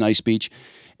gave this nice speech.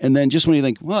 And then just when you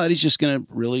think, well, Eddie's just going to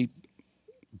really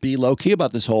be low-key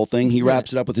about this whole thing, he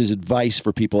wraps it up with his advice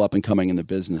for people up and coming in the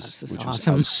business, which was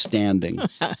outstanding.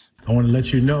 I want to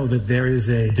let you know that there is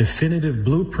a definitive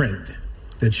blueprint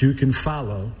that you can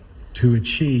follow to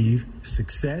achieve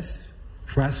success,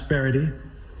 prosperity,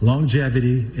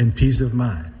 longevity, and peace of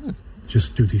mind.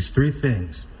 Just do these 3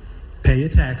 things. Pay your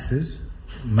taxes,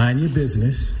 mind your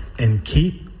business, and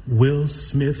keep Will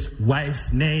Smith's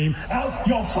wife's name out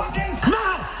your fucking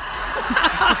mouth!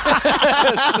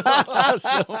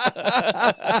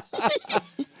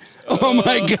 Oh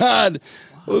my God.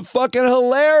 Fucking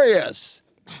hilarious.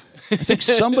 I think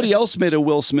somebody else made a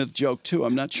Will Smith joke too.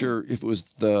 I'm not sure if it was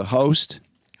the host.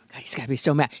 God, he's got to be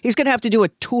so mad. He's going to have to do a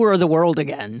tour of the world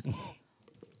again.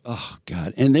 Oh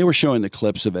God. And they were showing the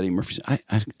clips of Eddie Murphy's.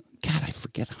 God, I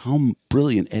forget how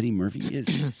brilliant Eddie Murphy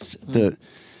is. They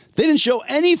didn't show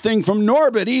anything from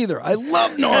Norbit either. I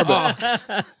love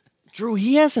Norbit. Drew,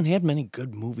 he hasn't had many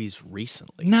good movies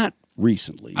recently. Not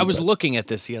recently. I was looking at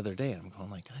this the other day, and I'm going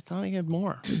like, I thought he had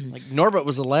more. Like Norbit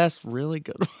was the last really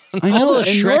good one. I know. All those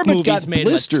And Shrek Norbit movies got made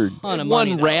blistered. a ton of Won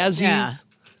money. Razzies. Yeah.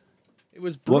 It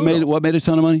was brutal. What made a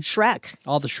ton of money? Shrek.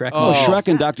 All the Shrek Oh, movies. Shrek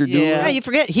and Dr. Dolittle. Yeah, you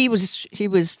forget he was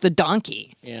the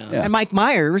donkey. Yeah. And Mike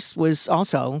Myers was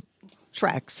also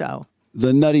Shrek, so.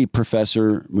 The Nutty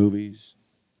Professor movies.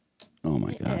 Oh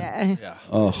my God. Yeah.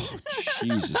 Oh,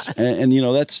 Jesus. And you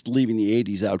know, that's leaving the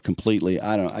 80s out completely.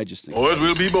 I just think. Boys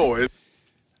will be boys.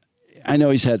 I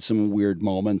know he's had some weird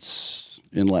moments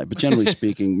in life, but generally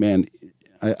speaking, man,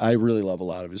 I really love a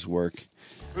lot of his work.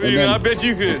 I bet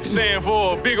you could stand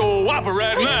for a big old whopper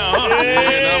right now, huh?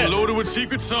 And I'm loaded with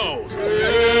secret sauce.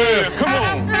 Yeah, come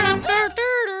on.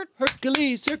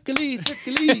 Hercules.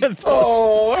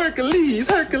 Oh, Hercules.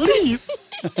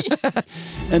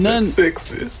 And then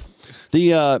sexy.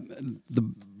 the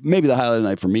maybe the highlight of the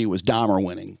night for me was Dahmer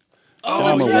winning. Oh,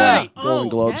 Dahmer that's right. won Golden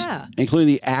Globes, yeah. including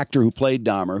the actor who played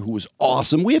Dahmer, who was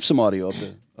awesome. We have some audio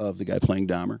of the guy playing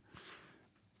Dahmer.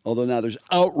 Although now there's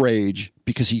outrage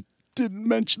because he didn't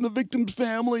mention the victim's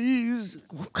families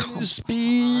in his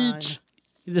speech.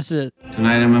 This is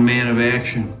Tonight I'm a man of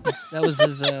action. that was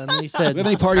his. He said, We have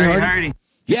any party Hardy, hardy? hardy.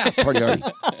 Yeah, party hardy.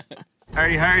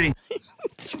 Hardy, hardy.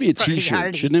 Should be a T-shirt,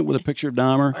 hardy. shouldn't it, with a picture of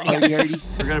Dahmer? Hardy, hardy.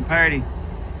 We're gonna party.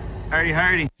 Hardy,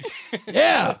 hardy.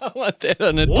 Yeah. I want that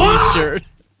on a T-shirt.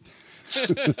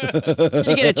 Can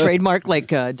you get a trademark like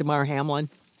DeMar Hamlin?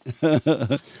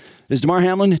 Is DeMar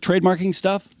Hamlin trademarking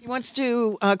stuff? He wants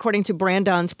to, according to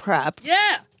Brandon's Prep,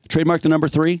 "Yeah, Trademark the number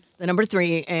 3? the number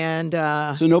 3, and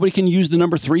So nobody can use the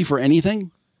number 3 for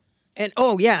anything?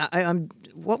 oh yeah,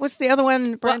 what was the other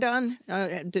one, Brandon?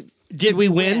 did we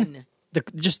win?"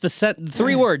 Just the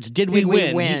 3 words. Did we we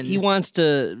win? win? He wants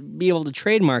to be able to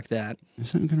trademark that.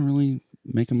 Is that going to really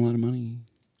make him a lot of money?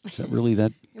 Is that really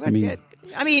that? I mean,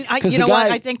 'Cause you know the what?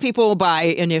 guy- I think people will buy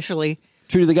initially.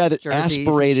 true to the guy that Jerseys and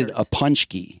aspirated shirts. a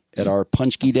punchki at our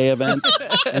Punchki Day event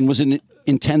and was in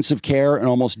intensive care and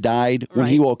almost died. When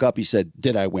he woke up, he said,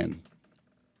 "Did I win?"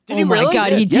 Oh my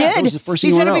God, he Yeah, did. that was the first He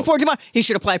thing said went it out. before tomorrow. He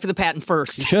should apply for the patent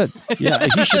first. He should. Yeah,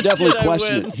 he should definitely Did I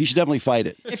question win? it. He should definitely fight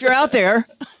it. If you're out there,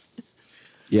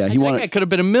 Yeah, he I wanted. could have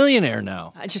been a millionaire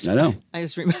now. I know. I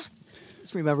just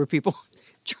remember people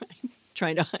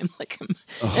trying to Heimlich him.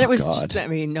 Oh, and it was God. just, I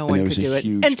mean, no And one it could was a do it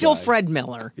huge until guy. Fred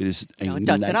Miller. It is a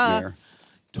da-da-da. nightmare.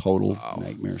 Total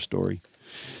nightmare story.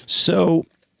 So,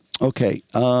 okay.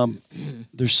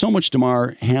 There's so much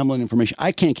Damar Hamlin information.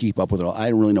 I can't keep up with it all. I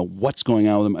don't really know what's going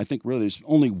on with him. I think really there's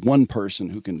only one person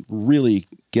who can really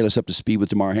get us up to speed with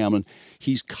Damar Hamlin.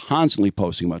 He's constantly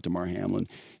posting about Damar Hamlin.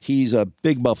 He's a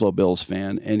big Buffalo Bills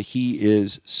fan, and he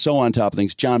is so on top of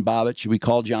things. John Bobbitt, should we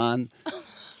call John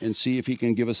and see if he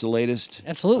can give us the latest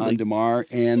on Damar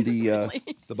and the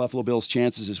Buffalo Bills'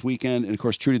 chances this weekend? And, of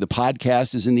course, Trudy, the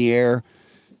podcast is in the air.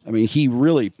 I mean, he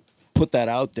really put that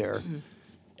out there,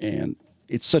 and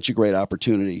it's such a great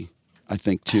opportunity, I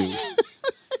think, to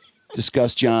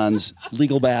discuss John's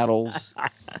legal battles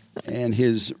and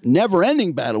his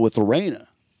never-ending battle with Lorena.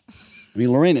 I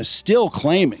mean, Lorena's still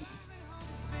claiming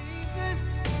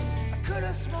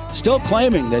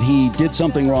that he did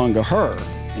something wrong to her,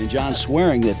 and John's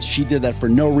swearing that she did that for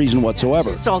no reason whatsoever.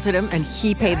 She assaulted him, and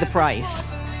he paid the price.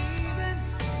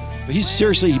 But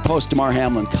he posts Damar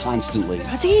Hamlin constantly.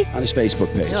 Does he? On his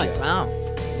Facebook page. You're like, wow.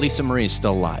 Lisa Marie is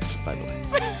still alive, by the way.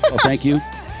 Oh, thank you.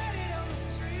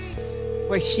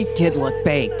 Boy, she did look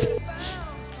baked.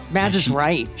 Maz is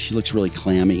right. She looks really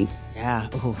clammy. Yeah.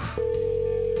 Oof.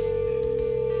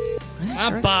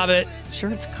 Bobbitt. Sure,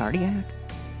 it's cardiac.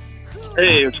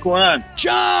 Hey, what's going on?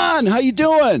 John, how you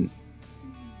doing?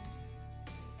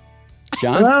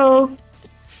 John? Hello?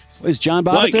 Is John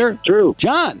Bobbitt Mike, there? Drew.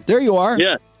 John, there you are.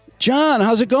 Yeah. John,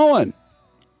 how's it going?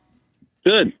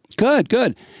 Good.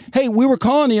 Good. Hey, we were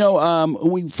calling,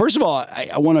 first of all,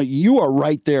 I want to, you are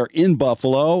right there in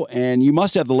Buffalo, and you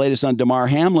must have the latest on Damar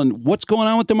Hamlin. What's going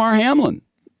on with Damar Hamlin?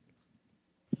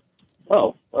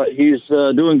 Oh, he's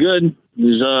doing good.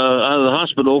 He's out of the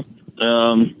hospital.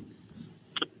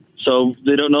 So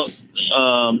they don't know.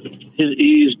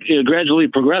 He's gradually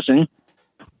progressing.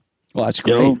 Well, that's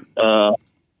great.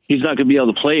 He's not going to be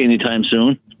able to play anytime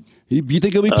soon. You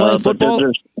think he'll be playing football?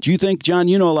 there's- Do you think, John,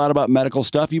 you know a lot about medical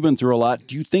stuff. You've been through a lot.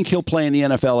 Do you think he'll play in the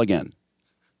NFL again?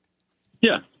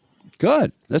 Yeah.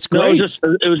 Good. That's No, great. it was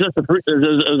just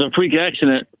a freak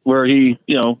accident where he,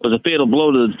 was a fatal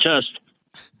blow to the chest.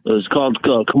 It was called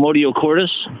commodio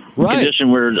cordis, a Right. condition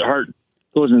where the heart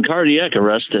goes in cardiac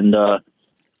arrest, and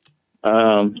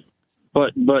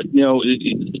but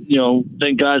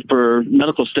thank God for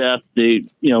medical staff. They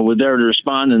were there to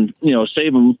respond and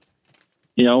save him.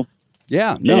 Yeah.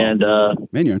 No. And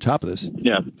man, you're on top of this.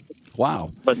 yeah.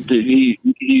 Wow. But he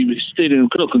stayed in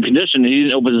critical condition. He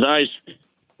didn't open his eyes.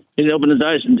 He didn't open his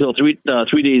eyes until 3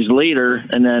 days later,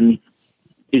 and then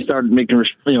he started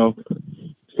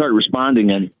started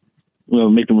responding and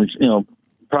making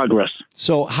progress.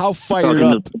 So how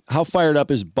fired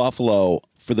up is Buffalo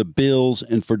for the Bills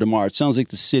and for Damar? It sounds like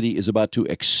the city is about to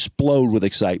explode with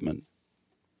excitement.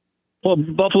 Well,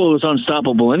 Buffalo is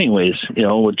unstoppable anyways,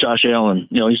 with Josh Allen.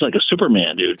 He's like a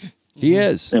Superman, dude. He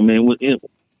is. I mean,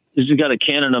 he's got a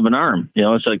cannon of an arm.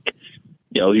 It's like,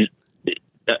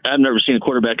 I've never seen a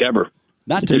quarterback ever.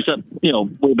 Except,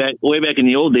 way back in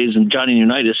the old days in Johnny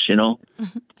Unitas, There's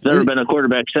never been a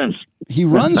quarterback since. He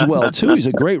runs well, too. He's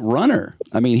a great runner.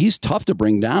 I mean, he's tough to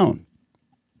bring down.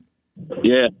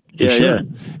 Yeah. For sure.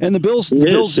 And the Bills,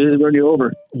 run you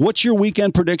over. What's your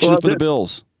weekend prediction for the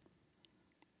Bills?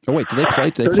 Oh, wait, do they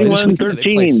play? Do they play this weekend?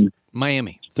 31-13.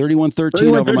 Miami.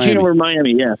 31-13 over Miami. over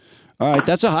Miami, yeah. All right,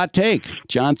 that's a hot take.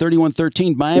 John,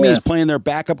 31-13. Miami is playing their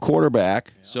backup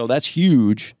quarterback, so that's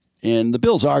huge. And the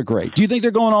Bills are great. Do you think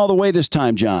they're going all the way this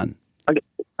time, John? I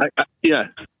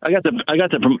got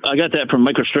that from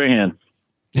Michael Strahan.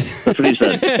 That's what he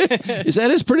said. Is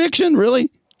that his prediction, really?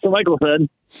 So Michael said.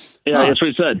 Yeah, that's what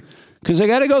he said. Because they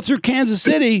got to go through Kansas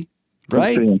City,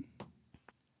 right?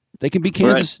 They can be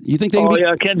Kansas. Right. You think they can be?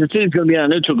 Yeah, Kansas City's going to be on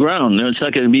neutral ground. It's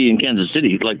not going to be in Kansas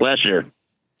City like last year.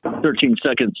 13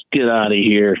 seconds. Get out of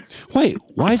here. Wait,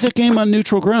 why is that game on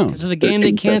neutral ground? Because of the game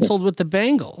they canceled with the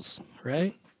Bengals,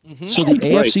 right? Mm-hmm. So the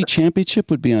AFC Championship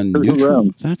would be on neutral?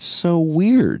 That's so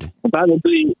weird.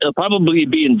 It'll probably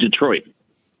be in Detroit.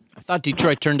 I thought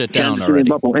Detroit turned it down Kansas already. City,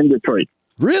 Buffalo, and Detroit.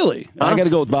 Really? I got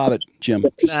to go with Bobbitt, Jim.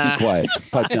 Just be quiet.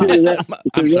 Pipe down.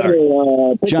 I'm sorry.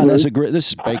 John, this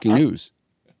is breaking news.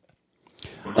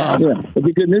 It'd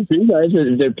be good news for you guys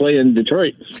if they play in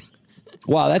Detroit.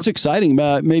 Wow, that's exciting.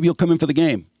 Maybe you'll come in for the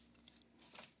game.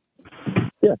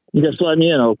 Yeah, you just let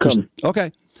me in. I'll come.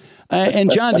 Okay.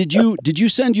 And John, did you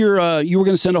send you were going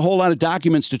to send a whole lot of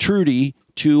documents to Trudy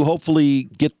to hopefully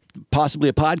get possibly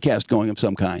a podcast going of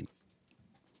some kind?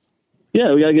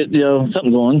 Yeah, we got to get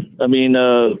something going. I mean,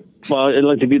 Well, I'd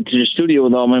like to get to your studio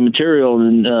with all my material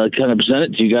and kind of present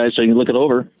it to you guys so you can look it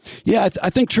over. Yeah, I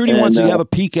think Trudy wants to have a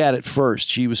peek at it first.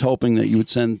 She was hoping that you would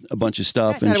send a bunch of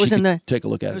stuff and she could take a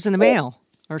look at it. It was in the mail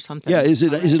or something. Yeah, is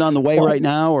it on the way right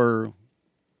now, or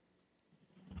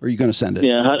are you going to send it?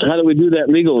 Yeah, how do we do that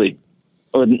legally?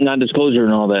 Or non-disclosure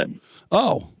and all that?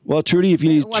 Oh, well, Trudy, if you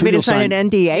need Want me to sign an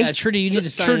NDA? Yeah, Trudy, you need to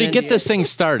sign Trudy, an get NDA. this thing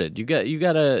started. You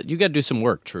gotta do some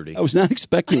work, Trudy. I was not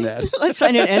expecting that. Let's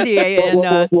sign an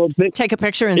NDA and take a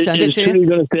picture and send it to Is you. Trudy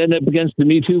going to stand up against the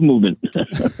Me Too movement?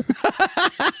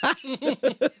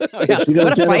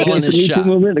 What a fight in this Me Too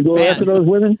movement to go after those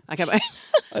women? I got my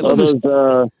All those,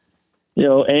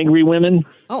 angry women.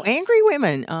 Oh, angry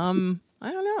women.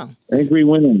 I don't know. Angry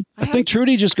women. I think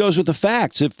Trudy just goes with the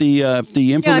facts. If the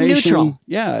information, neutral.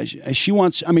 Yeah, she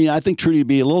wants. I mean, I think Trudy would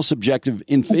be a little subjective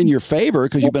in your favor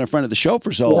because you've been a friend of the show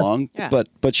for so long. Yeah.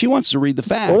 But she wants to read the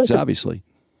facts, obviously.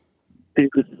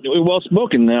 We're well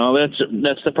spoken now. That's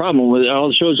the problem with all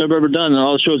the shows I've ever done and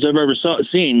all the shows I've ever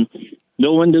seen.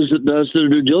 No one does their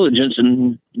due diligence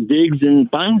and digs and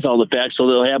finds all the facts, so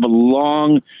they'll have a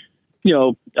long,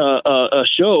 a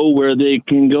show where they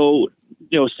can go,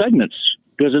 segments,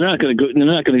 because they're not going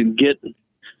to get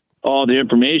all the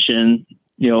information,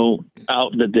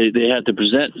 out that they have to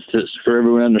present for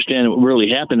everyone to understand what really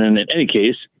happened. And in any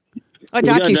case, a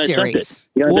docuseries.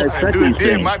 You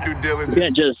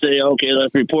can't just say, okay,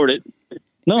 let's report it.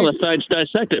 No, let's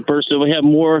dissect it first so we have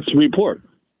more to report.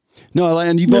 No,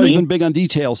 and you've always been big on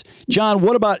details. John,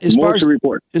 what about as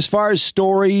far as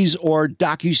stories or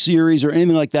docuseries or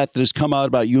anything like that has come out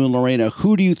about you and Lorena?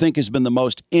 Who do you think has been the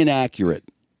most inaccurate?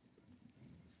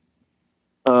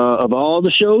 Of all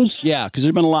the shows? Yeah, because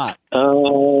there's been a lot.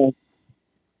 Dr.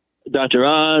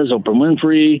 Oz, Oprah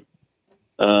Winfrey.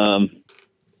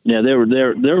 They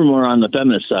were more on the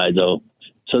feminist side though,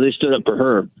 so they stood up for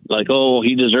her. Like, oh,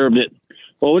 he deserved it.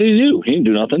 Well, what did he do? He didn't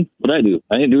do nothing. What I do?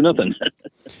 I didn't do nothing.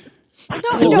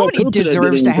 Nobody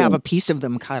deserves to have a piece of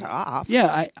them cut off.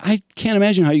 Yeah, I can't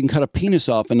imagine how you can cut a penis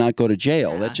off and not go to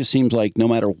jail. That just seems like no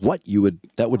matter what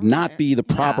that would not be the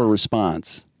proper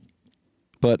response.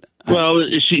 But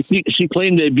she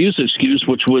claimed the abuse excuse,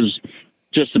 which was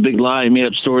just a big lie, made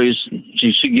up stories.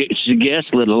 She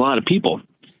gaslit a lot of people,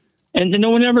 and no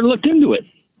one ever looked into it.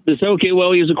 They said, okay,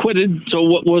 well, he was acquitted. So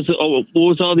what was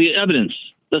all the evidence?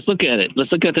 Let's look at it.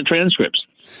 Let's look at the transcripts.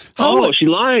 She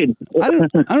lied. I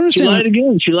don't understand. She lied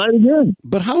again. She lied again.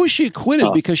 But how was she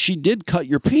acquitted? Because she did cut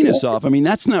your penis off. I mean,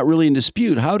 that's not really in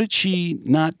dispute. How did she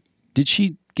not? Did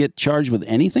she get charged with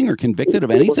anything or convicted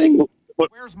of anything?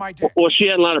 Where's my dick? Well, she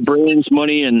had a lot of brains,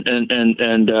 money, and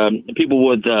people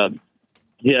with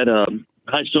had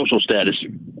high social status.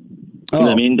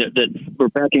 I mean, that were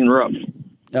backing her up.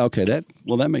 Okay, that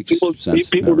makes sense.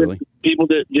 People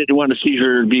that didn't want to see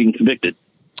her being convicted.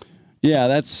 Yeah,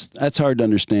 that's hard to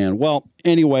understand. Well,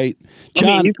 anyway,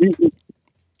 John,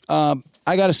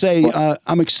 I got to say,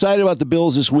 I'm excited about the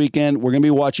Bills this weekend. We're going to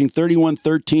be watching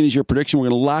 31-13 as your prediction. We're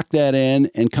going to lock that in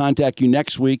and contact you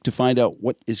next week to find out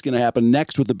what is going to happen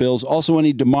next with the Bills. Also,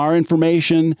 any DeMar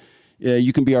information,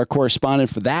 you can be our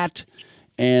correspondent for that.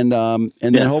 And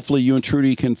then hopefully you and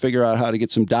Trudy can figure out how to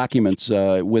get some documents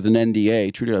with an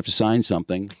NDA. Trudy will have to sign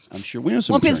something. I'm sure we know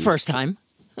some. Won't be the attorneys. first time.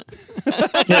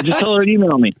 Yeah, just tell her to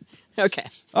email me. Okay.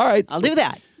 All right. I'll do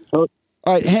that. All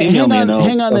right. Hang on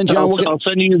then, John. I'll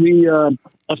send you the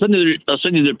I'll send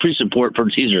you the pre-support for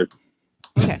the teaser.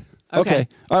 Okay. All right.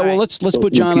 Well, let's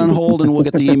put John on hold and we'll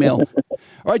get the email.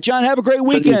 All right, John. Have a great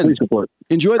weekend.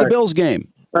 Enjoy the Bills game.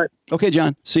 All right. Okay,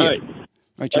 John. See you. All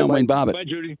right, John Wayne Bobbitt. Bye,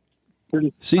 Judy.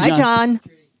 See you, Bye, John.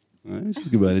 All right, this is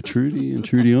goodbye to Trudy and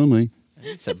Trudy only.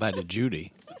 He said bye to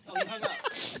Judy.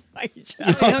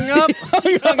 You hung up?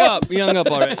 You hung up. You hung up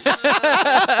already.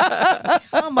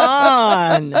 Come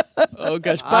on. Oh,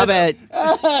 gosh. Trudy,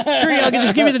 I'll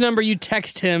just give you the number. You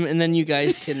text him, and then you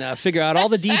guys can figure out all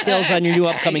the details on your new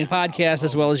upcoming podcast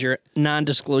as well as your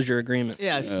non-disclosure agreement.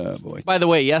 Yes. Oh, boy. By the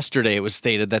way, yesterday it was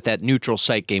stated that neutral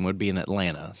site game would be in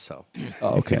Atlanta. So,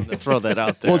 okay. Throw that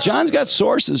out there. Well, John's got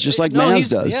sources just like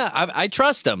Maz does. Yeah, I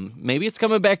trust him. Maybe it's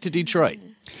coming back to Detroit.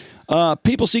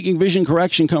 People seeking vision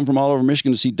correction come from all over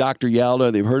Michigan to see Dr. Yalda.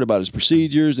 They've heard about his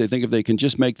procedures. They think if they can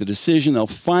just make the decision, they'll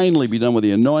finally be done with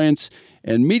the annoyance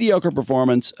and mediocre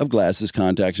performance of glasses,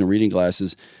 contacts, and reading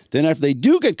glasses. Then after they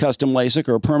do get custom LASIK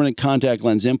or a permanent contact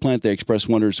lens implant, they express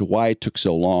wonder as to why it took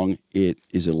so long. It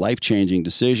is a life-changing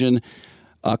decision.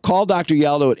 Call Dr.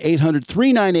 Yaldo at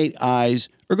 800-398-EYES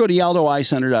or go to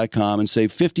yaldoeyecenter.com and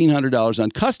save $1,500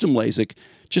 on custom LASIK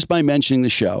just by mentioning the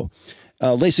show.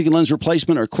 LASIK and lens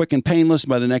replacement are quick and painless.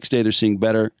 By the next day, they're seeing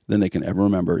better than they can ever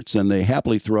remember. Then they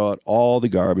happily throw out all the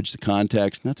garbage, the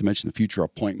contacts, not to mention the future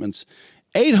appointments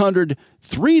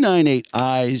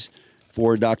 800-398-EYES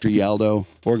for Dr. Yaldo,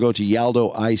 or go to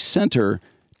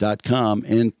yaldoeyecenter.com.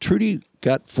 And Trudy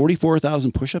got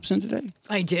 44,000 push-ups in today?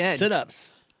 I did.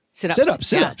 Sit-ups.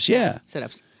 Sit-ups, yeah.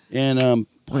 Sit-ups. And,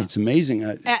 boy, it's amazing.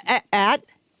 At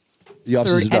The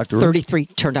offices of Dr. 33,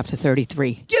 turned up to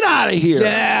 33. Get out of here.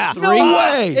 Yeah. No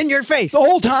way. In your face. The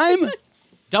whole time?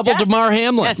 Double DeMar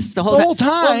Hamlin. Yes, the whole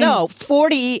time. Well, no,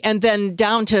 40 and then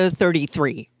down to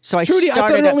 33. So I Trudy, I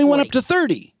started thought it at only 40. went up to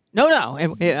 30. No.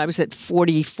 I was at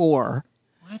 44.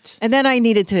 What? And then I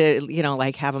needed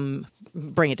to, have him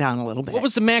bring it down a little bit. What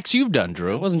was the max you've done,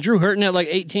 Drew? Wasn't Drew hurting at like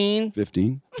 18?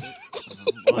 15.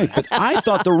 Wait, but I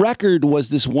thought the record was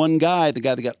this one guy, the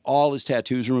guy that got all his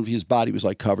tattoos removed. His body was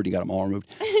like covered. He got them all removed.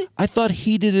 I thought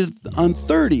he did it on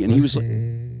 30, and he was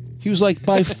like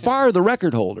by far the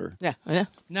record holder. Yeah.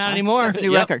 Not anymore.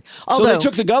 New record. So Although, they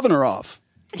took the governor off.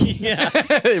 Yeah.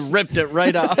 They ripped it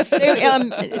right off.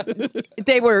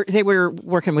 they were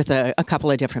working with a couple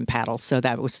of different paddles, so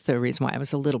that was the reason why I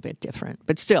was a little bit different.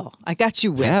 But still, I got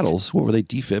you whipped. Paddles? What, were they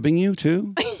defibbing you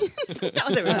too?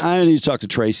 I need to talk to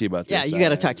Tracy about this. Yeah, you got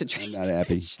to talk to Tracy. I'm not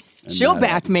happy. She'll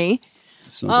back me.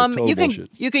 Sounds like total bullshit.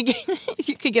 You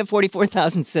could get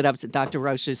 44,000 sit-ups at Dr.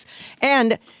 Roche's,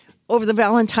 and over the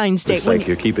Valentine's Day. Looks like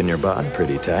you're keeping your bod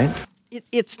pretty tight.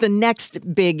 It's the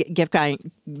next big gift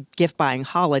buying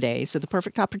holiday, so the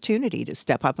perfect opportunity to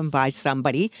step up and buy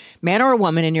somebody, man or a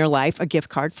woman in your life, a gift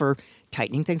card for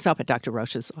tightening things up at Dr.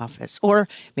 Roche's office, or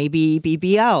maybe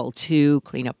BBL to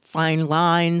clean up fine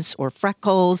lines or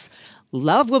freckles.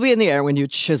 Love will be in the air when you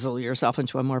chisel yourself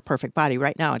into a more perfect body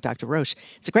right now at Dr. Roche.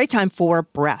 It's a great time for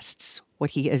breasts,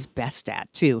 what he is best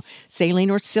at, too. Saline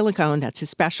or silicone, that's his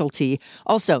specialty.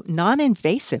 Also,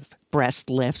 non-invasive breast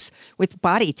lifts with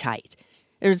Body Tight.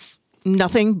 There's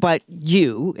nothing but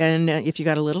you, and if you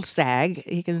got a little sag,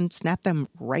 you can snap them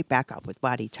right back up with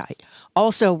Body Tight.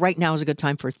 Also, right now is a good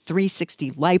time for 360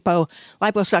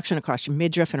 liposuction across your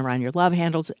midriff and around your love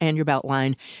handles and your belt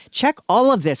line. Check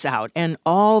all of this out and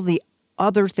all the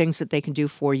other things that they can do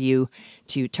for you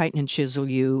to tighten and chisel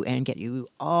you and get you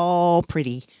all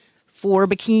pretty for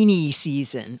bikini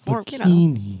season. Or,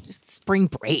 just spring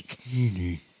break.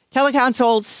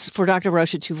 Teleconsults for Dr.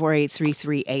 Roche at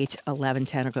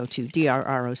 248-338-1110 or go to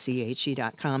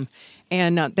drroche.com.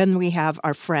 And then we have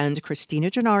our friend Christina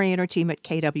Gennari and her team at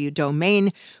KW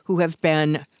Domain, who have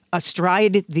been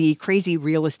astride the crazy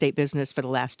real estate business for the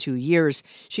last 2 years.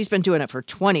 She's been doing it for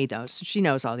 20, though, so she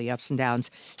knows all the ups and downs.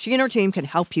 She and her team can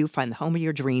help you find the home of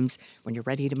your dreams when you're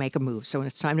ready to make a move. So when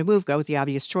it's time to move, go with the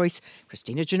obvious choice.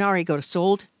 Christina Gennari, go to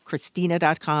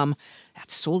soldchristina.com.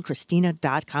 That's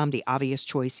soldchristina.com, the obvious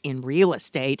choice in real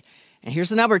estate. And here's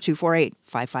the number,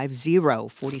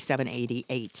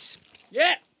 248-550-4788.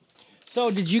 Yeah.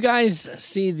 So did you guys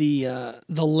see the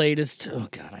latest? Oh,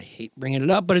 God, I hate bringing it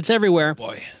up, but it's everywhere.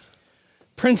 Boy.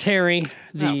 Prince Harry,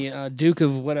 the Duke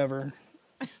of whatever.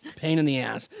 Pain in the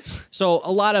ass. So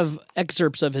a lot of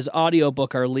excerpts of his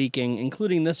audiobook are leaking,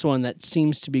 including this one that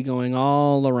seems to be going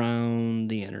all around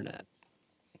the internet.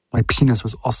 My penis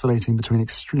was oscillating between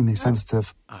extremely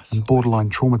sensitive and borderline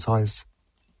traumatized.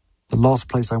 The last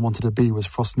place I wanted to be was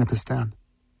Frostnipistan.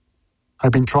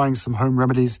 I'd been trying some home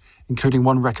remedies, including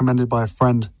one recommended by a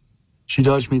friend. She'd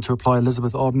urged me to apply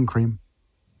Elizabeth Arden cream.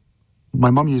 My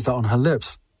mum used that on her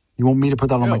lips. You want me to put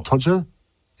that on my todger?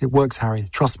 It works, Harry.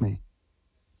 Trust me.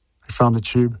 I found a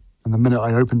tube, and the minute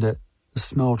I opened it, the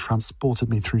smell transported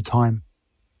me through time.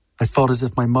 I felt as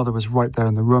if my mother was right there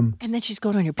in the room. And then she's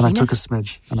going on your And penis? I took a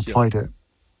smidge and applied it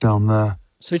down there.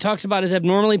 So he talks about his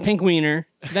abnormally pink wiener,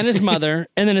 then his mother,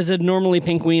 and then his abnormally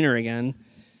pink wiener again.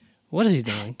 What is he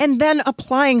doing? And then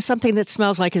applying something that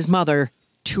smells like his mother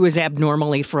to his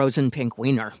abnormally frozen pink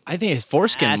wiener. I think his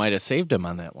foreskin might have saved him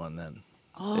on that one then.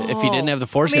 If he didn't have the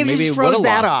Maybe foreskin, maybe he he just would froze have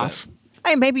that lost off.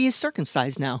 Hey, maybe he's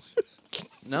circumcised now.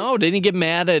 No, didn't he get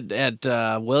mad at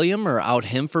William or out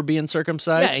him for being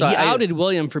circumcised? Yeah, he outed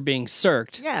William for being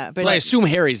circed. Yeah, But I assume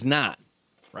Harry's not,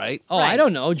 right? Oh, I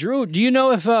don't know. Drew, do you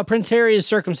know if Prince Harry is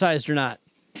circumcised or not?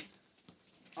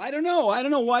 I don't know. I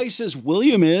don't know why he says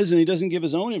William is and he doesn't give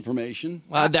his own information.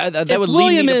 That would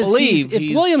lead me to believe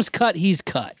if William's cut, he's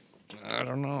cut. I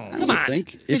don't know. I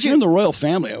think if you're in the royal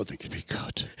family, I would think it'd be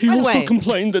cut. He also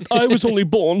complained that I was only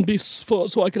born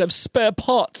so I could have spare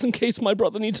parts in case my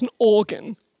brother needs an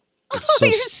organ.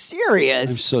 You're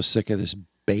serious. I'm so sick of this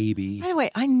baby. By the way,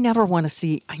 I never want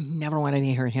to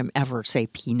hear him ever say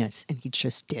penis, and he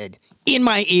just did. In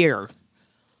my ear.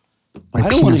 My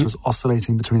penis was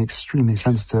oscillating between extremely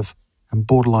sensitive and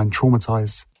borderline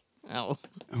traumatized. Oh.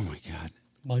 Oh, my God.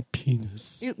 My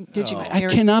penis. Did you? I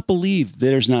cannot believe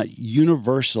there's not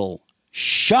universal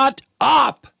shut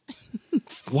up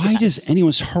Why does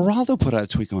anyone? Geraldo put out a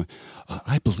tweet going,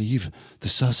 I believe the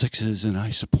Sussexes and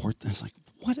I support them. It's like,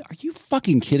 what? Are you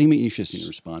fucking kidding me? You should have seen the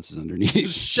responses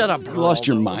underneath. Shut up, You lost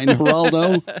your mind,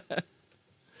 Geraldo.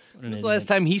 When was the last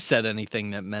time he said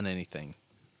anything that meant anything?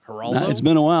 Geraldo? It's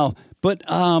been a while. But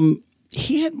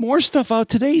he had more stuff out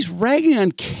today. He's ragging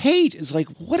on Kate. It's like,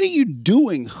 what are you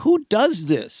doing? Who does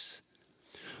this?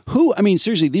 Who? I mean,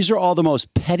 seriously, these are all the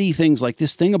most petty things, like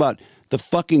this thing about the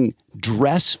fucking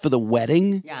dress for the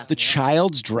wedding, the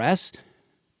child's dress.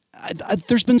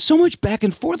 There's been so much back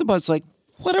and forth about it. It's like,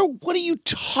 what are you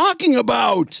talking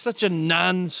about? Such a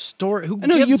non-story. Who I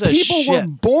know, gives you a people shit? were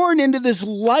born into this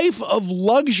life of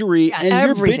luxury, and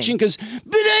you're bitching because,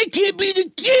 but I can't be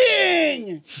the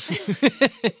king.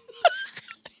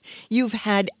 You've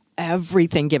had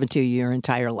everything given to you your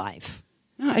entire life.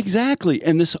 Yeah, exactly.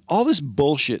 And all this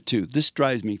bullshit, too. This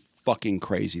drives me fucking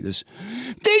crazy.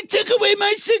 They took away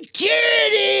my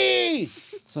security.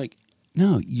 It's like,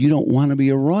 no, you don't want to be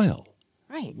a royal.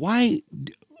 Right. Why?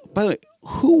 By the way,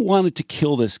 who wanted to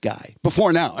kill this guy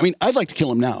before now? I mean, I'd like to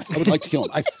kill him now. I would like to kill him.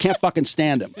 I can't fucking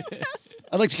stand him.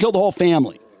 I'd like to kill the whole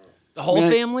family. The whole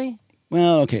family?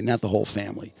 Well, okay, not the whole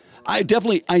family. I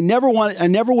never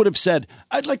would have said,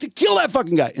 I'd like to kill that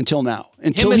fucking guy until now.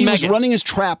 Until he was running his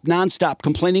trap nonstop,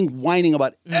 complaining, whining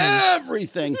about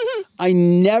everything. I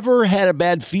never had a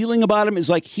bad feeling about him. It's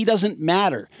like, he doesn't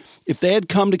matter. If they had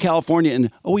come to California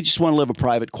and, we just want to live a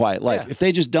private, quiet life. Yeah. If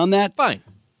they just done that, fine.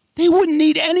 They wouldn't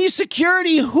need any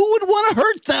security. Who would want to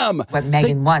hurt them? What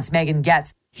Meghan wants, Meghan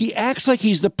gets. He acts like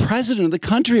he's the president of the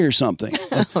country or something.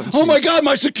 Oh my God,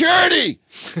 my security!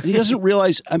 And he doesn't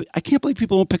realize, I can't believe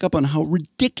people don't pick up on how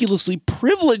ridiculously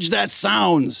privileged that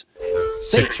sounds.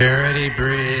 Security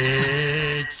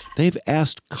breach. They've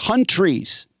asked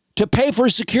countries to pay for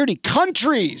security.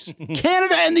 Countries!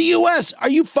 Canada and the U.S. Are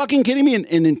you fucking kidding me? And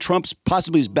in Trump's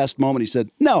possibly his best moment, he said,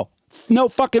 no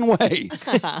fucking way.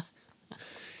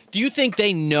 Do you think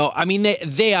they know? I mean,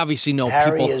 they obviously know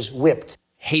Harry people is whipped.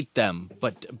 hate them,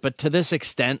 but to this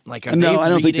extent, like, are no, they I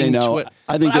don't think they reading know. Twitter?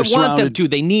 I think But they're I want them surrounded. to.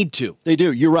 They need to. They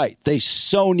do. You're right. They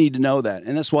so need to know that.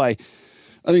 And that's why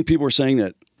I think people are saying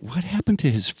that, what happened to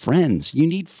his friends? You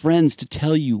need friends to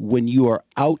tell you when you are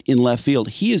out in left field.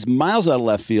 He is miles out of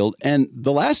left field. And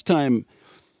the last time,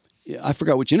 I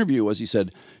forgot which interview it was, he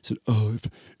said,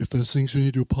 if there's things we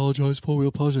need to apologize for, we'll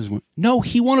apologize for. No,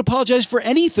 he won't apologize for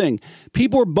anything.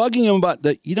 People are bugging him about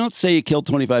that. You don't say you killed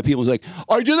 25 people. He's like,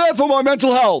 I did that for my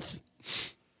mental health.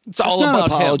 It's all not about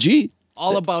an apology. him.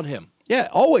 All about him. Yeah,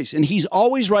 always. And he's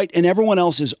always right, and everyone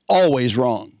else is always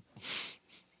wrong.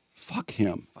 Fuck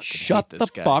him. Shut the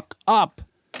fuck up.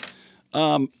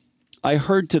 I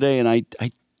heard today, and I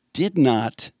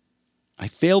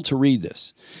failed to read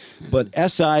this, but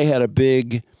SI had a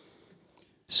big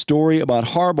story about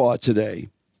Harbaugh today,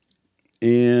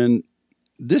 and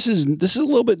this is a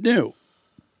little bit new.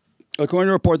 According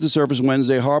to a report that surfaced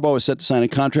Wednesday, Harbaugh was set to sign a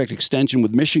contract extension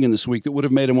with Michigan this week that would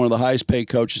have made him one of the highest paid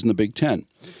coaches in the Big Ten.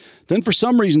 Then for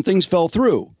some reason, things fell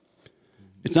through.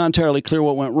 It's not entirely clear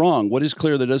what went wrong. What is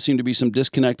clear, there does seem to be some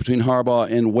disconnect between Harbaugh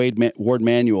and Ward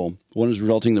Manuel. One is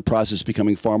resulting in the process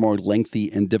becoming far more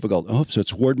lengthy and difficult. Oh, so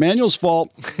it's Ward Manuel's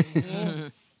fault.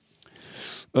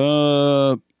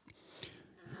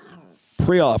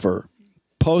 Pre-offer.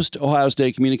 Post-Ohio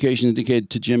State communications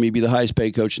indicated to Jimmy be the highest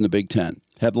paid coach in the Big Ten.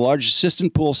 Have the largest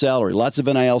assistant pool salary, lots of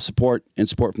NIL support, and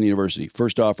support from the university.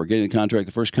 First offer, getting the contract.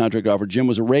 The first contract offer, Jim,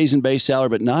 was a raise in base salary,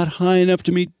 but not high enough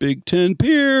to meet Big Ten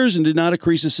peers, and did not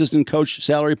increase assistant coach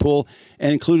salary pool,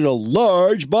 and included a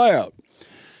large buyout.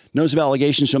 Notice of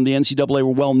allegations from the NCAA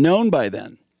were well known by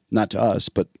then. Not to us,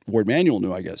 but Ward Manuel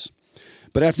knew, I guess.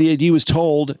 But after the AD was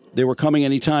told they were coming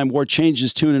anytime, Ward changed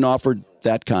his tune and offered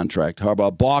that contract.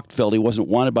 Harbaugh balked, felt he wasn't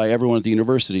wanted by everyone at the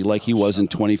university like he was in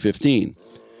 2015.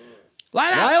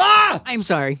 Lila! I'm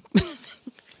sorry.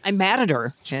 I'm mad at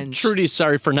her. And Trudy's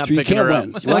sorry for not She picking can't her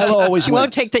win. up. Lila always she wins.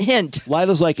 won't take the hint.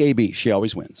 Lila's like AB. She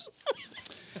always wins.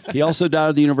 He also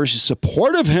doubted the university's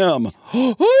support of him.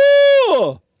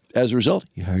 As a result,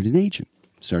 he hired an agent.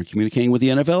 Started communicating with the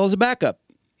NFL as a backup.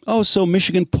 Oh, so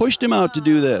Michigan pushed him out to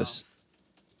do this.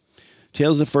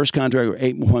 Tails of the first contract were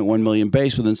 $8.1 million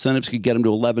base, with incentives could get him to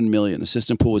 $11 million.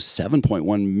 Assistant pool was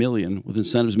 $7.1 million, with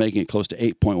incentives making it close to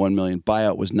 $8.1 million.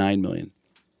 Buyout was $9 million.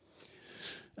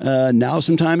 Now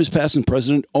some time has passed and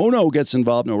President Ono gets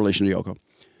involved. No relation to Yoko.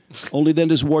 Only then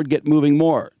does Ward get moving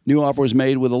more. New offer was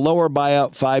made with a lower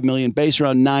buyout, $5 million, base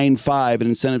around $9.5, and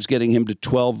incentives getting him to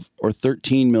 $12 or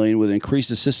 $13 million, with an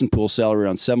increased assistant pool salary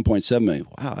around $7.7 million.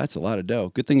 Wow, that's a lot of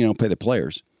dough. Good thing you don't pay the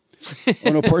players.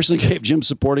 Ono personally gave Jim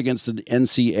support against the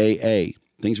NCAA.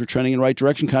 Things were trending in the right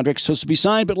direction. Contract's supposed to be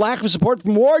signed, but lack of support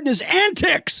from Ward and his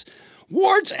antics.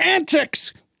 Ward's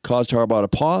antics caused Harbaugh to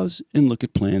pause and look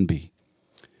at Plan B.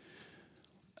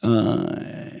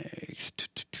 The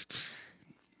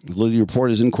validity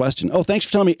report is in question. Oh, thanks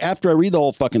for telling me after I read the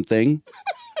whole fucking thing.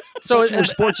 So it's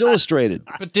Sports Illustrated.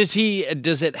 But does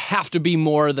it have to be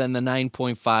more than the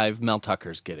 9.5 Mel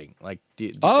Tucker's getting? Like,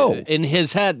 in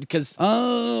his head, because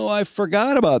I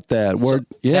forgot about that. So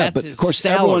but of course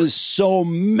everyone is so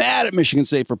mad at Michigan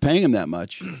State for paying him that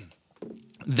much.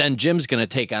 Then Jim's going to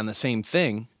take on the same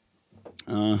thing.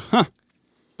 But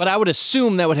I would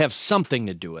assume that would have something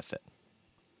to do with it.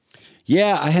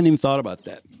 Yeah, I hadn't even thought about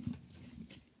that.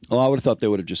 Well, I would have thought they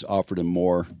would have just offered him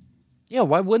more. Yeah,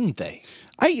 why wouldn't they?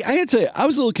 I had to say, I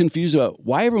was a little confused about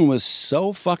why everyone was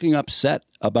so fucking upset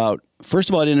about. First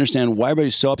of all, I didn't understand why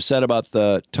everybody's so upset about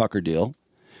the Tucker deal.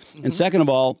 And second of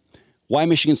all, why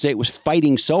Michigan State was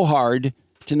fighting so hard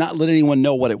to not let anyone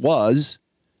know what it was.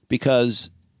 Because,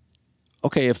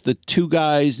 okay, if the two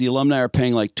guys, the alumni, are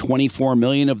paying like $24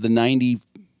 million of the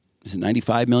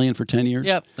 $95 million for 10 years?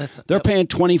 Yep. They're paying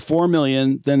 $24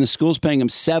 million, then the school's paying them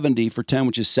 $70 for 10,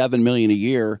 which is $7 million a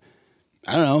year.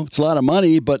 I don't know. It's a lot of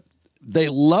money, but they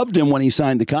loved him when he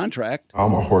signed the contract.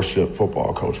 I'm a horseshit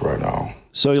football coach right now.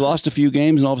 So he lost a few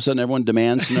games, and all of a sudden everyone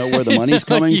demands to know where the money's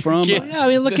coming from. Yeah, I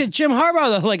mean, look at Jim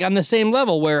Harbaugh, though, like on the same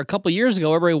level, where a couple years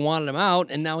ago everybody wanted him out,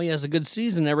 and now he has a good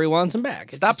season, everybody wants him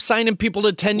back. Stop signing people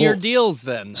to 10-year deals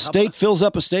then. State fills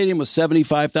up a stadium with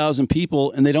 75,000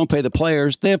 people, and they don't pay the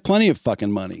players. They have plenty of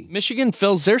fucking money. Michigan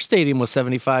fills their stadium with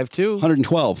 75, too.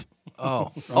 112.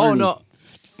 Oh, no.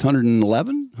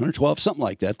 111? 112? Something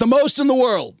like that. The most in the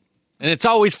world. And it's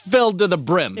always filled to the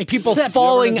brim. People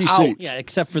falling out. Yeah,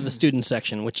 except for the student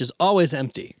section, which is always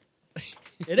empty.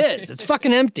 It is. It's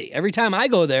fucking empty. Every time I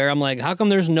go there, I'm like, how come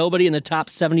there's nobody in the top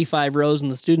 75 rows in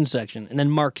the student section? And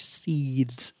then Mark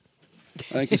seethes.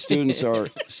 I think the students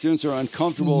are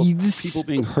uncomfortable with people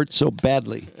being hurt so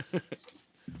badly.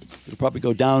 It'll probably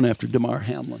go down after DeMar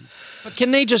Hamlin. But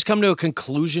can they just come to a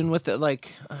conclusion with it?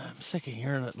 Like, I'm sick of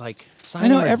hearing it. Like, I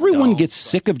know everyone gets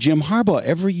sick of Jim Harbaugh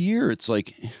every year. It's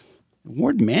like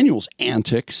Ward Manuel's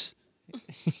antics.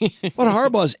 What are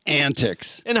Harbaugh's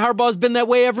antics? And Harbaugh's been that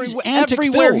way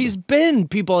everywhere he's been.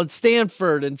 People at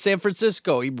Stanford and San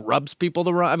Francisco, he rubs people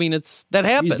the wrong. I mean, that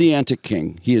happens. He's the antic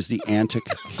king. He is the antic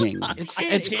king.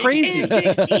 It's crazy.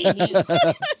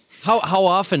 How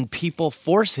often people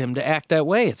force him to act that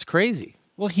way? It's crazy.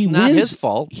 Well, he not wins. His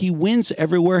fault. He wins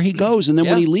everywhere he goes, and then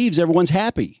when he leaves, everyone's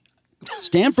happy.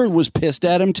 Stanford was pissed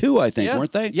at him too, I think,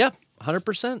 weren't they? Yep,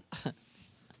 100%.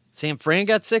 San Fran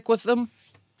got sick with them.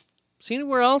 See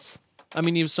anywhere else? I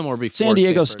mean, he was somewhere before San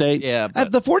Diego Stanford. State. Yeah,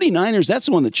 the 49ers, that's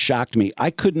the one that shocked me. I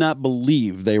could not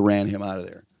believe they ran him out of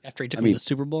there. After he took him to the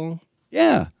Super Bowl?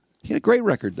 Yeah. He had a great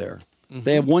record there. Mm-hmm.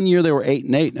 They had 1 year they were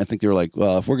 8-8, and I think they were like,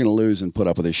 well, if we're going to lose and put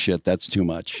up with this shit, that's too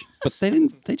much. But they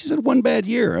didn't. They just had one bad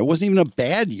year. It wasn't even a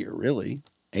bad year, really.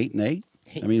 8-8.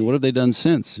 I mean, what have they done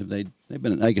since? They've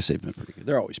been. I guess they've been pretty good.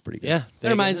 They're always pretty good. Yeah, they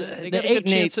got a good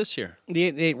chance this year.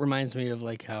 The 8-8 reminds me of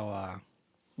like how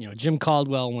Jim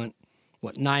Caldwell went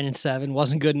 9-7,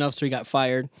 wasn't good enough, so he got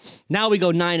fired. Now we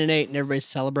go 9-8, and everybody's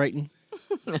celebrating.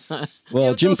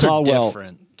 Well, Jim Caldwell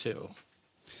different too.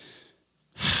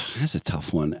 That's a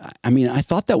tough one. I mean, I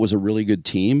thought that was a really good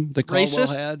team that Caldwell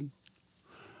had.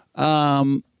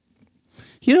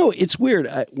 It's weird.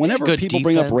 Whenever people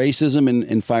bring up racism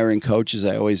and firing coaches,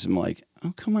 I always am like,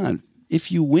 oh, come on.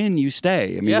 If you win, you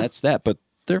stay. I mean, that's that. But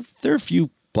there are a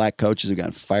few black coaches who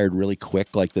got fired really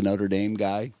quick, like the Notre Dame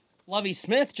guy. Lovie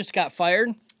Smith just got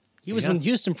fired. He was in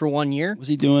Houston for 1 year. Was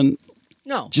he doing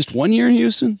just 1 year in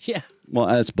Houston? Yeah. Well,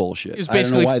 that's bullshit. I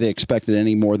don't know why they expected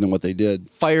any more than what they did.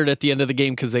 Fired at the end of the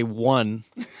game because they won.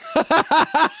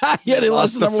 Yeah, they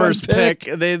lost the first pick.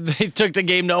 They took the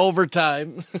game to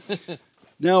overtime.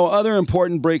 Now, other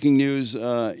important breaking news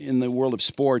in the world of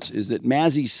sports is that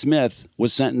Mazi Smith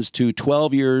was sentenced to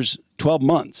 12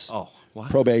 months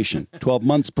probation. 12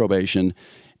 months probation.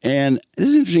 And this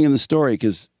is interesting in the story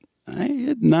because I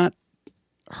had not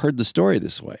heard the story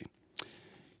this way.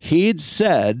 He had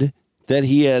said that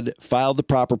he had filed the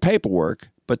proper paperwork,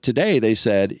 but today they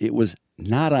said it was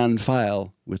not on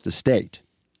file with the state.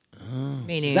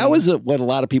 Meaning that was what a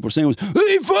lot of people were saying was,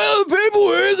 they filed the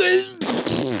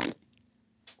paperwork.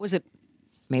 Was it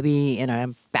maybe in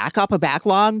a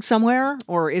backlog somewhere,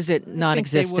 or is it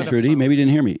non-existent? Trudy, maybe you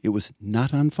didn't hear me. It was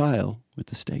not on file with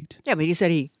the state. Yeah, but he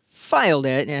said he filed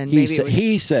it, and he maybe said, it was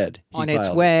he said on its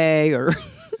way, or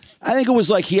I think it was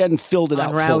like he hadn't filled it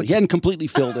out fully. He hadn't completely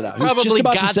filled it out. He was just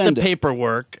about to send the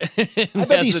paperwork. I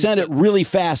bet he sent it really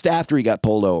fast after he got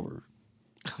pulled over.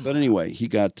 But anyway, he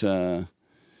got that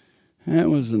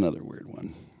was another weird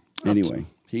one. Anyway,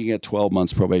 he got 12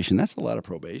 months probation. That's a lot of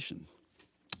probation.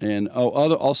 And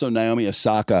also Naomi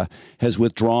Osaka has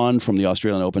withdrawn from the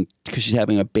Australian Open because she's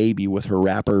having a baby with her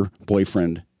rapper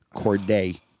boyfriend,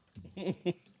 Corday.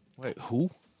 Wait, who?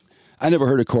 I never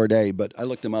heard of Corday, but I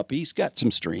looked him up. He's got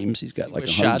some streams. He's got like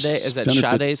Sade? Is that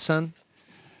Sade's son?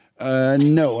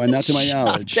 No, not to my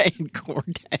knowledge. Sade and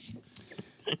Corday.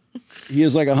 He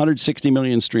has like 160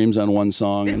 million streams on one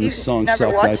song, and this song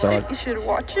sucked, I thought. You should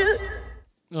watch it.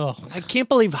 Oh, I can't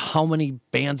believe how many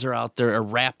bands are out there, or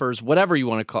rappers, whatever you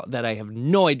want to call it, that I have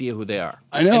no idea who they are.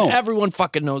 I know. And everyone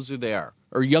fucking knows who they are,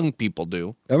 or young people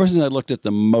do. Ever since I looked at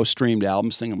the most streamed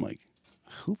albums thing, I'm like,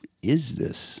 who is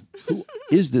this? Who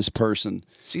is this person?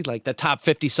 See, like the top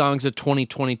 50 songs of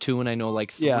 2022, and I know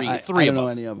like three I of don't them. know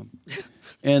any of them.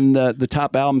 And the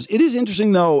top albums. It is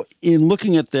interesting though in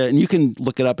looking at and you can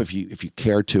look it up if you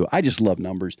care to. I just love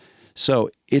numbers. So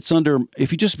it's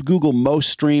if you just Google most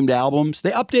streamed albums,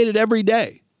 they update it every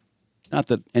day. Not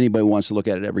that anybody wants to look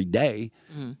at it every day,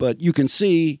 but you can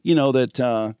see,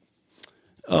 that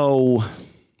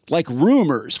like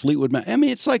Rumors, Fleetwood Mac. I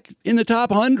mean, it's like in the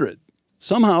top 100.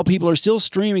 Somehow people are still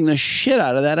streaming the shit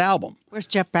out of that album. Where's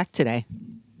Jeff Beck today?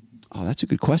 Oh, that's a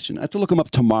good question. I have to look him up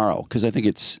tomorrow because I think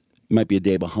it might be a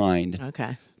day behind.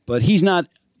 Okay. But he's not.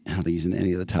 I don't think he's in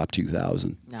any of the top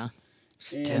 2,000. No.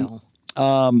 Still.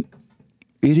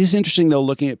 It is interesting though,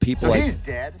 looking at people like he's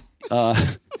dead.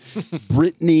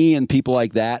 Britney and people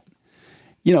like that,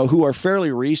 who are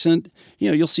fairly recent.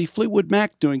 You'll see Fleetwood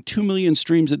Mac doing 2 million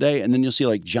streams a day, and then you'll see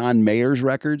like John Mayer's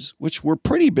records, which were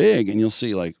pretty big, and you'll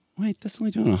see like, wait, that's only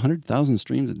doing 100,000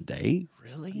 streams a day.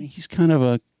 Really? I mean, he's kind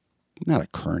of not a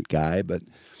current guy, but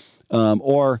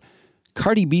or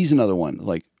Cardi B's another one,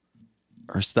 like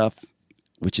her stuff,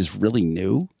 which is really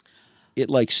new. It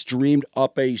like streamed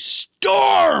up a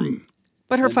storm.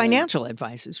 But her financial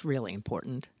advice is really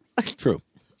important. True.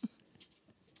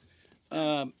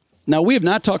 Now, we have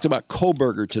not talked about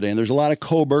Kohberger today, and there's a lot of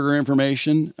Kohberger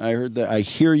information. I heard that. I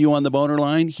hear you on the boner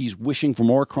line. He's wishing for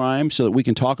more crime so that we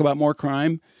can talk about more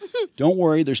crime. Don't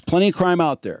worry. There's plenty of crime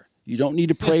out there. You don't need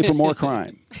to pray for more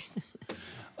crime.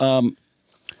 The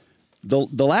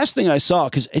last thing I saw,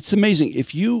 because it's amazing,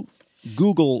 if you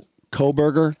Google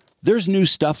Kohberger, there's new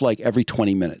stuff like every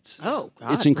 20 minutes. Oh,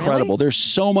 God, it's incredible. really? There's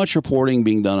so much reporting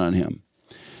being done on him.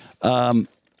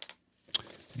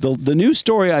 The news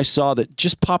story I saw that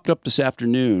just popped up this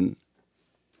afternoon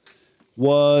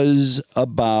was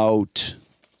about,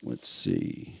 let's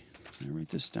see, did I write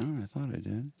this down? I thought I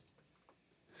did.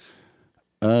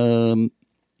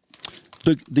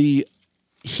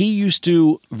 He used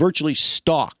to virtually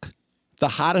stalk the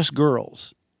hottest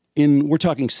girls we're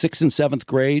talking 6th and 7th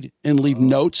grade, and leave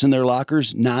notes in their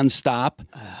lockers nonstop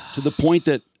to the point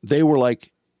that they were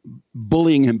like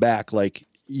bullying him back, like,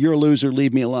 you're a loser,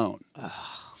 leave me alone.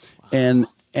 And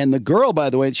the girl, by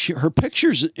the way, her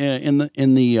pictures in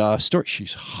the story,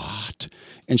 she's hot,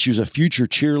 and she was a future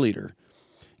cheerleader.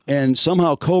 And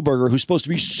somehow Kohberger, who's supposed to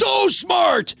be so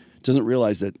smart, doesn't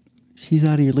realize that she's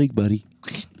out of your league, buddy.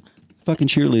 Fucking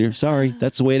cheerleader. Sorry,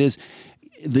 that's the way it is.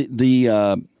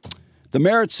 The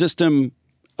merit system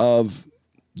of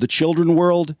the children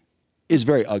world is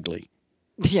very ugly.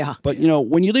 Yeah. But,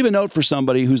 when you leave a note for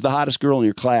somebody who's the hottest girl in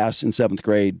your class in 7th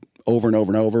grade over and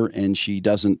over and over, and she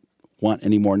doesn't want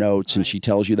any more notes, and she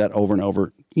tells you that over and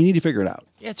over, you need to figure it out.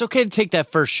 Yeah, it's okay to take that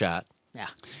first shot. Yeah.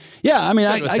 Yeah, I mean,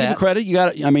 I give you credit. You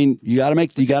got to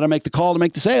make the call to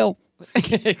make the sale.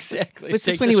 Exactly. Was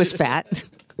this when he was fat?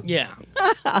 Yeah.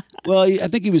 Well, I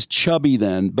think he was chubby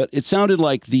then, but it sounded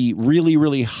like the really,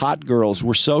 really hot girls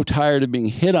were so tired of being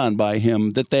hit on by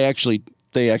him that they actually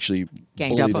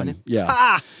ganged up on him. Yeah.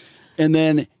 Ah! And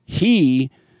then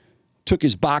he took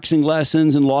his boxing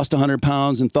lessons and lost 100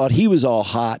 pounds and thought he was all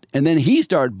hot. And then he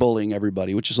started bullying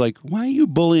everybody, which is like, why are you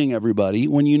bullying everybody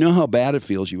when you know how bad it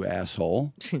feels, you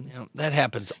asshole? That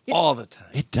happens all the time.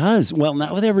 It does. Well,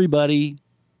 not with everybody.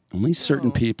 Only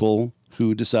certain people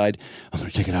who decide, I'm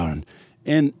going to take it out on.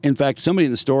 And in fact, somebody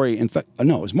in the story, it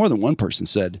was more than one person,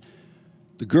 said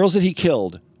the girls that he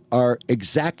killed are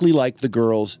exactly like the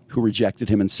girls who rejected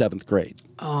him in 7th grade.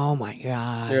 Oh, my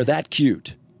God. They're that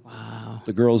cute. Wow.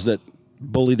 The girls that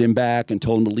bullied him back and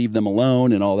told him to leave them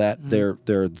alone and all that, they're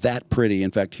that pretty.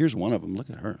 In fact, here's one of them. Look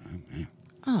at her.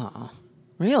 Oh,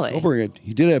 really? Kohberger,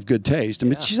 he did have good taste. I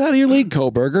mean, she's out of your league,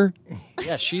 Kohberger.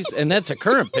 Yeah, and that's a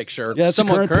current picture. Yeah, that's a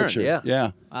current picture.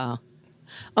 Yeah. Wow.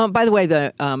 By the way,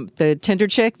 the Tinder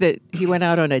chick that he went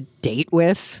out on a date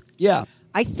with. Yeah.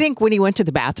 I think when he went to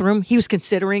the bathroom, he was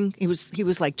considering he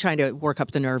was like trying to work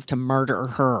up the nerve to murder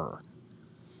her.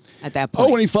 At that point.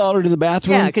 Oh, when he followed her to the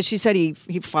bathroom? Yeah, because she said he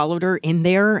followed her in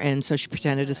there, and so she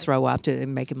pretended to throw up to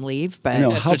make him leave. But No,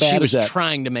 That's how what she bad was is that?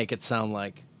 trying to make it sound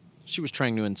like. She was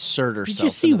trying to insert herself Did you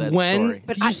see into that when? story.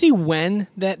 Did you see when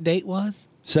that date was?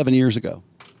 7 years ago.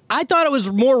 I thought it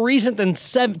was more recent than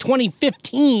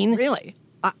 2015. Really?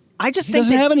 I just He think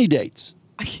doesn't that- have any dates.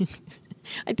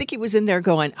 I think he was in there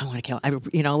going, I want to kill him.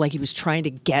 Like he was trying to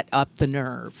get up the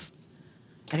nerve.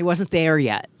 And he wasn't there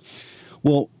yet.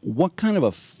 Well, what kind of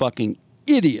a fucking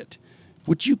idiot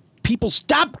would you people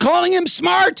stop calling him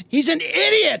smart? He's an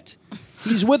idiot.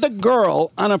 He's with a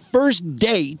girl on a first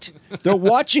date. They're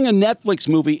watching a Netflix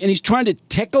movie and he's trying to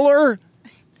tickle her.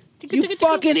 You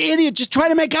fucking idiot. Just try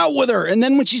to make out with her. And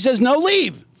then when she says no,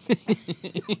 leave.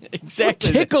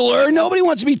 Exactly. Tickle her. Nobody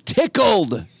wants to be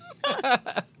tickled.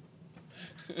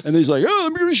 And he's like, oh,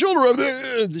 let me give you a shoulder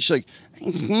rub. She's like,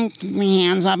 put my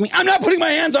hands on me. I'm not putting my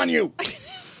hands on you.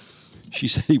 She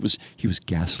said he was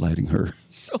gaslighting her.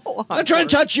 So awkward. I'm trying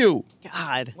to touch you.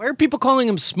 God. Why are people calling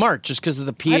him smart just because of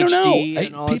the PhD? I don't know.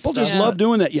 And all that People stuff? just love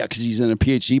doing that. Yeah, because he's in a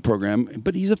PhD program,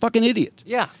 but he's a fucking idiot.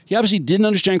 Yeah. He obviously didn't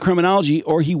understand criminology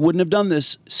or he wouldn't have done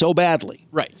this so badly.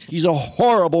 Right. He's a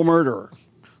horrible murderer.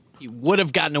 He would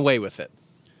have gotten away with it.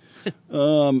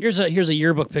 Here's a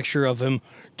yearbook picture of him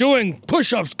doing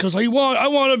push-ups because I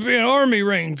want to be an Army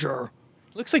Ranger.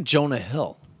 Looks like Jonah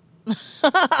Hill.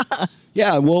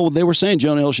 Yeah, well, they were saying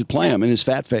Jonah Hill should play him in his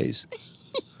fat phase.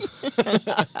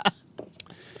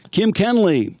 Kim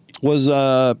Kenley was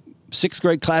sixth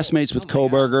grade classmates with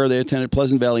Koberger. They attended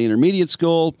Pleasant Valley Intermediate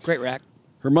School. Great rack.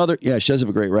 Her mother, yeah, she does have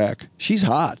a great rack. She's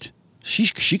hot.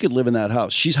 She could live in that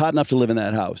house. She's hot enough to live in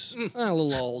that house. A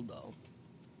little old though.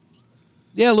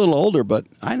 Yeah, a little older, but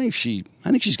I think she's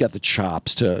got the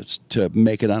chops to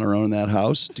make it on her own in that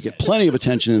house, to get plenty of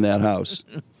attention in that house.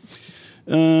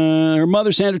 Her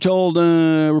mother, Sandra, told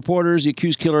reporters the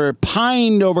accused killer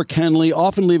pined over Kenley,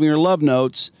 often leaving her love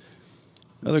notes.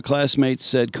 Other classmates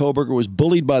said Koberger was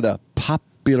bullied by the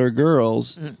popular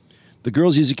girls. The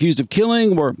girls he's accused of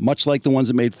killing were much like the ones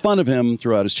that made fun of him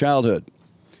throughout his childhood.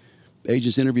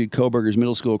 Agents interviewed Koberger's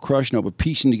middle school crush, but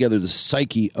piecing together the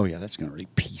psyche. Oh, yeah, that's going to really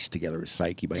piece together his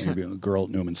psyche by interviewing a girl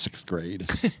at Newman, sixth grade.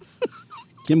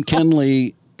 Kim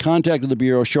Kenley contacted the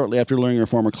Bureau shortly after learning her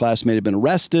former classmate had been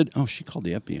arrested. Oh, she called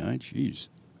the FBI. Jeez.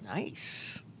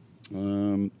 Nice.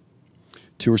 To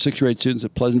her sixth grade students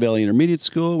at Pleasant Valley Intermediate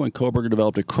School, when Koberger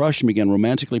developed a crush and began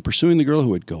romantically pursuing the girl who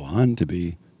would go on to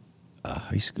be a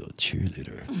high school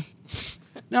cheerleader.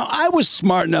 Now, I was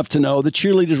smart enough to know the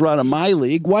cheerleaders were out of my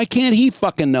league. Why can't he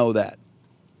fucking know that?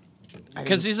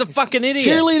 Because he's a fucking idiot.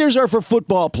 Cheerleaders are for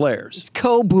football players. It's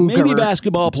Koberger. Maybe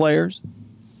basketball players.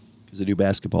 Because they do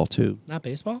basketball, too. Not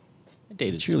baseball? I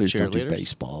dated Cheerleaders some don't do cheerleaders.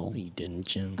 baseball. No, you didn't,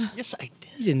 Jim. Yes, I did.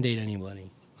 You didn't date anybody.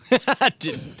 I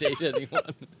didn't date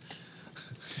anyone.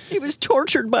 He was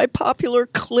tortured by popular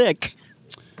clique.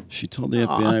 She told the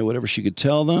FBI whatever she could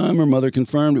tell them. Her mother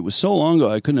confirmed it was so long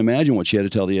ago I couldn't imagine what she had to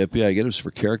tell the FBI. I guess it was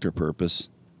for character purpose.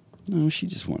 No, she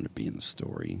just wanted to be in the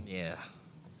story. Yeah.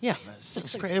 Yeah,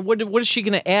 sixth grade. What is she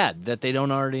going to add that they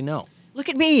don't already know? Look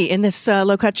at me in this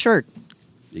low-cut shirt.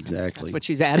 Exactly. That's what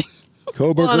she's adding.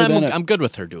 Koberger, Well, and then I'm good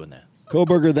with her doing that.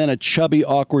 Koberger, then a chubby,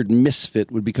 awkward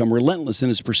misfit, would become relentless in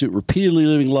his pursuit, repeatedly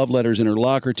leaving love letters in her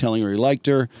locker telling her he liked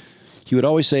her. He would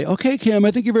always say, okay, Kim,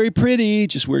 I think you're very pretty.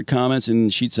 Just weird comments.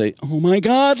 And she'd say, oh, my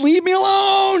God, leave me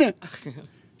alone.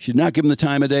 She did not give him the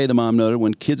time of day, the mom noted.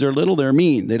 When kids are little, they're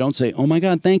mean. They don't say, oh, my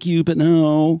God, thank you, but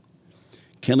no.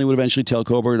 Kenley would eventually tell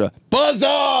Koberger to buzz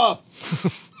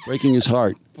off, breaking his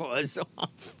heart. Buzz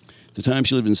off. At the time,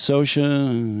 she lived in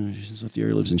Sosha. She's left the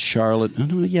area, lives in Charlotte. Oh,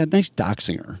 no, yeah, nice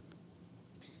doxing her.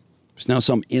 So now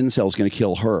some incel's going to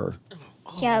kill her.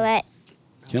 Charlotte.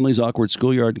 Kenley's awkward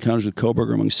schoolyard encounters with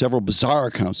Koberger among several bizarre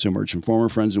accounts emerged from former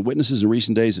friends and witnesses in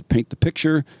recent days that paint the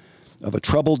picture of a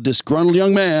troubled, disgruntled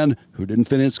young man who didn't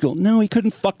fit in at school. No, he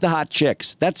couldn't fuck the hot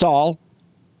chicks. That's all.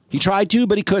 He tried to,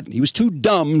 but he couldn't. He was too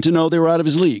dumb to know they were out of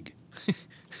his league.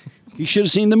 He should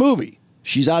have seen the movie.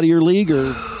 She's out of your league,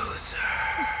 or...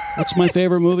 What's my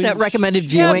favorite movie? Is that recommended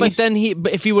viewing? Yeah, but then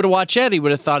if he would have watched that, he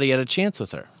would have thought he had a chance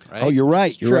with her. Right? Oh, you're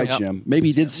right. You're right, Yep. Jim. Maybe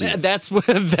he did see it. That's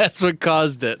what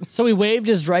caused it. So he waived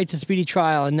his right to speedy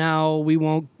trial, and now we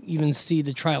won't even see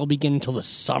the trial begin until the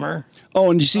summer.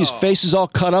 Oh, and you see his face is all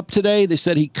cut up today? They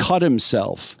said he cut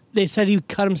himself. They said he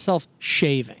cut himself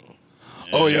shaving.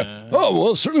 Oh, yeah. Oh,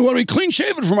 well, certainly want to be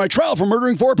clean-shaven for my trial for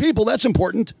murdering 4 people. That's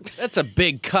important. That's a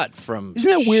big cut from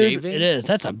Isn't that weird? shaving. It is.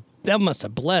 That must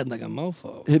have bled like a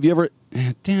mofo. Have you ever...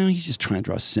 Damn, he's just trying to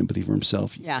draw sympathy for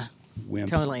himself. Yeah. Wimp.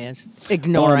 Totally is.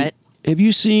 Ignore it. Have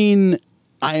you seen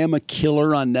I Am a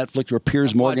Killer on Netflix where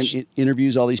Piers Morgan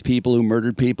interviews all these people who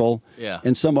murdered people? Yeah.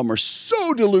 And some of them are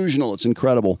so delusional. It's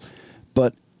incredible.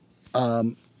 But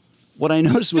What I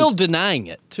noticed Still was denying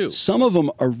it, too. some of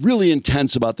them are really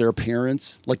intense about their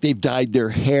appearance. Like they've dyed their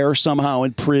hair somehow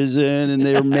in prison and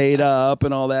they're made up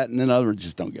and all that. And then others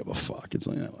just don't give a fuck. It's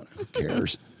like, who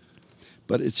cares?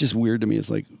 But it's just weird to me. It's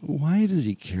like, why does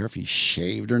he care if he's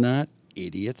shaved or not?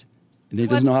 Idiot. And he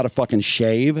doesn't know how to fucking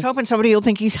shave. I was hoping somebody will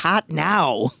think he's hot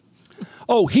now.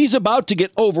 Oh, he's about to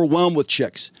get overwhelmed with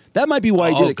chicks. That might be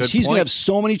why he did it, because good he's going to point. have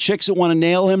so many chicks that want to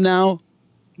nail him now.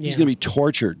 He's Yeah. going to be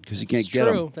tortured because he can't get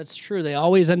them. That's true. They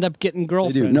always end up getting They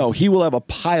girlfriends. do. No, he will have a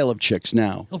pile of chicks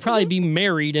now. He'll probably be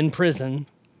married in prison.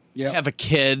 Yeah. Have a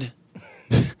kid.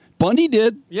 Bundy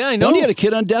did. Yeah, I know. Bundy had a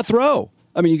kid on death row.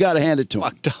 I mean, you got to hand it to him.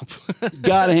 Fucked up.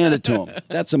 Got to hand it to him.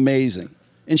 That's amazing.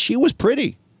 And she was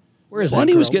pretty. Where is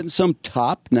Bundy that was girl? getting some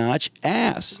top-notch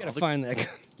ass. Gotta find that.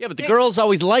 Yeah, but the girls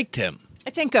always liked him. I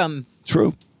think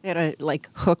True. they had to like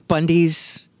hook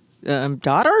Bundy's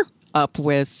daughter up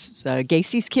with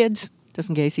Gacy's kids.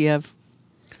 Doesn't Gacy have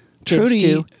kids Trudy,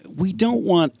 too? we don't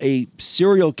want a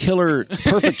serial killer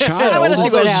perfect child. I want to see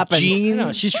All what those happens. genes.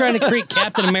 No, she's trying to create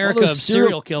Captain All America those of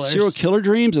serial killers. Serial killer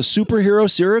dreams, a superhero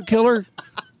serial killer.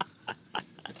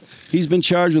 He's been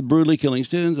charged with brutally killing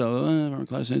students. Our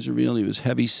classmates revealed he was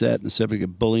heavy set and subject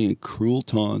of bullying and cruel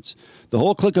taunts. The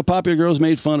whole clique of popular girls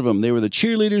made fun of him. They were the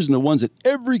cheerleaders and the ones that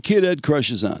every kid had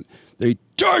crushes on. They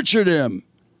tortured him.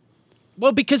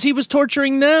 Well, because he was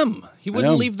torturing them. He know.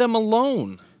 wouldn't leave them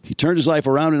alone. He turned his life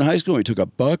around in high school. He took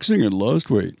up boxing and lost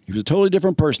weight. He was a totally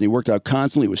different person. He worked out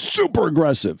constantly. He was super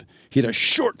aggressive. He had a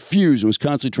short fuse and was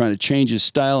constantly trying to change his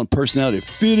style and personality to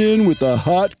fit in with the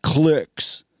hot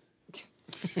cliques.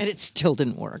 And it still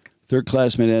didn't work. Third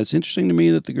classmate adds, it's interesting to me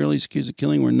that the girl he's accused of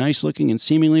killing were nice looking and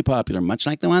seemingly popular, much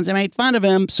like the ones that made fun of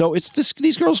him. So it's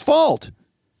these girls' fault.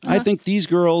 I think these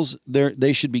girls,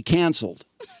 they should be canceled.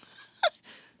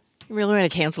 You really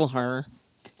want to cancel her?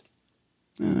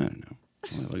 I don't know.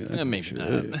 Oh, look at that Maybe picture.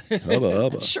 not. Hey, hubba,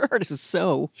 hubba. Sure, it is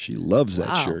so. She loves that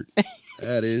Wow. shirt.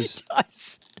 That is. She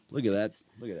does. Look at that.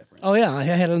 Look at that. Friend. Oh, yeah. I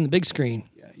had it on the big screen.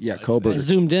 Yeah, I Koberger.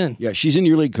 zoomed in. Yeah, she's in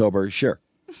your league, Koberger. Sure.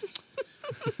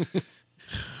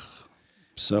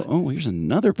 So, here's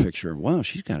another picture. Wow,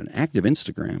 she's got an active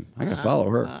Instagram. I got to follow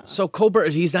her. So Cobra,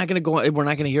 he's not going to go. We're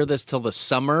not going to hear this till the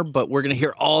summer, but we're going to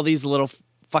hear all these little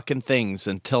fucking things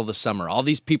until the summer. All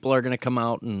these people are going to come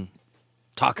out and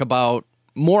talk about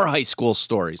more high school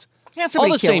stories. Yeah, all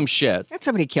the same shit. Had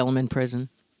somebody kill him in prison.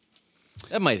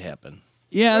 That might happen.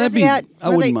 Yeah, Where's that'd be. he at? I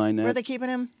Where wouldn't they- mind that. Where are they keeping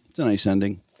him? It's a nice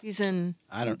ending. He's in.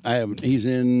 He's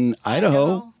in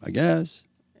Idaho, I guess.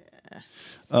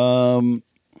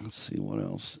 Let's see what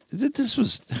else.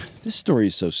 This story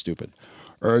is so stupid.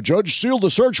 A judge sealed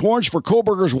the search warrants for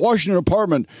Koberger's Washington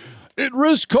apartment. It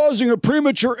risked causing a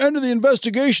premature end to the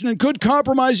investigation and could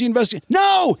compromise the investigation.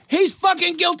 No, he's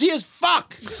fucking guilty as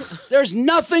fuck. There's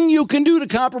nothing you can do to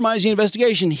compromise the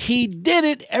investigation. He did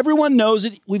it. Everyone knows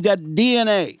it. We've got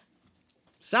DNA.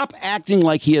 Stop acting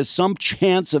like he has some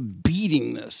chance of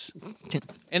beating this.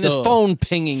 And his phone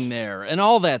pinging there and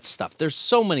all that stuff. There's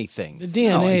so many things. The DNA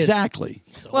No, is- exactly.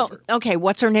 Well, okay.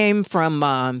 What's her name from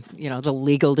the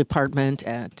legal department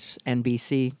at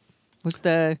NBC? What's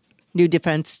the new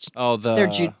defense? Oh, They're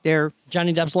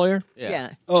Johnny Depp's lawyer?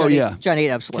 yeah. Oh, yeah. Johnny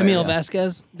Depp's lawyer. Camille Yeah.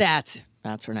 Vasquez?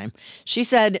 That's her name. She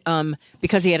said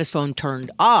because he had his phone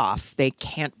turned off, they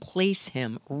can't place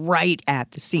him right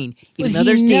at the scene, even But though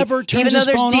there's he never turns even though his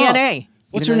there's phone DNA. off.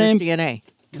 What's Even her though name? there's DNA.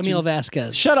 Camille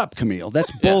Vasquez. Shut up, Camille. That's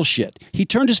bullshit. He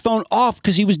turned his phone off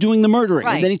because he was doing the murdering.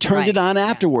 Right, and then he turned it right. on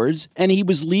afterwards, and he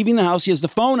was leaving the house. He has the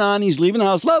phone on. He's leaving the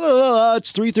house. La, la, la, la.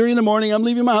 It's 3:30 in the morning. I'm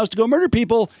leaving my house to go murder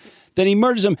people. Then he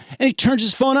murders them, and he turns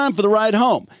his phone on for the ride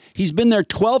home. He's been there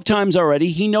 12 times already.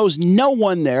 He knows no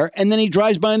one there, and then he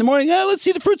drives by in the morning. Oh, let's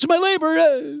see the fruits of my labor.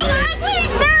 Ugly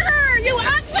murderer! You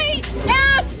ugly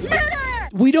ass murderer!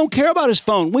 We don't care about his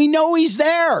phone. We know he's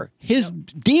there. His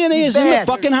DNA is in the bad.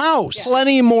 fucking house.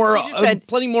 Plenty more said-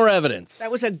 plenty more evidence. That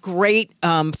was a great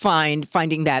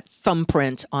finding that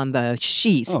thumbprint on the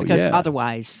sheaths Oh, because yeah.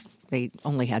 otherwise they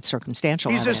only had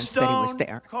circumstantial evidence that he was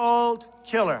there. Cold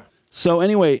killer. So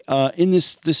anyway, in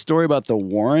this story about the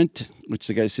warrant, which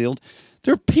the guy sealed,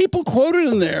 there are people quoted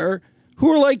in there who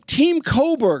are like Team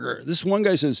Koberger. This one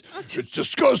guy says, It's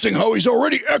disgusting how he's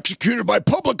already executed by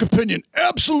public opinion.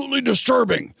 Absolutely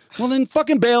disturbing. well, then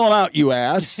fucking bail him out, you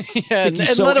ass. Yeah, Think and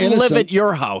he's so let him live innocent. at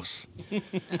your house.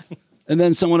 And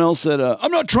then someone else said,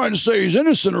 I'm not trying to say he's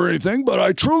innocent or anything, but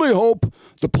I truly hope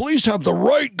the police have the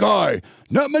right guy.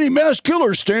 Not many mass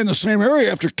killers stay in the same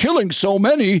area after killing so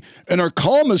many and are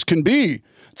calm as can be.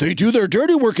 They do their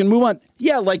dirty work and move on.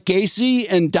 Yeah, like Gacy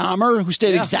and Dahmer, who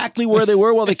stayed exactly where they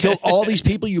were while they killed all these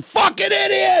people. You fucking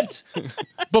idiot!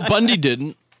 But Bundy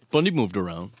didn't. Bundy moved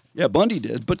around. Yeah, Bundy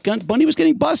did, but Bundy was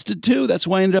getting busted too. That's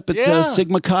why I ended up at Yeah.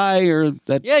 Sigma Chi or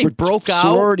that Yeah, he broke out.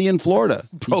 sorority in Florida.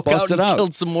 He Broke out busted and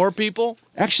killed some more people.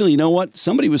 Actually, you know what?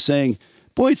 Somebody was saying,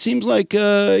 boy, it seems like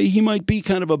he might be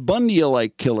kind of a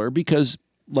Bundy-like killer because,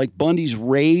 like Bundy's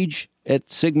rage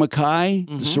at Sigma Chi,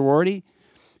 the sorority,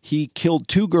 he killed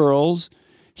 2 girls,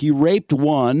 he raped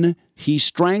 1, he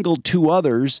strangled 2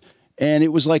 others, and it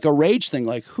was like a rage thing.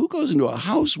 Like, who goes into a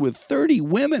house with 30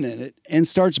 women in it and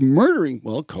starts murdering?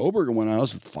 Well, Kohberger went to a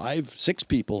house with 5, 6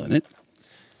 people in it.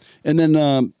 And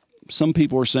then some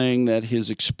people were saying that his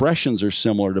expressions are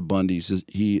similar to Bundy's.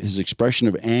 His expression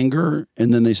of anger,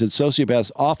 and then they said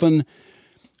sociopaths often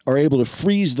are able to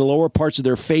freeze the lower parts of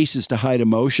their faces to hide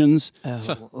emotions.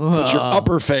 But your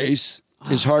upper face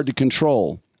is hard to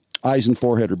control. Eyes and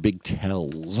forehead are big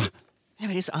tells. Yeah,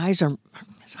 but his eyes are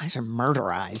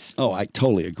murder eyes. Oh, I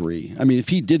totally agree. I mean, if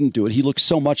he didn't do it, he looks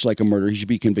so much like a murderer, he should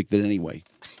be convicted anyway.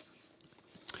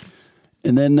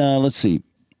 And then, let's see.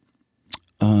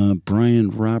 Brian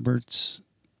Roberts.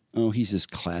 Oh, he's his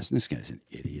class. This guy's an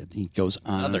idiot. He goes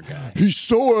on. Other guy. He's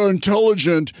so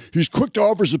intelligent. He's quick to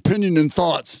offer his opinion and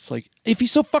thoughts. It's like, if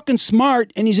he's so fucking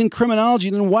smart and he's in criminology,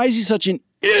 then why is he such an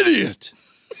idiot?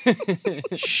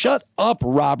 Shut up,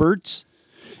 Roberts.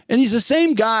 And he's the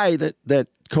same guy that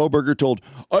Kohberger told,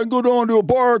 I can go down to a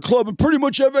bar or club and pretty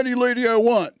much have any lady I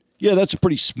want. Yeah, that's a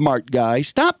pretty smart guy.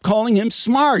 Stop calling him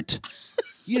smart.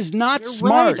 He is not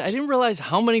smart. Right. I didn't realize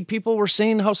how many people were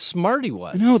saying how smart he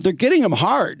was. No, they're getting him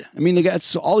hard. I mean,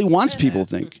 that's all he wants people to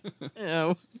think.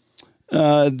 Yeah.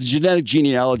 The genetic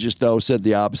genealogist, though, said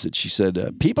the opposite. She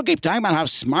said, people keep talking about how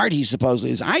smart he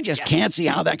supposedly is. I just can't see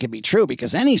how that could be true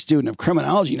because any student of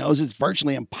criminology knows it's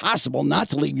virtually impossible not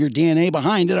to leave your DNA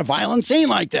behind at a violent scene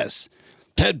like this.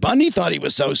 Ted Bundy thought he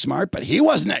was so smart, but he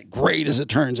wasn't that great as it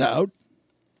turns out.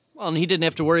 Well, and he didn't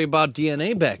have to worry about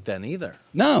DNA back then either.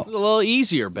 No. It was a little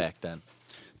easier back then.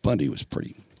 Bundy was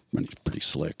pretty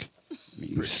slick. I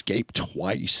mean, he escaped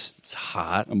twice. It's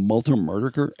hot. A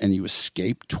multi-murderer, and you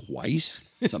escaped twice?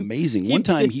 It's amazing. One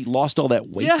time he lost all that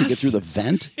weight to get through the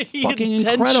vent. He Fucking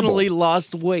intentionally incredible.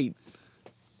 lost weight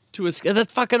to escape.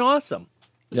 That's fucking awesome.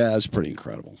 Yeah, that's pretty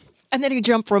incredible. And then he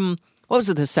jumped from, what was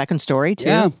it, the second story, too?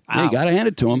 Yeah, Wow. you got to hand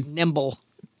it to him. He's nimble.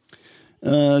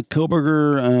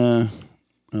 Kohberger,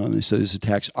 they said his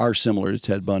attacks are similar to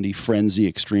Ted Bundy. Frenzy,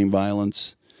 extreme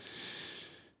violence.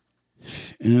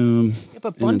 Yeah,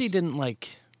 but Bundy didn't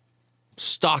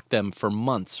stalk them for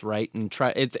months, right? And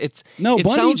try it's no. it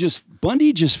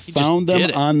Bundy just found them did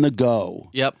it. on the go.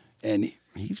 Yep. And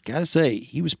he's got to say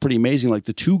he was pretty amazing. Like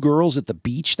the 2 girls at the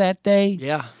beach that day.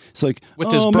 Yeah. It's like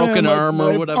with his broken arm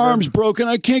or my whatever. Arm's broken.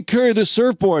 I can't carry the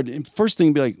surfboard. And first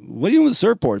thing, be like, "What are you doing with the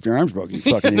surfboard if your arm's broken? You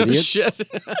fucking No idiot! shit.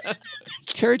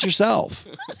 Carry it yourself.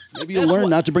 Maybe you'll learn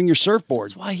not to bring your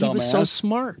surfboard." That's why he was so dumbass.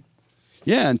 smart.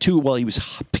 Yeah, and 2, well,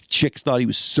 chicks thought he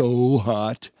was so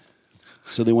hot,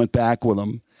 so they went back with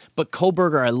him. But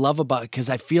Kohberger, I love about it because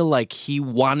I feel like he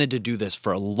wanted to do this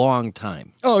for a long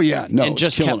time. Oh yeah, no, and it's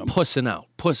just killing kept him. pussing out,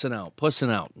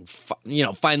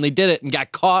 and finally did it and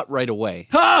got caught right away.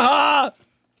 Ha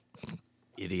ha!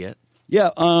 Idiot.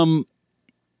 Yeah.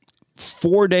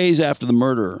 4 days after the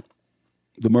murder,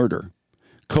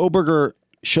 Kohberger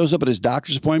shows up at his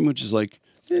doctor's appointment, which is like,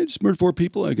 hey, just murdered 4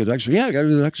 people. I got to go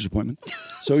to the doctor's appointment.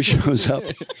 So he shows up,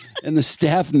 and the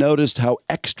staff noticed how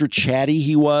extra chatty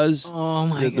he was. Oh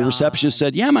my God. The receptionist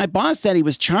said, "Yeah, my boss said he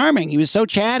was charming. He was so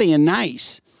chatty and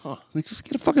nice." Huh. Like, just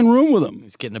get a fucking room with him.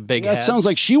 He's getting a big That head. sounds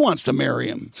like she wants to marry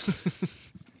him.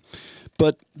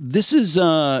 But this is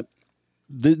the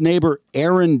neighbor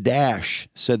Aaron Dash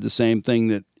said the same thing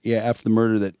that after the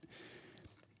murder that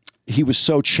he was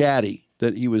so chatty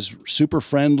that he was super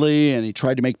friendly and he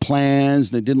tried to make plans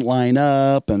and they didn't line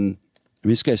up and I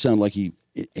mean this guy sounded like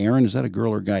Aaron, is that a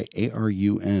girl or guy?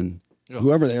 Arun.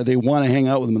 Whoever they want to hang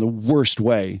out with him in the worst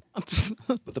way.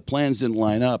 But the plans didn't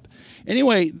line up.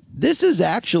 Anyway, this is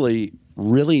actually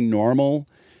really normal.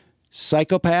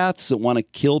 Psychopaths that want to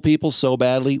kill people so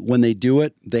badly, when they do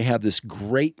it, they have this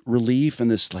great relief and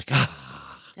this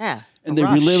Yeah. and they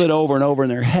relive it over and over in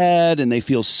their head and they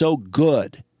feel so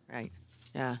good. Right.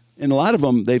 Yeah. And a lot of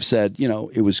them, they've said,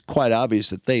 it was quite obvious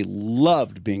that they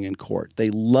loved being in court. They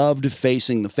loved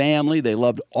facing the family. They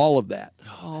loved all of that.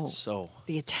 Oh, so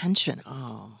the attention.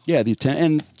 Oh. Yeah,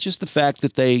 and just the fact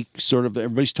that they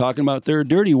everybody's talking about their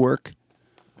dirty work.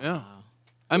 Yeah.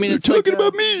 I mean, They're it's talking like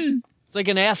about me. It's like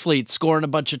an athlete scoring a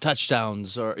bunch of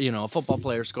touchdowns or, a football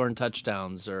player scoring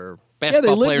touchdowns or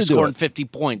basketball live player to do scoring it. 50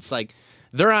 points. Like,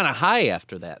 they're on a high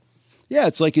after that. Yeah,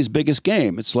 it's like his biggest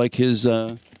game. It's like his...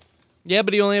 Yeah,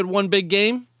 but he only had one big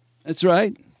game? That's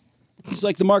right. He's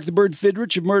like the Mark the Bird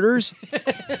Fidrich of murderers.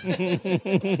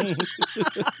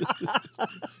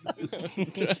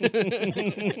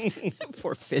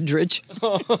 Poor Fidrich.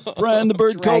 Brian the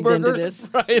Bird Dragged into Koberger. this.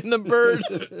 Brian the Bird.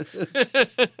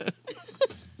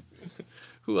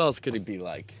 Who else could he be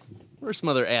like? Where's some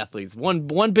other athletes?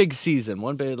 One big season.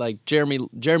 One big like Jeremy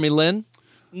Lin.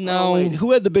 No. Wait,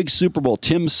 who had the big Super Bowl?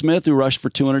 Tim Smith, who rushed for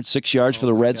 206 yards for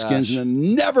the Redskins gosh. and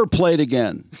then never played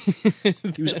again.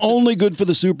 He was only good for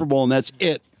the Super Bowl, and that's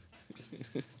it.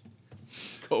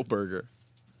 Koberger.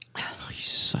 Oh,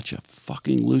 he's such a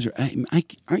fucking loser.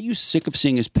 Aren't you sick of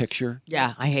seeing his picture?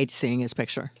 Yeah, I hate seeing his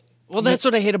picture. Well, that's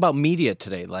what I hate about media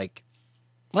today. Like,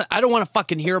 I don't want to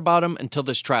fucking hear about him until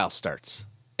this trial starts.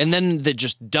 And then they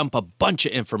just dump a bunch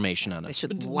of information on us. They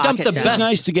should Dump lock it the down. It's best.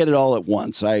 nice to get it all at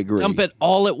once. I agree. Dump it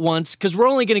all at once because we're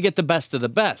only going to get the best of the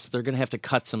best. They're going to have to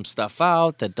cut some stuff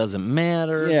out that doesn't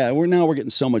matter. Yeah, we're getting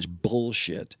so much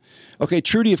bullshit. Okay,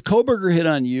 Trudy, if Koberger hit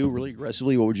on you really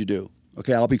aggressively, what would you do?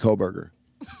 Okay, I'll be Koberger.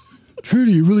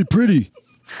 Trudy, you're really pretty.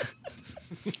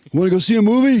 Want to go see a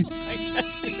movie?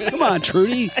 Come on,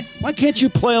 Trudy. Why can't you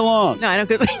play along? No, I don't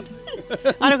go.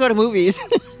 I don't go to movies.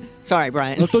 Sorry,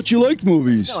 Brian. I thought you liked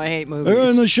movies. No, I hate movies.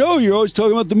 On the show, you're always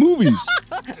talking about the movies.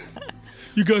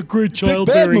 You got great Bad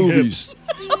childbearing movies. hips.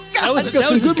 That was I've got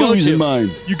some good movies in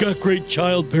mind. You got great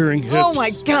childbearing hips. Oh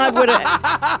my God! What a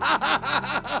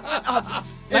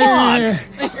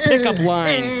nice pickup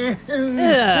line.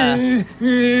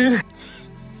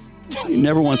 He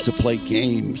never wants to play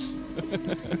games.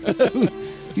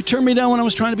 You turned me down when I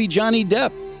was trying to be Johnny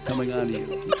Depp coming on to you.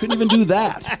 You couldn't even do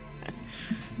that.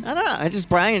 I don't know.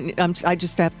 Brian. I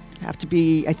just have to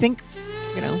be. I think,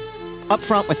 up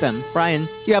front with them. Brian,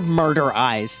 you have murder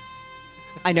eyes.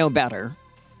 I know better.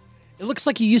 It looks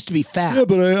like you used to be fat. Yeah,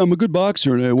 but I'm a good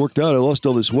boxer and I worked out. I lost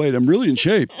all this weight. I'm really in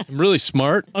shape. I'm really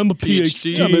smart. I'm a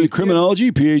PhD. I'm in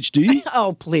criminology, PhD.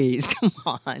 Oh, please, come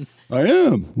on. I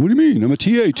am. What do you mean? I'm a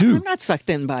TA too. I'm not sucked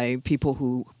in by people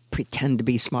who pretend to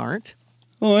be smart.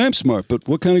 Oh, I am smart, but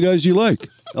what kind of guys do you like?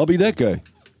 I'll be that guy.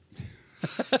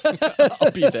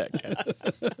 I'll be that guy.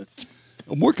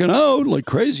 I'm working out like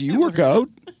crazy. You work out.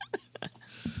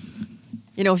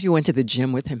 If you went to the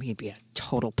gym with him, he'd be a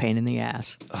total pain in the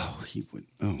ass. Oh, he would.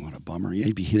 Oh, what a bummer. Yeah,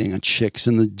 he'd be hitting on chicks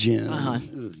in the gym. Uh-huh.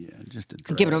 Oh, yeah, just a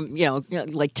drag. Giving him,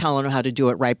 like telling him how to do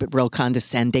it right, but real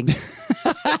condescending.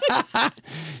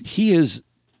 He is.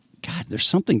 God, there's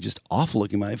something just awful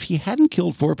looking about him. If he hadn't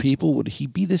killed 4 people, would he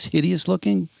be this hideous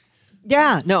looking?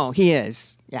 Yeah, no, he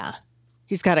is. Yeah.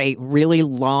 He's got a really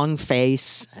long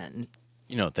face. And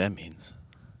You know what that means.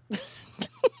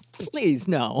 please,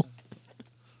 no.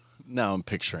 Now I'm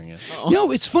picturing it.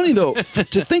 It's funny, though,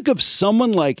 to think of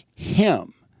someone like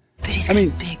him. But he's got a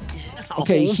big dick.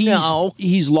 Okay,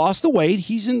 he's lost the weight.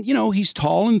 He's he's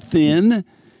tall and thin.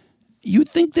 You'd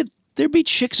think that there'd be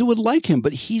chicks who would like him,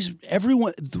 but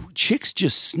the chicks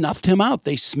just snuffed him out.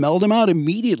 They smelled him out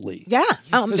immediately. Yeah.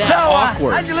 So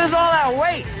awkward. how'd you lose all that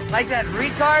weight? Like that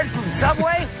retard from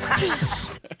Subway?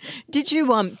 Did you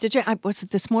was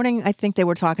it this morning? I think they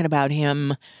were talking about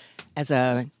him as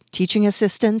a teaching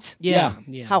assistant. Yeah.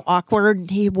 How awkward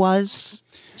he was.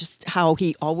 Just how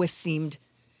he always seemed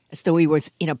as though he was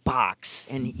in a box,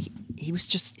 and he was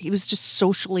just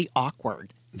socially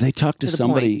awkward. They talked to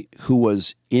somebody who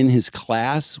was in his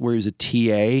class where he was a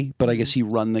TA, but I guess he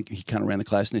kind of ran the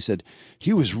class, and they said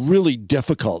he was really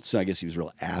difficult. So I guess he was a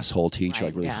real asshole teacher,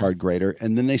 like really hard grader.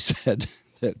 And then they said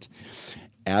that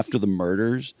after the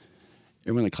murders,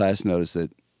 everyone in the class noticed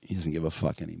that he doesn't give a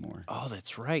fuck anymore. Oh,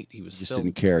 that's right. He Just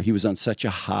didn't care. He was on such a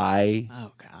high.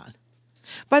 Oh God.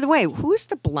 By the way, who's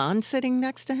the blonde sitting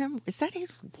next to him? Is that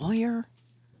his lawyer?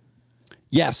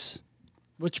 Yes.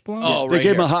 Which blonde? Oh, They right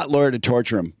gave him here. a hot lawyer to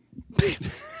torture him. Oh,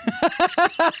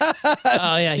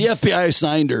 yeah. The FBI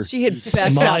assigned her. She had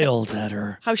smiled at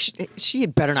her. How she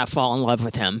had better not fall in love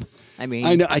with him. I mean,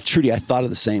 I know. Trudy, I thought of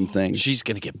the same thing. She's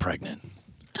going to get pregnant.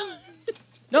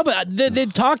 No, but they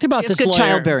talked about She has this good lawyer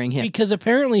childbearing hips. because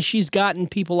apparently she's gotten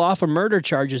people off of murder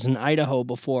charges in Idaho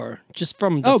before, just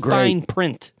from the great. fine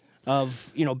print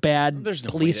of bad There's no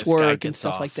way police this guy work and gets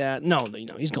stuff off. like that. No,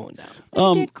 he's going down.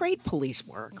 they did great police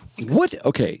work.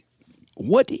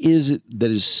 What is it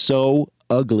that is so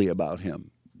ugly about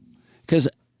him? Because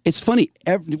it's funny,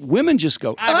 women just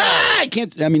go, I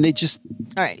can't. I mean, they just.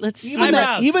 All right, let's see.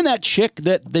 Even that chick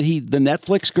the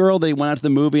Netflix girl, they went out to the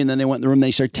movie and then they went in the room.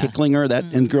 They started tickling her.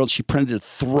 And girl, she pretended to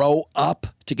throw up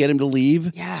to get him to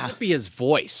leave. Yeah, That'd be his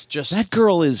voice. Just That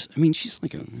girl is. I mean, she's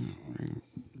like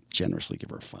generously give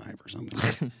her a 5 or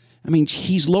something. I mean,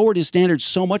 he's lowered his standards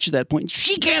so much at that point.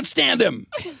 She can't stand him.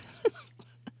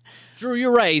 Drew,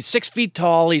 you're right. He's 6 feet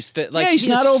tall. He's Yeah, he's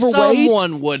not overweight.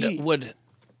 Someone would.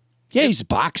 Yeah, he's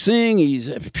boxing. He's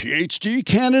a PhD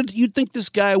candidate. You'd think this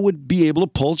guy would be able to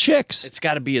pull chicks. It's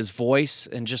got to be his voice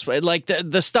and just like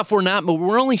the stuff we're not, but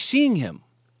we're only seeing him.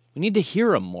 We need to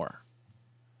hear him more.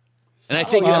 And I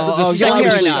think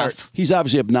he's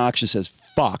obviously obnoxious as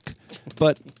fuck.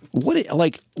 But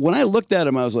when I looked at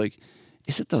him, I was like,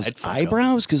 is it those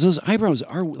eyebrows? Because those eyebrows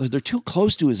they're too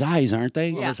close to his eyes, aren't they?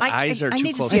 Yeah, his eyes are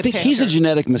too close. I think he's a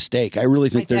genetic mistake. I really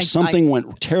think there's something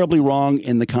went terribly wrong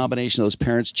in the combination of those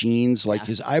parents' genes. Like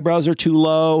his eyebrows are too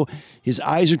low, his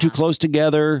eyes are too close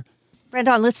together.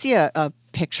 Brandon, let's see a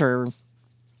picture,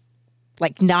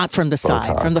 like not from the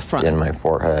side, from the front. In my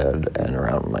forehead and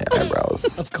around my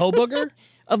eyebrows. Of Koberger?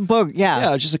 Of Bug, yeah.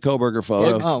 Yeah, just a Koberger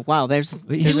photo. Oh, wow.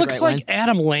 He looks like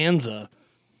Adam Lanza.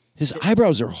 His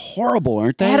eyebrows are horrible,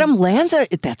 aren't they? Adam Lanza,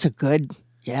 that's a good,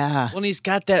 yeah. Well, he's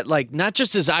got that, like, not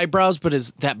just his eyebrows, but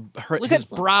his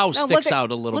brow sticks out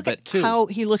a little bit, too. How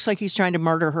he looks like he's trying to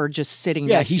murder her just sitting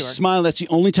Yeah, next to her. he's smiling. That's the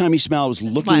only time he smiled was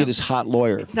looking at his hot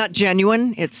lawyer. It's not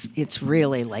genuine. It's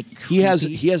really, like, creepy.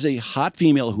 He has a hot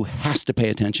female who has to pay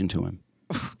attention to him.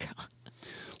 Oh, God.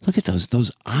 Look at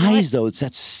those eyes, though. It's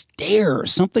that stare.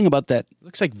 Something about that.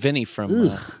 Looks like Vinny from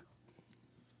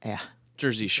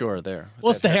Jersey Shore there.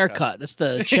 Well, it's the haircut. That's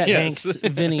the Chet Hanks,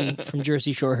 Vinny from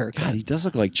Jersey Shore haircut. God, he does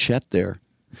look like Chet there.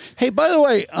 Hey, by the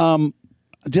way,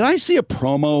 did I see a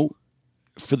promo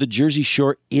for the Jersey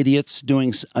Shore Idiots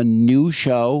doing a new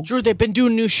show? Drew, they've been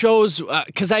doing new shows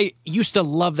because I used to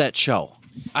love that show.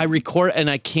 I record and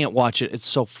I can't watch it. It's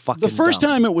so fucking The first dumb.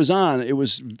 time it was on, it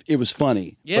was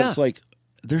funny. Yeah. But it's like,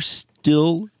 they're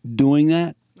still doing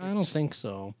that? I don't think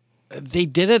so. They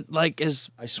did it like as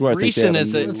I swear recent I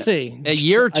as Let's see. a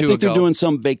year or two I think ago. they're doing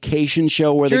some vacation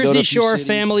show where they go to Jersey a few Shore cities.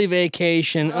 Family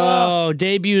Vacation. Oh,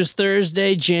 debuts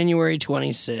Thursday, January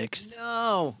 26th.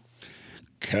 No.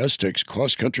 Cass takes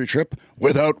cross-country trip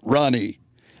without Ronnie.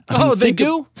 They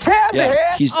do?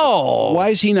 Why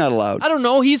is he not allowed? I don't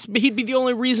know. He'd be the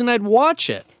only reason I'd watch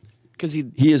it because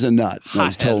he is a nut. No,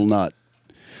 he's a total nut.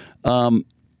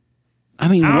 I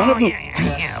mean, one of them.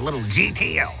 Yeah, a little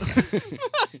GTO.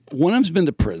 One of them's been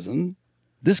to prison.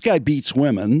 This guy beats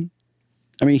women.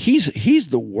 I mean, he's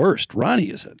the worst.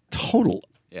 Ronnie is a total.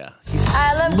 Yeah.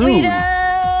 I love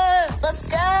burritos.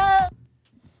 Let's go.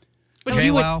 But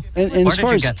and as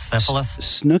far as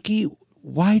Snooki,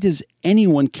 why does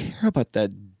anyone care about that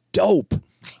dope?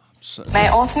 My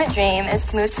ultimate dream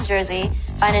is to move to Jersey,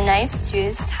 find a nice,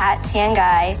 juiced, hot, tan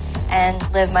guy,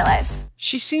 and live my life.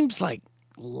 She seems like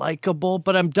likable,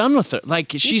 but I'm done with her.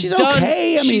 Like she's done.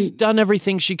 Okay. She's done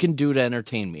everything she can do to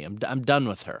entertain me. I'm done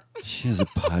with her. She has a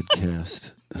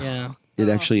podcast. Yeah. It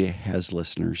actually has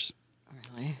listeners.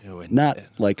 Really? Not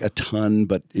like a ton,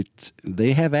 but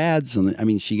they have ads. I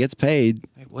mean, she gets paid.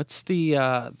 What's the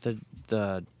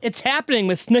It's happening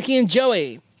with Snooki and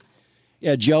Joey.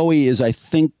 Yeah, Joey is, I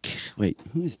think. Wait,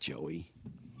 who is Joey?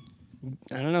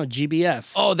 I don't know.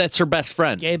 GBF. Oh, that's her best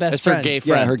friend. Gay best that's friend. her gay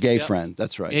friend. Yeah, her gay friend.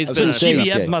 That's right. He's I was been gonna say he's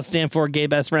GBF gay. must stand for gay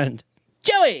best friend.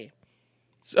 Joey.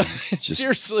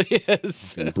 Seriously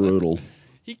is brutal.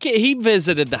 He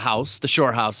visited the house, the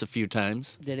Shore house, a few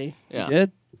times. Did he? Yeah. He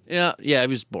did? Yeah. It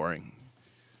was boring.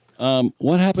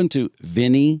 What happened to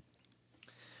Vinny?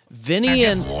 Vinny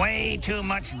and way too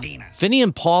much Dina. Vinny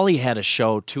and Paulie had a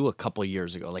show too a couple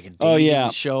years ago, like a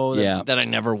dating show that I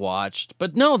never watched.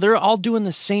 But no, they're all doing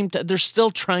the same. They're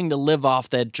still trying to live off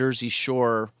that Jersey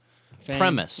Shore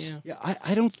premise. Yeah,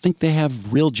 I don't think they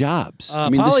have real jobs. I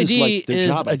mean, Pauly this is D like their is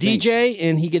job, I a think. DJ,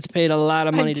 and he gets paid a lot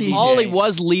of money to DJ. Paulie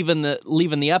was leaving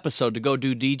the episode to go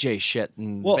do DJ shit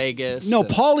in Vegas. No,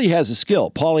 Paulie has a skill.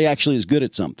 Paulie actually is good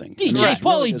at something. DJ he's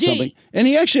Pauly good at D. something. And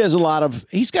he actually has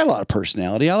he's got a lot of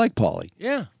personality. I like Paulie.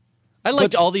 Yeah. I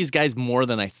liked all these guys more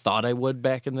than I thought I would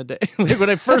back in the day. Like when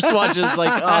I first watched it, it's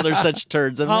like, oh, they're such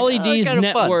turds. I'm Pauly like, D's kinda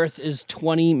net fun. worth is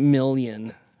 $20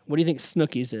 million. What do you think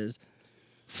Snooki's is?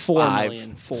 $4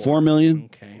 million. 4 million?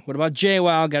 Okay. What about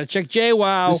JWoww? Got to check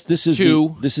JWoww. This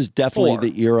is definitely 4.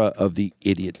 the era of the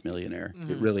idiot millionaire.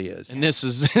 It really is. And this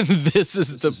is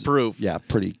the proof. Yeah,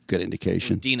 pretty good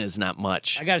indication. Dina's not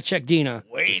much. I got to check Dina.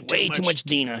 Way too much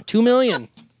Dina. $2 million.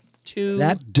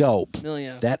 That dope.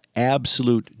 Million. That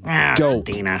absolute dope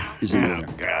Dina. is a millionaire.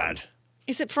 God.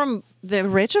 Is it from the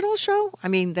original show? I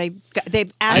mean, they've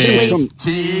actually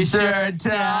T-shirt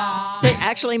time. they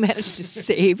actually managed to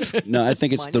save. No, I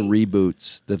think it's the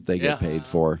reboots that they get paid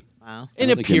for. Wow. I In don't think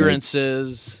they make-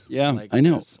 appearances. Yeah, like, I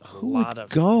know. there's a Who lot would of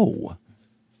go?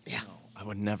 I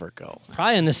would never go.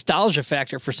 Probably a nostalgia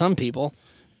factor for some people.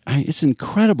 It's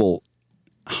incredible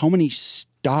how many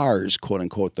stars, quote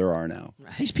unquote, there are now.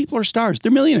 These people are stars.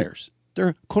 They're millionaires.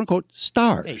 They're quote unquote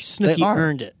stars. Hey, Snooki They are.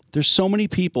 earned it. There's so many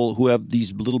people who have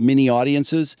these little mini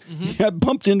audiences. I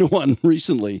bumped into one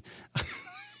recently.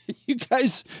 You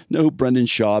guys know who Brendan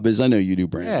Schaub is? I know you do,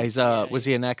 Brandon. Yeah, he's was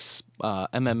he an ex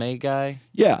MMA guy?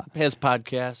 Yeah. His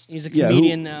podcast. He's a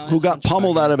comedian now. Who got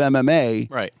pummeled out of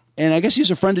MMA. Right. And I guess he's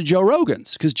a friend of Joe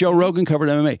Rogan's because Joe Rogan covered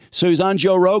MMA. So he's on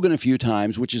Joe Rogan a few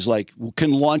times, which is like,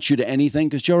 can launch you to anything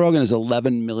because Joe Rogan has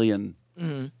 11 million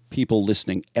people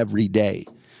listening every day.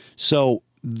 So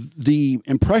the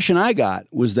impression I got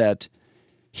was that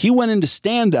he went into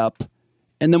stand-up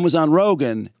and then was on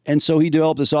Rogan, and so he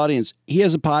developed this audience. He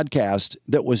has a podcast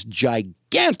that was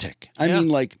gigantic. I mean,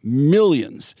 like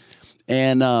millions.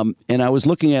 And I was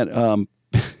looking at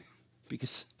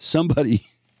because somebody,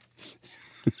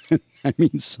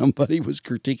 somebody was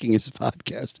critiquing his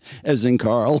podcast, as in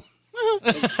Carl. Well,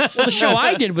 the show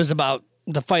I did was about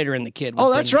the fighter and the kid.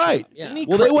 Oh, that's right. Yeah.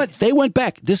 Well, they went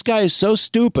back. This guy is so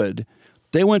stupid.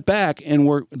 They went back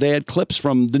and they had clips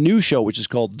from the new show, which is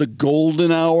called The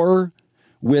Golden Hour,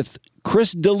 with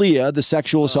Chris D'Elia, the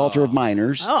sexual assaulter of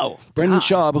minors. Oh, Brendan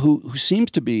Schaub, who seems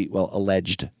to be,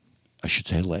 alleged. I should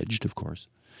say alleged, of course.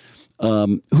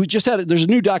 Who just there's a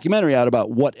new documentary out about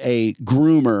what a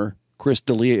groomer Chris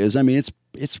D'Elia is. I mean,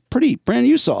 it's pretty, Brandon,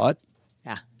 you saw it.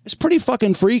 Yeah. It's pretty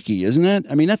fucking freaky, isn't it?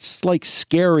 I mean, that's like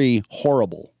scary,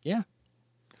 horrible. Yeah.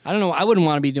 I don't know. I wouldn't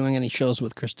want to be doing any shows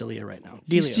with Chris D'Elia right now.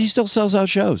 He still sells out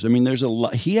shows. I mean,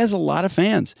 he has a lot of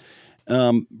fans.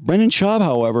 Brendan Schaub,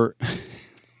 however,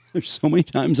 there's so many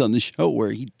times on the show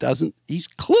where he's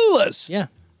clueless. Yeah.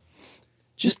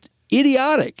 Just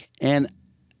idiotic. And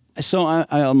so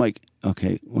I'm like,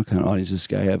 okay, what kind of audience does this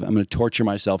guy have? I'm going to torture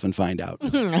myself and find out.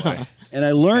 And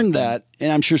I learned that,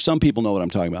 and I'm sure some people know what I'm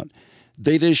talking about.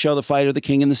 They did a show, The Fighter, the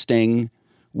King, and the Sting,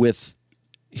 with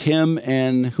him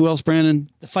and who else, Brandon?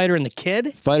 The Fighter and the Kid?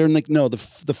 The Fighter,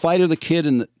 the Kid,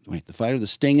 and the Fighter, the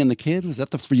Sting, and the Kid? Was that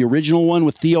the original one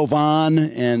with Theo Von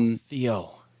and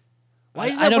Theo?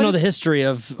 I don't know the history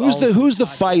of who's the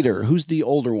fighter? Who's the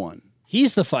older one?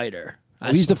 He's the fighter.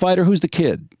 He's the fighter. Who's the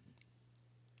kid?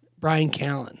 Brian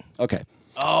Callen. Okay.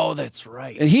 Oh, that's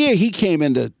right. And he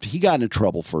got into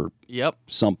trouble for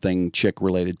something chick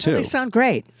related too. Oh, they sound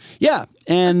great. Yeah,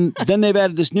 and then they've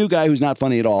added this new guy who's not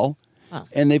funny at all.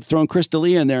 And they've thrown Chris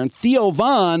D'Elia in there. And Theo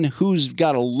Von, who's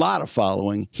got a lot of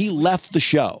following, he left the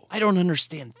show. I don't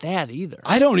understand that either.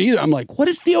 I don't either. I'm like, what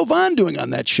is Theo Von doing on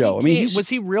that show? I mean, was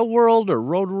he Real World or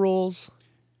Road Rules?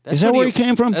 Is that where he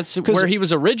came from? That's where he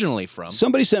was originally from.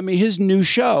 Somebody sent me his new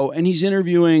show, and he's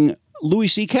interviewing Louis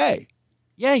C.K.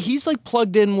 Yeah, he's like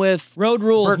plugged in with Road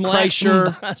Rules, Bert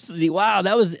Kreischer. Wow,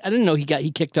 I didn't know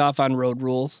he kicked off on Road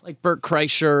Rules. Like Bert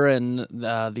Kreischer and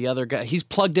the other guy. He's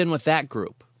plugged in with that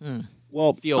group.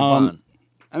 Well, Theo Von.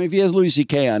 I mean, if he has Louis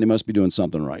C.K. on, he must be doing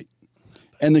something right.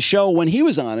 And the show, when he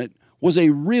was on it, was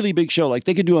a really big show. Like,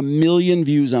 they could do 1 million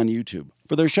views on YouTube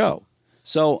for their show.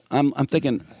 So I'm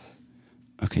thinking,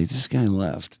 okay, this guy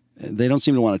left. They don't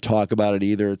seem to want to talk about it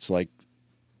either. It's like,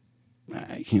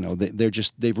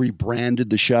 they've rebranded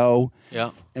the show.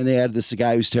 Yeah. And they added this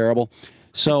guy who's terrible.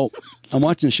 So I'm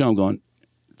watching the show, I'm going,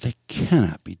 they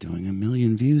cannot be doing 1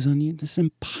 million views on YouTube. This is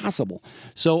impossible.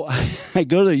 So I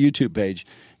go to their YouTube page,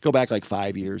 go back like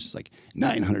 5 years. It's like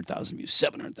 900,000 views,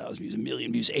 700,000 views, 1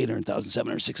 million views, 800,000,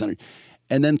 700, 600.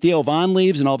 And then Theo Von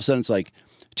leaves, and all of a sudden it's like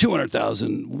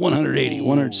 200,000, 180,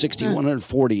 160,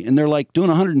 140. And they're like doing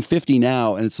 150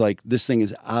 now. And it's like, this thing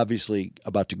is obviously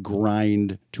about to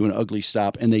grind to an ugly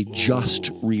stop. And they just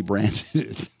rebranded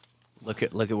it. Look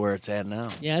at where it's at now.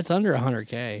 Yeah, it's under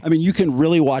 100K. I mean, you can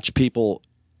really watch people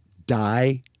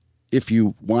die if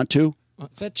you want to.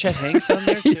 Is that Chet Hanks on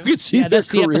there too? You can see that's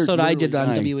the career episode I did on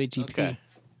literally WATP. Okay.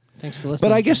 Thanks for listening.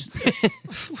 But I guess,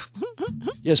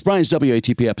 yes, Brian's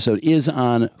WATP episode is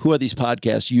on Who Are These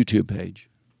Podcasts YouTube page,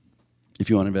 if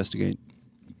you want to investigate.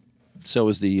 So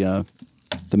is the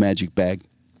Magic Bag.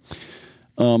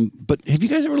 But have you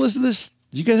guys ever listened to this?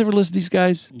 Did you guys ever listen to these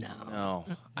guys? No.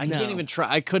 I can't even try.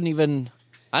 I couldn't even.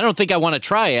 I don't think I want to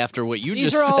try after what you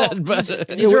These just are all- said. But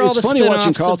It's funny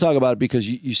watching Carl talk about it because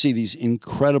you see these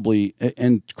incredibly,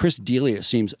 and Chris D'Elia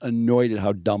seems annoyed at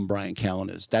how dumb Brian Callen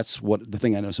is. That's what the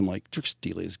thing I know. So I'm like, Chris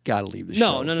D'Elia's got to leave the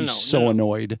show. No. He's so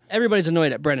annoyed. Everybody's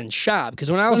annoyed at Brendan Schaub because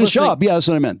when I was Brendan listening, Schaub, yeah, that's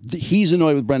what I meant. He's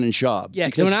annoyed with Brendan Schaub. Yeah,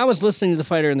 because when I was listening to The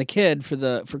Fighter and the Kid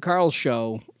for Carl's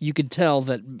show, you could tell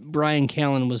that Brian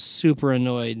Callen was super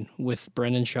annoyed with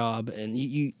Brendan Schaub,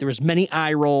 and there was many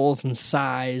eye rolls and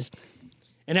sighs.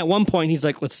 And at one point, he's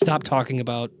like, "Let's stop talking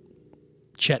about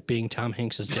Chet being Tom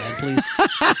Hanks' dad, please."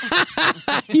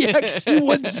 Yeah, he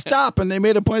wouldn't stop, and they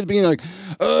made a point at the beginning, like,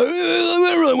 "We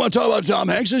don't really want to talk about Tom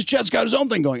Hanks. This Chet's got his own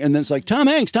thing going." And then it's like, Tom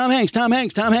Hanks.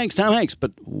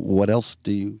 But what else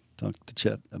do you talk to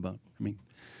Chet about? I mean,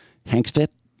 Hank's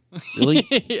Fit? Really?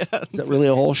 Yes. Is that really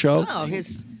a whole show? Oh,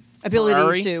 his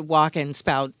ability to walk and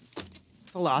spout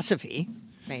philosophy,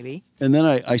 maybe. And then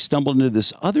I stumbled into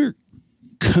this other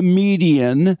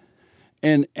comedian.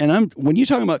 And I'm when you're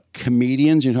talking about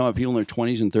comedians, you're talking about people in their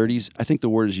 20s and 30s, I think the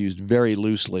word is used very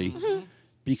loosely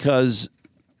because,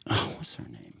 what's her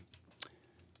name?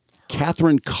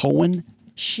 Catherine Cohen.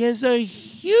 She has a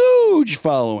huge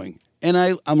following. And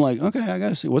I'm like, okay, I got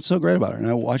to see what's so great about her. And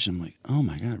I watch them like, oh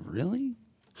my God, really?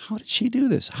 How did she do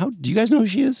this? Do you guys know who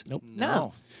she is? Nope.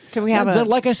 No. Can we have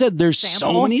like I said, there's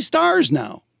sample? so many stars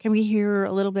now. Can we hear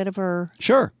a little bit of her?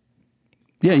 Sure.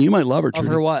 Yeah, you might love her. Of Trudy.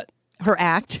 her what? Her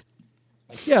act?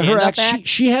 Yeah, her act.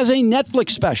 She has a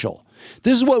Netflix special.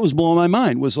 This is what was blowing my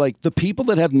mind was like the people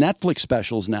that have Netflix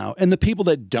specials now and the people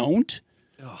that don't.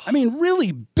 I mean,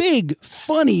 really big,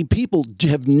 funny people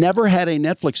have never had a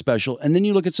Netflix special. And then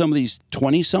you look at some of these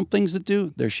 20-somethings that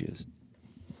do. There she is.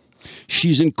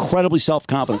 She's incredibly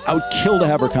self-confident. I would kill to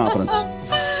have her confidence.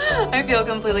 I feel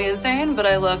completely insane, but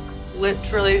I look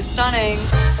literally stunning.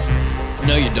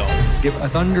 No, you don't. Give a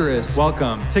thunderous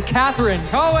welcome to Catherine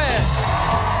Cohen.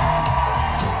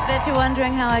 Bet you're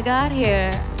wondering how I got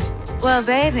here. Well,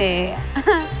 baby,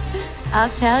 I'll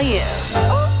tell you.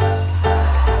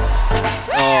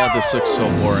 Oh, this looks so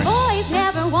boring. Boys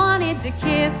never wanted to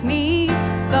kiss me,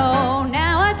 so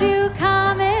now I do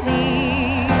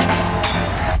comedy.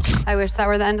 I wish that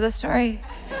were the end of the story.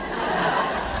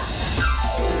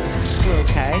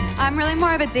 Okay. I'm really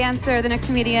more of a dancer than a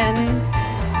comedian.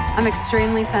 I'm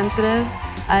extremely sensitive.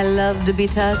 I love to be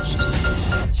touched.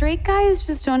 Straight guys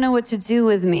just don't know what to do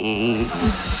with me.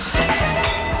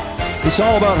 It's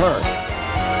all about her.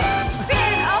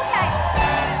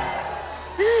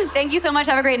 Thank you so much.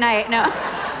 Have a great night. No.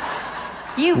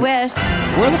 You wish.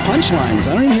 Where are the punchlines?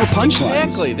 I don't even hear punchlines.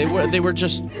 Exactly. They were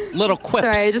just little quips.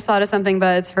 Sorry, I just thought of something,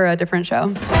 but it's for a different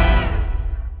show.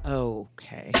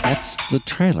 Okay. That's the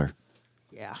trailer.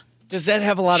 Yeah. Does that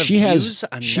have a lot of views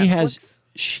on Netflix?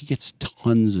 She gets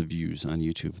tons of views on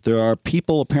YouTube. There are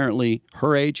people apparently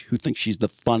her age who think she's the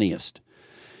funniest.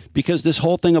 Because this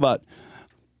whole thing about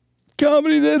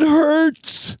comedy that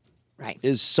hurts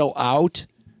is so out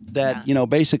that,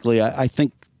 basically I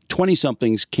think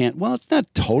 20-somethings can't, well, it's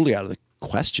not totally out of the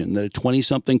question that a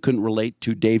 20-something couldn't relate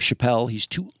to Dave Chappelle. He's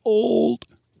too old.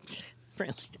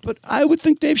 Really? But I would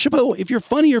think Dave Chappelle, if you're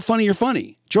funny, you're funny, you're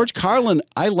funny. George Carlin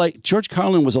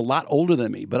was a lot older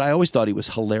than me, but I always thought he was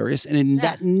hilarious, and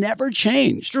that never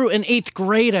changed. Drew, in 8th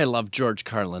grade, I loved George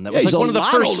Carlin. That was he's like one of the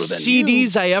lot first older than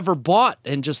CDs I ever bought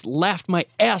and just laughed my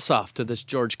ass off to this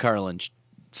George Carlin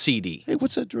CD. Hey,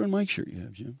 what's that Drew and Mike shirt you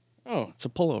have, Jim? Oh, it's a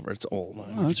pullover. It's old.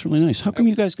 Oh, that's really nice. How come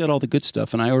you guys got all the good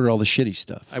stuff and I order all the shitty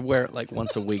stuff? I wear it like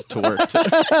once a week to work.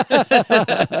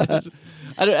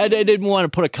 I didn't want to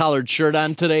put a collared shirt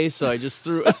on today, so I just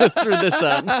threw this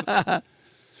on.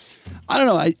 I don't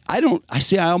know.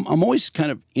 I'm always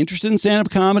kind of interested in stand-up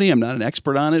comedy. I'm not an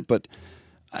expert on it, but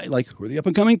I like, who are the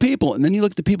up-and-coming people? And then you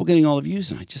look at the people getting all the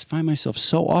views, and I just find myself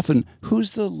so often,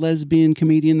 who's the lesbian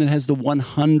comedian that has the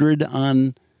 100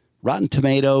 on Rotten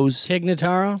Tomatoes? Tig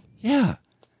Notaro? Yeah.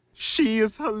 She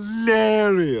is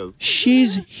hilarious.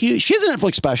 She's huge. She has a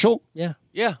Netflix special. Yeah.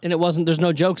 Yeah. And there's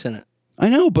no jokes in it. I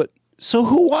know, but so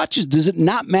who watches? Does it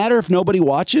not matter if nobody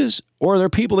watches? Or are there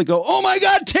people that go, oh my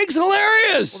God, Tig's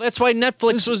hilarious? Well, that's why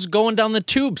Netflix was going down the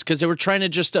tubes, because they were trying to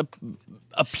just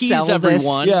appease Sell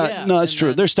everyone. Yeah, no, that's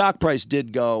true. Their stock price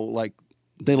did go like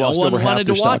they lost one over half wanted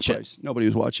their to stock watch it. price. Nobody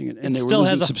was watching it, and It they were still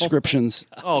losing has a subscriptions.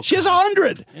 Oh, she has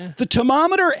 100. Yeah. The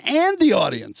thermometer and the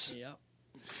audience.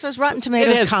 So is Rotten It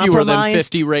Tomatoes has compromised? fewer than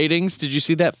 50 ratings. Did you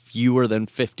see that? Fewer than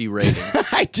 50 ratings.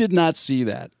 I did not see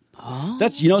that. Oh.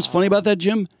 That's what's funny about that,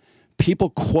 Jim?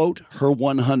 People quote her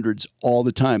 100s all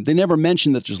the time. They never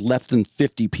mention that there's less than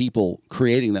 50 people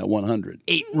creating that 100.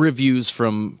 8 reviews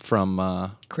from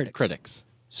critics.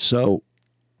 So,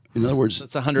 in other words,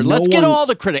 that's 100. Let's get all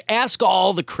the critics. Ask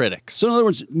all the critics. So, in other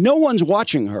words, no one's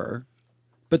watching her,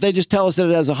 but they just tell us that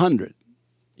it has 100.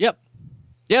 Yep.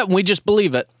 Yeah, we just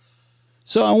believe it.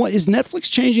 So, is Netflix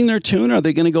changing their tune? Are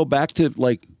they going to go back to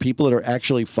like people that are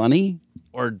actually funny?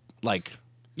 Or like,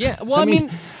 yeah. Well, I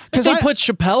mean, because they put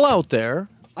Chappelle out there.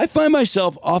 I find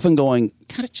myself often going,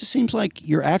 God, it just seems like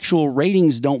your actual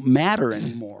ratings don't matter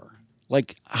anymore.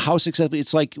 Like how successful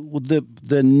it's like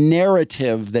the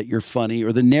narrative that you're funny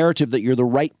or the narrative that you're the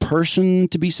right person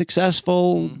to be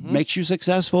successful makes you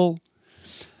successful.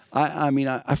 I mean,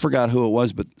 I forgot who it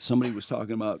was, but somebody was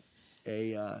talking about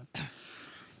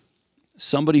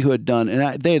somebody who had done,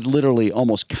 and they had literally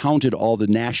almost counted all the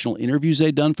national interviews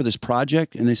they'd done for this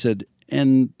project, and they said,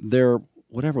 and their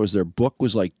book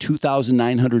was like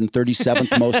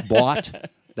 2,937th most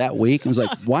bought. that week. I was like,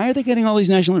 why are they getting all these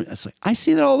national? It's like, I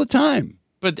see that all the time.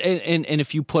 But and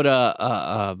if you put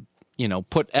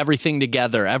put everything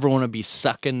together, everyone would be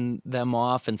sucking them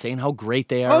off and saying how great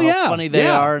they are, how funny they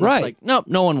are. And it's like, nope,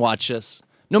 no one watch this.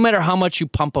 No matter how much you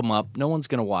pump them up, no one's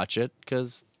going to watch it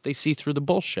because they see through the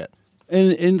bullshit.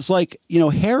 And it's like,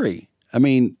 Harry. I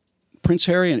mean, Prince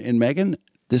Harry and Meghan,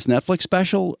 this Netflix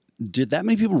special, did that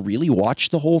many people really watch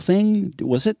the whole thing?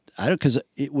 Was it? I don't, because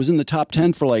it was in the top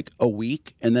 10 for like a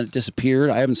week and then it disappeared.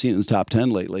 I haven't seen it in the top 10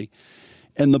 lately.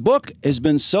 And the book has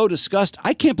been so discussed.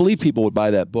 I can't believe people would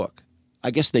buy that book.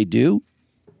 I guess they do,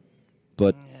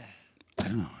 but I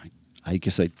don't know. I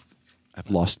guess I've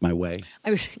lost my way.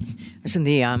 I was in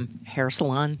the hair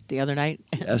salon the other night.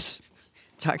 Yes.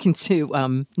 Talking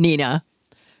to Nina,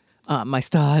 my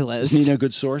stylist. Is Nina a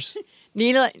good source?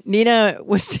 Nina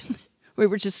was, we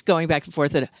were just going back and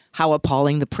forth at how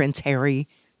appalling the Prince Harry,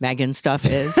 Meghan stuff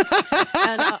is.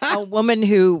 And a woman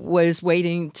who was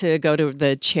waiting to go to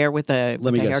the chair with the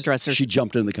hairdresser. She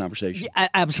jumped into the conversation. Yeah,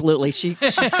 absolutely. She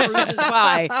cruises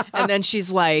by, and then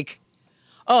she's like,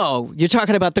 "Oh, you're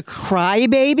talking about the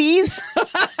crybabies?" It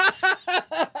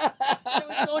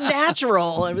was so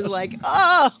natural. It was like,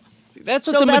 oh. That's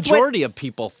what the majority of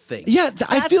people think. Yeah,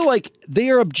 I feel like they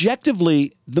are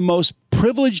objectively the most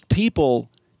privileged people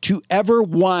to ever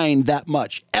whine that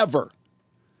much, ever.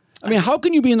 I mean, how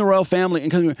can you be in the royal family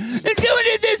and come and somebody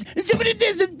did this, and somebody did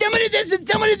this, and somebody did this, and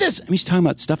somebody did this? I mean, he's talking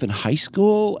about stuff in high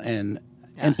school and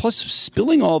plus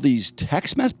spilling all these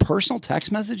personal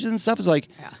text messages and stuff is like,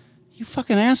 you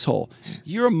fucking asshole.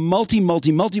 You're a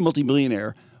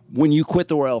multi-millionaire when you quit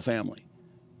the royal family.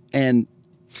 And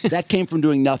that came from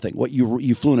doing nothing. What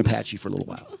you flew an Apache for a little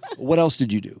while. What else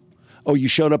did you do? Oh, you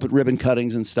showed up at ribbon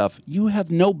cuttings and stuff. You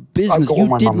have no business.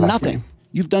 You did nothing.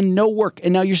 You've done no work,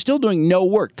 and now you're still doing no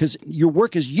work because your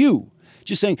work is you.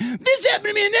 Just saying, this happened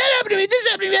to me, and that happened to me, this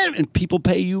happened to me, that, and people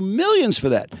pay you millions for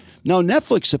that. Now,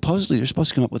 Netflix, supposedly, they're supposed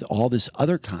to come up with all this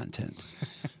other content.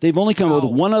 They've only come up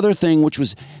with one other thing, which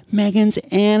was Meghan's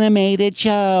animated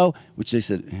show, which they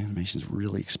said, animation's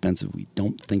really expensive. We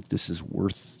don't think this is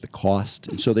worth the cost.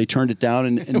 And so they turned it down,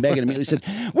 and Meghan immediately said,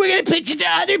 we're going to pitch it to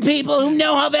other people who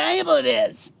know how valuable it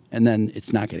is. And then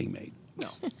it's not getting made. No,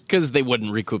 because they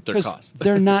wouldn't recoup their costs.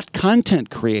 They're not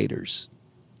content creators.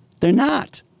 They're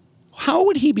not. How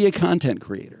would he be a content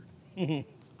creator? A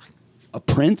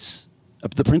prince?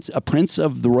 A prince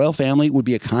of the royal family would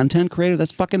be a content creator?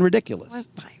 That's fucking ridiculous.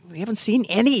 We haven't seen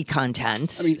any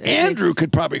content. I mean, Andrew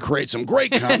could probably create some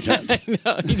great content.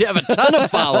 He'd have a ton of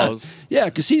follows. Yeah,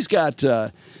 because he's got,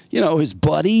 his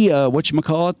buddy,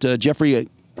 whatchamacallit, Jeffrey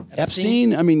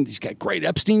Epstein. I mean, he's got great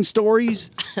Epstein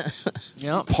stories.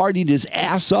 Partied his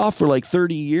ass off for like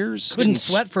 30 years. Couldn't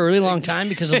sweat for a really long time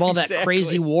because of all that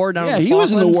crazy war down in the Falklands. Yeah, he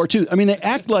was in the war too. I mean, they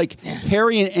act like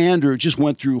Harry and Andrew just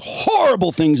went through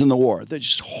horrible things in the war. They're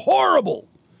just horrible.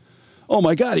 Oh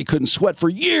my God, he couldn't sweat for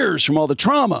years from all the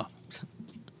trauma.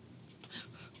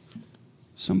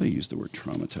 Somebody used the word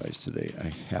traumatized today.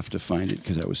 I have to find it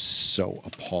because I was so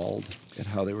appalled at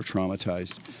how they were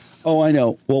traumatized. Oh, I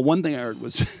know. Well, one thing I heard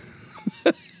was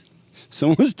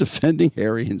someone was defending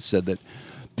Harry and said that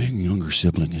being a younger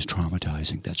sibling is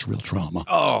traumatizing. That's real trauma.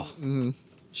 Oh,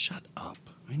 shut up.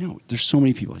 I know. There's so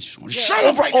many people. I just want to shut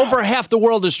up right now. Over half the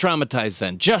world is traumatized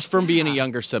then, just from being a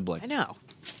younger sibling. I know.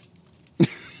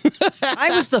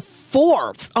 I was the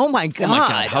fourth. Oh, my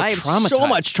God. How I have so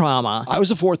much trauma. I was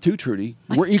the fourth too, Trudy.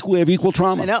 We have equal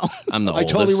trauma. I know. I'm the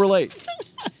oldest. I totally relate.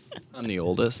 I'm the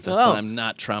oldest. That's why I'm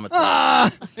not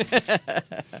traumatized.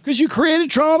 Because you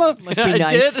created trauma? Must be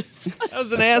nice. I did. I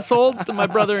was an asshole to my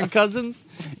brother and cousins.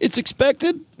 It's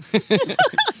expected.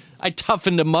 I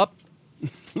toughened them up.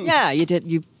 Yeah, you did.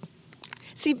 You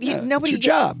see, nobody. It's your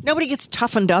job. Nobody gets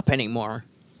toughened up anymore.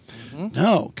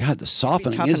 No, God, the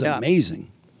softening is amazing.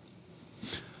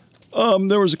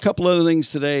 There was a couple other things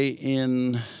today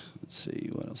in. Let's see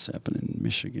what else happened in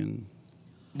Michigan.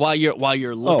 While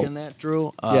you're looking at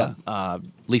Drew,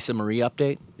 Lisa Marie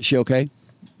update. Is she okay?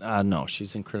 No,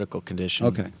 she's in critical condition.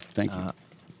 Okay, thank you.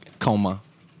 Coma,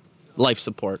 life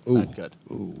support. Not good.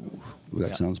 Ooh,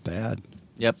 that sounds bad.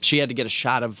 Yep, she had to get a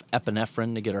shot of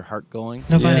epinephrine to get her heart going.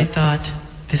 Nobody thought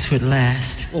this would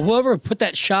last. Well, whoever put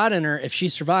that shot in her, if she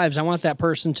survives, I want that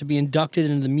person to be inducted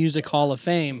into the Music Hall of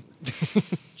Fame.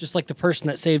 Just like the person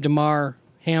that saved Damar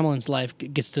Hamlin's life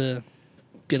gets to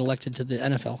get elected to the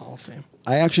NFL Hall of Fame.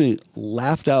 I actually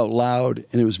laughed out loud,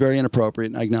 and it was very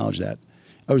inappropriate, and I acknowledge that.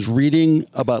 I was reading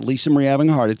about Lisa Marie having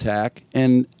a heart attack,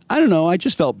 and I don't know, I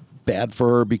just felt bad for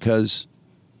her because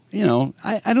you know,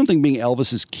 I don't think being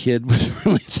Elvis's kid was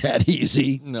really that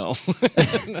easy. No.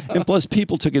 And plus,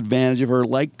 people took advantage of her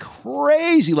like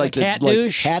crazy, like Cat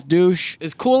douche. Cat douche.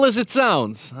 As cool as it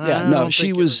sounds. Yeah, no,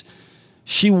 she was.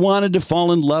 She wanted to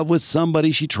fall in love with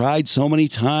somebody. She tried so many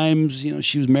times. You know,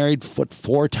 she was married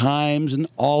 4 times, and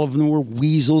all of them were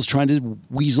weasels trying to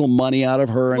weasel money out of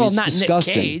her. And Well, it's not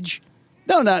disgusting. Nick Cage.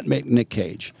 No, not Nick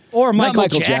Cage. Or Not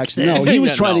Michael Jackson. No, he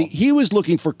was Yeah, trying no. to. He was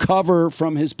looking for cover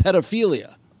from his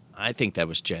pedophilia. I think that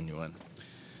was genuine.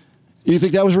 You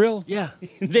think that was real? Yeah.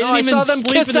 They didn't I even saw them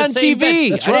sleep kiss in the on same TV.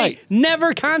 bed. That's right. They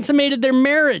never consummated their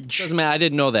marriage. Doesn't matter. I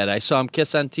didn't know that. I saw them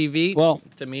kiss on TV. Well,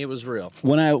 to me, it was real.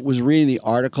 when I was reading the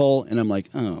article, and I'm like,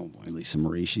 oh, boy, Lisa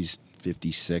Marie, she's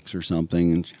 56 or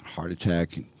something, and she had a heart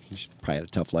attack, and she probably had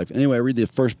a tough life. Anyway, I read the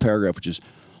first paragraph, which is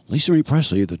Lisa Marie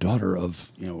Presley, the daughter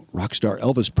of rock star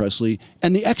Elvis Presley,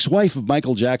 and the ex-wife of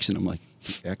Michael Jackson. I'm like,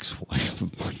 the ex-wife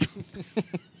of Michael.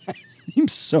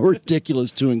 Seems so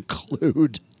ridiculous to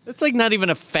include. That's like not even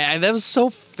a fact. That was so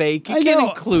fake. You I can't know.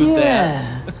 include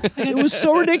that. It was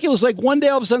so ridiculous. Like one day,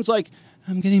 all of a sudden, it's like,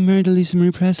 I'm getting married to Lisa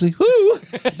Marie Presley. Who?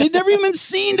 They'd never even been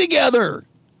seen together.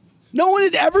 No one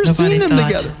had ever Nobody seen them thought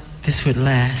together. this would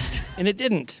last. And it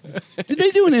didn't. Did they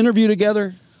do an interview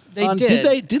together? They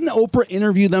did. Didn't Oprah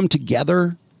interview them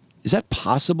together? Is that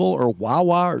possible? Or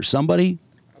Wawa or somebody?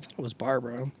 I thought it was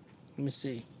Barbara. Let me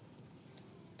see.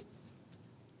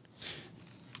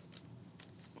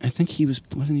 I think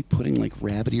wasn't he putting like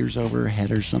rabbit ears over her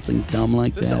head or something dumb like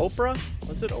Is this that? Oprah?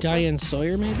 Was it Oprah? Diane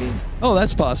Sawyer, maybe? Oh,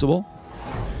 that's possible.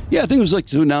 Yeah, I think it was like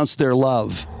to announce their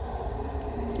love.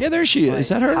 Yeah, there she is. Is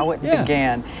that her? How it Yeah.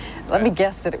 began. Let me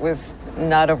guess that it was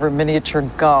not over miniature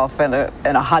golf and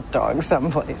a hot dog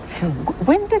someplace.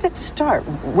 When did it start?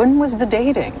 When was the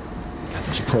dating?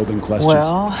 Those probing questions.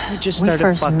 Well, We just we started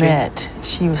first fucking. met.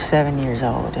 She was 7 years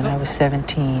old, and I was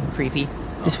 17. Creepy.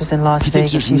 This was in Las He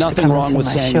thinks Vegas. there's She used to nothing come and wrong see with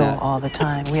my saying show that. all the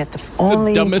time. We had the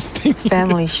only dumbest thing.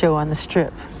 family show on the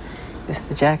Strip. It's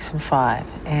the Jackson 5.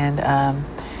 And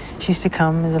she used to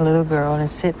come as a little girl and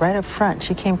sit right up front.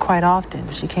 She came quite often.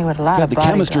 She came with a lot God, of the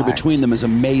bodyguards. chemistry between them is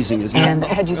amazing, isn't And it?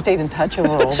 had you stayed in touch over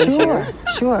all these years?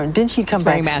 Sure. Then she'd come She's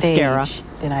wearing backstage. mascara.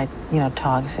 Then I'd,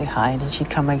 talk and say hi. And then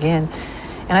she'd come again.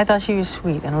 And I thought she was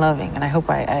sweet and loving. And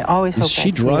I always Is hope she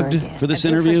I'd see her drugged again. for this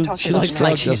And we first interview? talked She about likes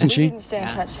marriage. drugs, doesn't We she? didn't stay in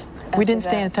touch. We didn't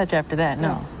stay in touch after that.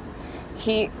 No.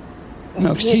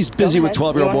 No, he's busy with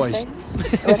 12-year-old boys.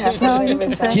 What happened? No, you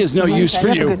can say. He has no use for I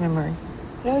have you. a good memory.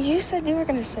 No, you said you were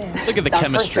going to say it. Look at the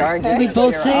chemistry. Did we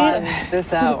both say it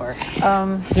this hour?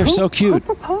 They're so Who cute.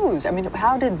 proposed? I mean,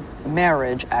 how did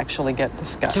marriage actually get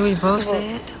discussed? Do we both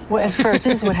say it? Well, at first,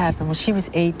 this is what happened. When she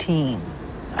was 18,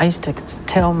 I used to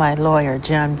tell my lawyer,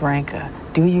 John Branca,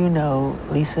 do you know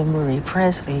Lisa Marie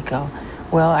Presley? He'd go,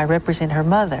 well, I represent her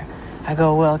mother. I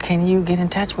go, well, can you get in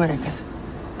touch with her? Because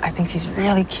I think she's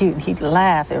really cute. And he'd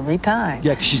laugh every time.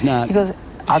 Yeah, because she's not. He goes,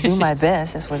 I'll do my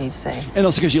best. That's what he'd say. And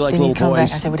also because you like Then little he'd come boys.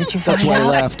 back. I said, well, did you find That's why out? I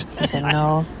left. He said,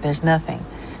 no, there's nothing.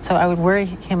 So I would worry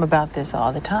him about this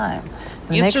all the time.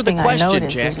 The Answer next the thing question, I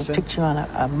noticed, there's Jackson. a picture on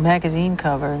a magazine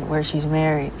cover where she's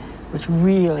married, which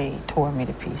really tore me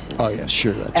to pieces. Oh, yeah,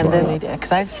 sure. That And tore then her they up.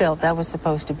 because I felt that was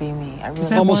supposed to be me. I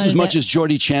really Almost as much as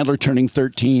Jordy Chandler turning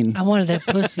 13. I wanted that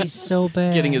pussy so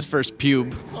bad. Getting his first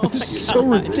pube. So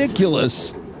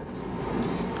ridiculous.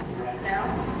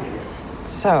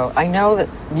 So I know that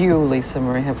you, Lisa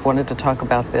Marie, have wanted to talk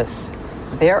about this.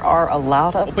 There are a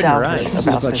lot of Open your doubters eyes. I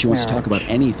about thought this she wants to marriage. talk about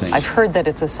anything. I've heard that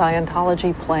it's a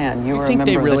Scientology plan. You I are a think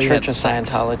they member really of the had Church of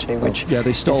sex. Scientology, which Yeah,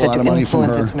 they stole is a said lot to of money from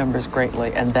influence her. its members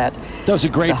greatly, and that That was a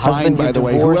great the husband find, by you the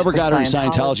way. divorced Whoever got her in for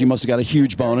Scientology must have got a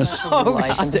huge bonus. Oh,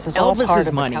 God, and this is all Elvis's part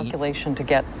of money. a calculation to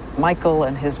get Michael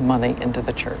and his money into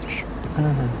the church.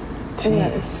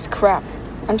 It's crap.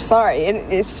 I'm sorry.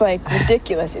 It's like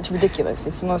ridiculous. It's ridiculous.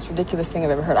 It's the most ridiculous thing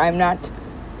I've ever heard. I'm not.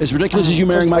 As ridiculous as you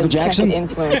marrying First of all, Michael you Jackson? Can't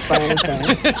get influenced by anything.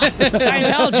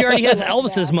 Scientology already has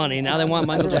Elvis's money. Now they want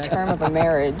Michael Under the Jackson. term of a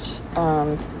marriage,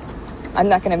 I'm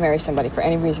not going to marry somebody for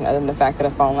any reason other than the fact that I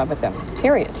fall in love with them.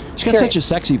 Period. She's got Period. such a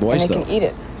sexy voice, And they though. can eat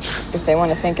it if they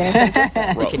want to think anything.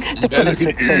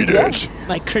 They can eat it.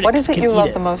 My critics What is it can you eat love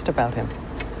it. the most about him?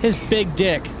 His big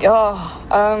dick.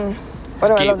 What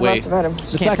do I love the most about him?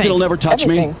 The fact that he'll never touch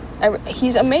Everything.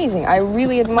 He's amazing. I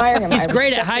really admire him. He's I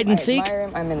great at respect hide him. and I seek. admire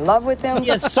him. I'm in love with him. He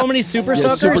has so many super Yeah,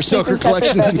 soakers. Super Soaker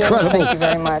collection's incredible. Thank you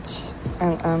very much.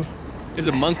 And, Is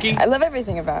it monkey? I love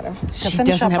everything about him. She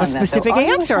doesn't have a specific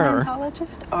answer. Are you a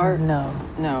Scientologist? Or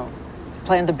no.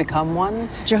 Plan to become one?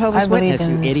 Jehovah's I believe Witness,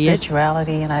 in you idiot.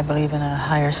 spirituality, and I believe in a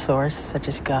higher source, such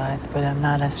as God. But I'm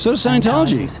not a. So does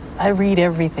Scientology. Scientologist. I read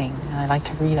everything, and I like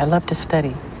to read. I love to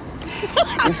study.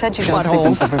 You said you don't sleep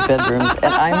in separate bedrooms,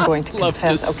 and I'm going to Love to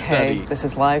confess, okay, study. this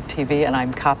is live TV, and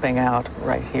I'm copping out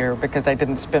right here because I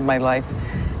didn't spend my life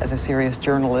as a serious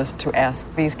journalist to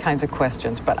ask these kinds of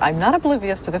questions. But I'm not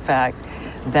oblivious to the fact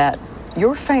that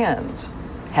your fans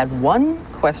had one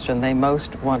question they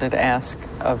most wanted to ask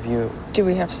of you. Do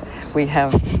we have sex? We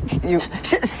have you.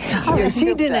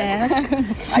 She didn't ask.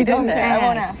 I didn't I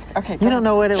won't ask. ask. Okay, You don't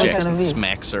know what it was going Jackson to be.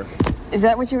 smacks her. Is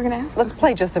that what you were going to ask? Let's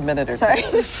play just a minute or two. Sorry.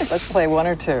 Let's play one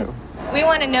or two. We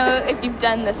want to know if you've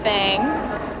done the thing.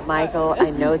 Michael, I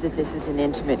know that this is an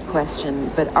intimate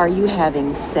question, but are you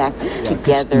having sex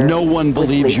together? No one with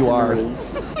believes you Lisa are. Marie?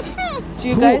 Do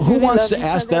you guys Who really wants to love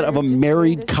each ask other that of a or just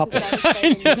married couple?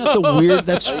 Isn't that the weird?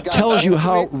 That tells you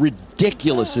how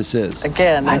ridiculous this is.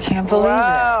 Again, I can't believe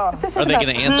wow. This Are is they about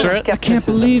going to answer it? I can't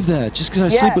believe that. Just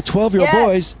because I sleep with 12-year-old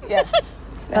boys. Yes.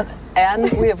 And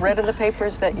we have read in the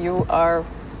papers that you are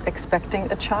expecting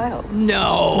a child.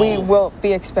 No. We will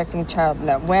be expecting a child.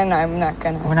 No, when, I'm not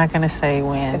going to. We're not going to say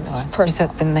when. It's or-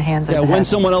 personal. It's in the hands of Yeah, the when heavens.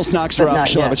 someone else knocks her But up, not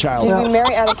she'll have a yet. child. Did we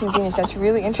marry out of convenience? That's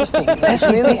really interesting. That's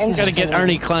really Got to interesting. get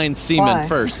Arnie Klein's semen Why?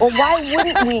 first. Well, why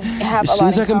wouldn't we have As a soon lot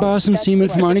as I in can borrow common? some That's semen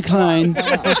the from Arnie question. Klein.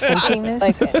 We're thinking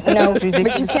this? Like, no, It's but you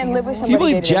ridiculous. can't live with Do somebody. you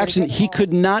believe dating Jackson, every he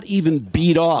could not even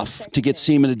beat off to get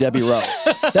semen to Debbie Rowe?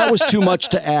 That was too much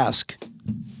to ask.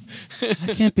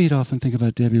 I can't beat off and think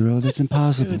about Debbie Rowe. That's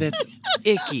impossible. That's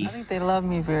icky. I think they love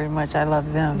me very much. I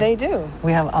love them. They do.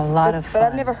 We have a lot of fun. But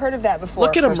I've never heard of that before.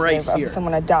 Look at 'em personally, right of here.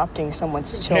 someone adopting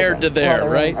someone's Compared children to there, while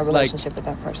they're in right? a relationship with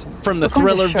that person. From the We're going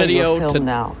to Thriller show video you a to film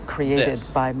now created this.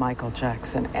 by Michael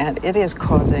Jackson, and it is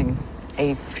causing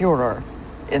a furor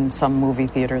in some movie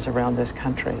theaters around this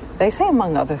country. They say,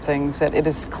 among other things, that it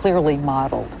is clearly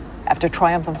modeled after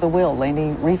Triumph of the Will,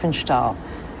 Leni Riefenstahl,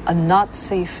 a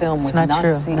Nazi film It's with not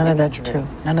Nazi true. None of that's imagery. true.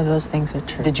 None of those things are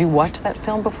true. Did you watch that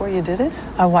film before you did it?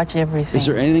 I watch everything. Is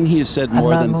there anything he has said I more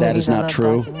love than that movies, is I not love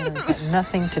true? documentaries. It had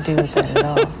nothing to do with that at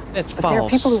all. That's But there are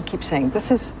false. people who keep saying,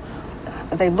 this is,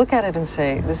 they look at it and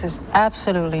say, this is,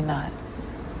 Absolutely not.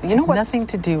 you know It's what's nothing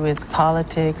to do with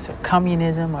politics or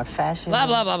communism or fascism. Blah,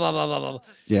 blah, blah, blah, blah, blah, blah.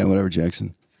 Yeah, whatever,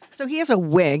 Jackson. So he has a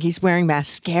wig. He's wearing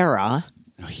mascara.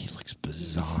 No, he looks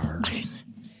bizarre.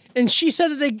 And she said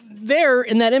that they're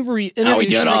in that interview. Oh, we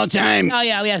do she's it all the time. Oh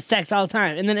yeah, we have sex all the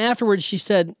time. And then afterwards, she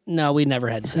said, "No, we never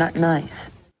had It's sex." not nice.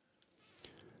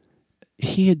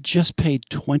 He had just paid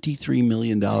 $23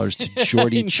 million to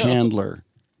Jordy Chandler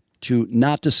to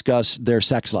not discuss their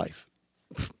sex life.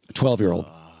 A 12-year-old.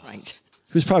 Right.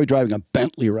 Who's probably driving a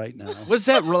Bentley right now. Was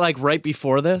that like right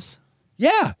before this?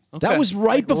 Yeah, Okay. that was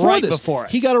right Like, before right this. before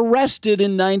it. He got arrested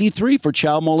in '93 for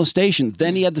child molestation.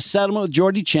 Then he had the settlement with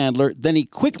Jordy Chandler. Then he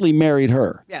quickly married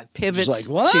her. Yeah, pivots Like,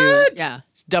 what? to yeah.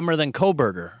 It's dumber than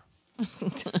Koberger.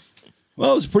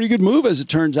 Well, it was a pretty good move, as it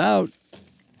turns out.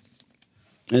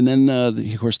 And then, of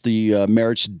course, the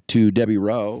marriage to Debbie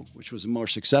Rowe, which was a more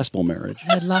successful marriage.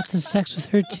 I had lots of sex with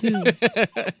her too.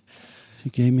 She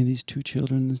gave me these 2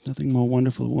 children. There's nothing more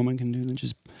wonderful a woman can do than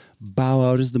just bow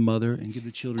out as the mother and give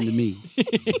the children to me.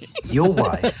 Your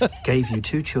wife gave you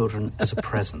 2 children as a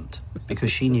present because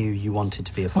she knew you wanted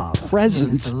to be a father.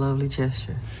 Present? It's a lovely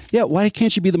gesture. Yeah, why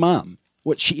can't she be the mom?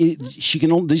 What, she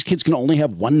can only, these kids can only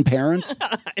have one parent?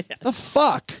 The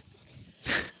fuck?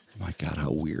 Oh my God,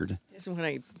 how weird. This is when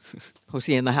I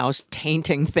Posey in the house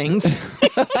tainting things.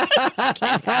 Can't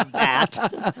have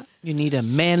that. You need a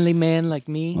manly man like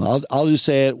me. Well, I'll just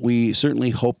say it. We certainly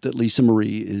hope that Lisa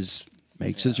Marie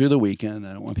makes it through the weekend.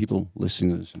 I don't want people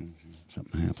listening to this and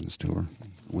something happens to her.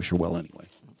 I wish her well anyway.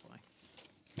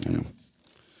 I know.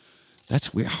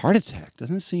 That's weird. Heart attack.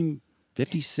 Doesn't it seem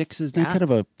 56 is that kind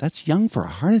of that's young for a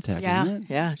heart attack, Yeah, isn't it?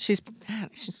 yeah. She's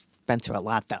been through a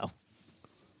lot, though.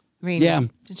 I mean, Yeah.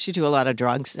 did she do a lot of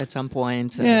drugs at some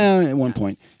point? Yeah, at one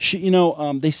point. She,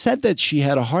 they said that she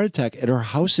had a heart attack at her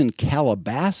house in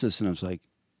Calabasas, and I was like,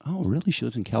 oh, really? She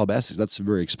lives in Calabasas? That's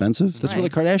very expensive. That's where the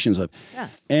Kardashians live. Yeah.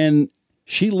 And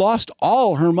she lost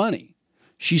all her money.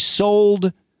 She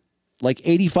sold like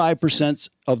 85%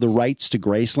 of the rights to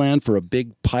Graceland for a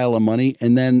big pile of money,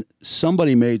 and then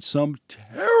somebody made some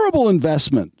terrible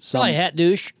investment. Probably hat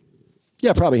douche.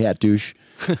 Yeah, probably hat douche.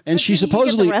 And she Did he get the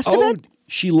supposedly rest of it? owed.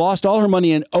 She lost all her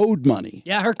money and owed money.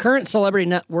 Yeah, her current celebrity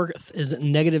net worth is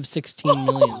negative 16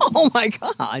 million. Oh my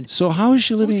God! So how is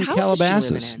she living Whose in house is she living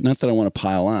Calabasas? Not that I want to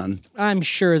pile on. I'm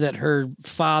sure that her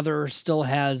father still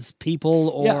has people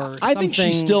or Yeah, I think she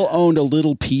something. still owned a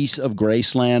little piece of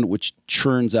Graceland, which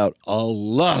churns out a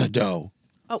lot of dough.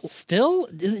 Oh, still?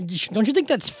 Don't you think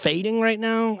that's fading right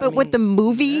now? But with the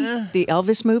movie, the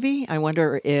Elvis movie, I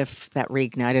wonder if that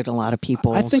reignited a lot of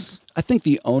people's. I think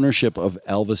the ownership of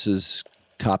Elvis's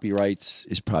copyrights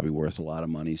is probably worth a lot of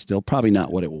money still. Probably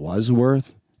not what it was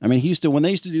worth. I mean, when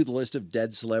they used to do the list of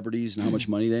dead celebrities and how much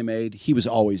money they made, he was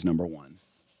always number one.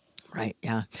 Right,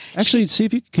 yeah. Actually,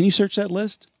 can you search that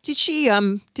list? Did she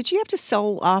have to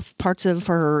sell off parts of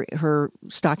her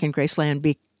stock in Graceland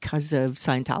because of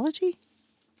Scientology?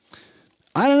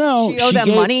 I don't know. She owed them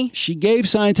money? She gave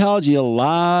Scientology a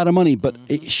lot of money, but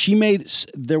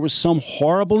there was some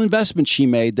horrible investment she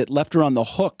made that left her on the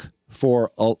hook for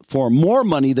more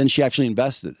money than she actually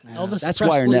invested. That's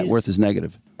why her net worth is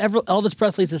negative. Elvis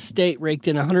Presley's estate raked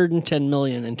in $110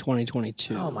 million in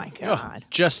 2022. Oh my God!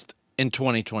 Just in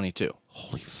 2022.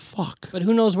 Holy fuck! But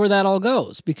who knows where that all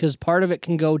goes? Because part of it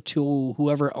can go to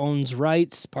whoever owns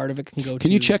rights. Part of it can go.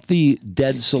 Can you check the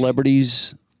dead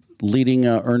celebrities leading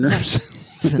earners?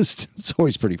 It's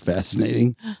always pretty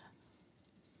fascinating.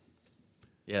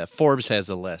 Yeah, Forbes has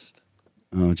a list.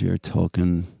 Oh, Jared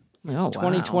Tolkien. Oh,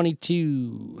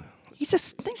 2022.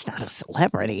 He's not a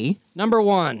celebrity. Number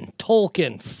 1,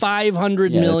 Tolkien,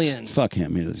 $500 million. Fuck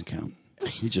him. He doesn't count.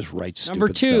 He just writes Number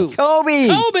stupid 2, stuff.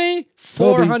 Kobe,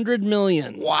 $400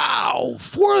 million. Wow,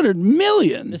 $400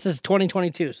 million. This is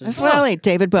 2022. So That's what I like.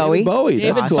 David Bowie. David Bowie.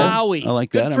 David That's cool. Bowie. I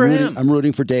like that. Good for him. I'm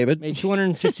rooting for David. Made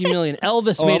 $250 million.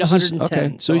 Elvis made Elvis is- 110.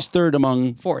 Okay, so he's third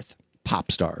among fourth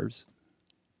pop stars.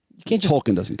 You can't just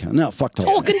Tolkien doesn't count. No, fuck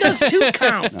Tolkien. Tolkien does too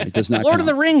count. No, he does not Lord count. of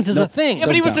the Rings is a thing. Yeah,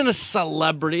 but he Doesn't wasn't a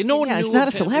celebrity. No one knew. he's not a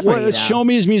him. celebrity. Well, show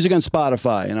me his music on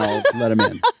Spotify, and I'll let him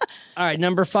in. All right,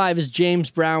 number 5 is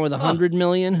James Brown with $100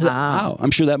 million. Wow,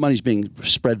 I'm sure that money's being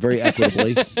spread very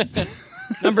equitably.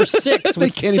 Number 6 They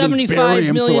with can't even bury $75 him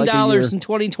for million like a year. in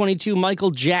 2022, Michael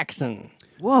Jackson.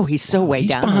 Whoa, he's so way He's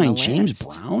down on behind the James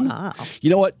list. Brown. Wow. You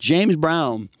know what? James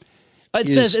Brown. It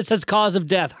says cause of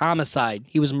death, homicide.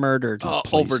 He was murdered.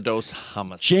 Overdose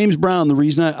homicide. James Brown, the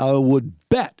reason I would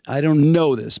bet, I don't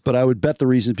know this, but I would bet the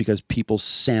reason is because people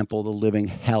sample the living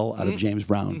hell out of James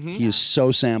Brown. He is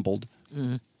so sampled.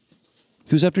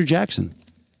 Who's after Jackson?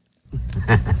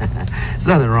 There's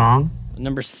nothing wrong.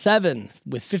 Number 7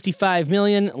 with $55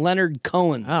 million, Leonard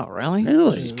Cohen. Oh, really?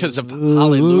 Really? Because of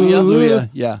Hallelujah.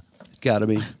 Yeah, it's got to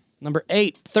be. Number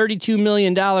 8, $32 million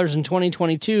in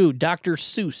 2022, Dr.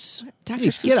 Seuss. Hey,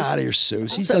 get out of here,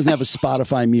 Seuss. He doesn't have a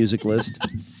Spotify music list.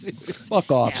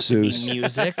 Fuck off, Seuss.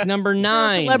 Music. Number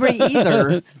 9. Celebrity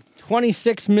either.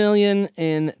 $26 million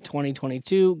in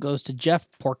 2022 goes to Jeff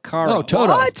Porcaro. Oh,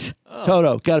 Toto. What?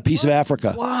 Toto got a piece of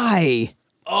Africa. Why?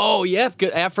 Oh, yeah.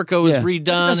 Africa was Yeah. redone.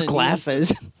 Those and-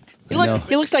 glasses. know.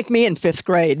 He looks like me in 5th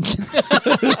grade.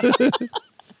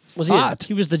 Was Hot.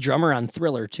 he was the drummer on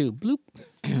Thriller, too. Bloop.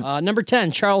 Number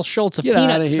 10, Charles Schultz of Get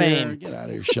out of Peanuts here. fame. Get out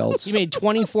of here, Schultz. He made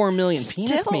 $24 million.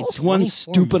 Peanuts made It's one 24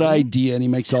 stupid million. idea, and he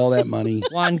makes all that money.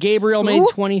 Juan Gabriel made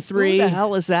 23. Who the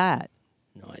hell is that?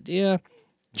 No idea.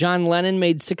 John Lennon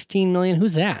made $16 million.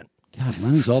 Who's that? God,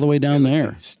 Lennon's all the way down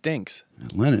there. Stinks.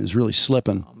 Lennon is really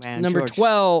slipping. Oh, man, Number George.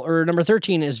 12 or number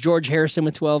 13 is George Harrison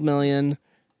with $12 million.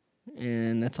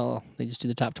 And that's all. They just do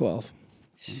the top 12.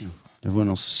 Everyone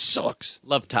else sucks.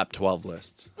 Love top 12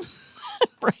 lists.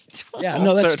 Right. Yeah,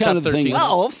 no, that's Top kind of the thing. 13.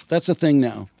 12? That's a thing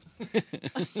now.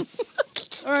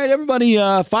 All right, everybody,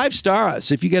 5-star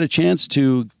us. If you get a chance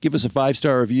to give us a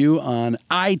 5-star review on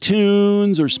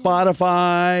iTunes or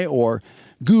Spotify or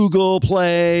Google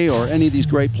Play or any of these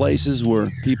great places where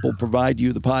people provide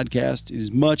you the podcast, it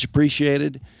is much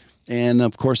appreciated. And,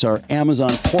 of course, our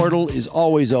Amazon portal is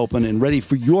always open and ready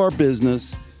for your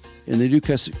business. And they do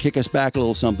kick us back a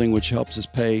little something, which helps us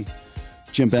pay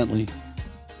Jim Bentley,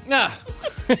 Ah.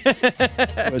 who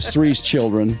has 3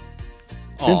 children,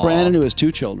 and Aw. Brandon, who has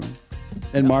 2 children,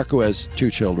 and Mark, who has 2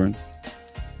 children.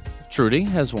 Trudy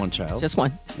has 1 child. Just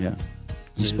one. Yeah.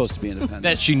 He's supposed to be independent.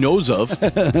 That she knows of. I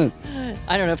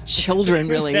don't know if children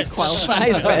really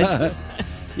qualifies, but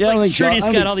Yeah, I don't think so. Trudy's I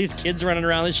got think- all these kids running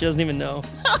around that she doesn't even know.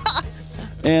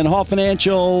 And Hall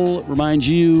Financial reminds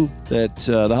you that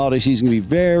the holiday season can be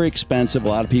very expensive. A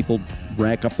lot of people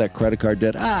rack up that credit card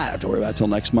debt. I don't have to worry about it till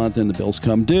next month, and the bills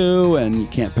come due, and you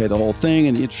can't pay the whole thing,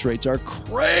 and the interest rates are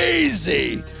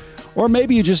crazy. Or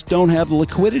maybe you just don't have the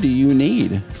liquidity you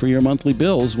need for your monthly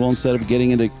bills. Well, instead of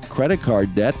getting into credit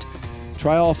card debt,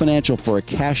 try Hall Financial for a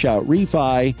cash-out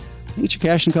refi. You can get your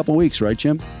cash in a couple weeks, right,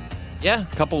 Jim? Yeah,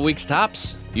 a couple weeks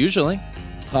tops, usually.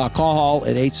 Call Hall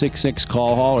at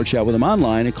 866-CALL-HALL or chat with them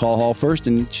online at Call Hall first.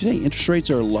 And did you think interest rates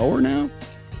are lower now?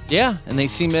 Yeah, and they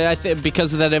seem, I think,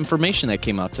 because of that information that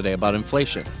came out today about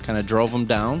inflation, kind of drove them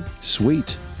down.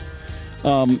 Sweet.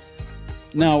 Now,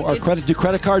 do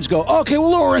credit cards go, oh, okay,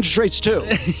 we'll lower interest rates too?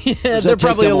 Yeah, they're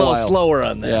probably a little slower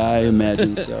on that. Yeah, I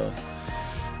imagine so.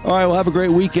 All right, well, have a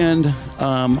great weekend.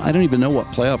 I don't even know what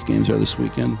playoff games are this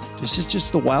weekend. Is this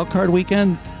just the wild card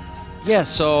weekend? Yeah,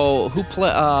 so who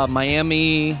play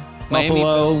Miami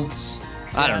Bills?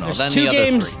 I don't know. There's Then two the other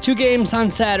games. three. 2 games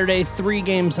on Saturday, 3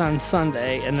 games on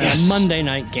Sunday, and then Yes. a Monday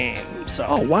night game. So.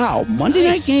 Oh wow, Monday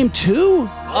night game too.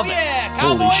 Oh yeah,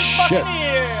 Holy Cowboys shit!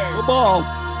 Buccaneers. Good ball.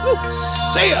 Woo.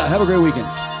 See ya. Have a great weekend.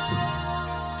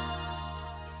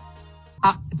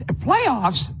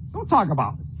 Playoffs? Don't talk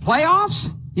about it.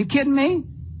 Playoffs? You kidding me?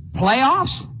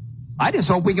 Playoffs? I just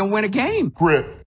hope we can win a game. Quit.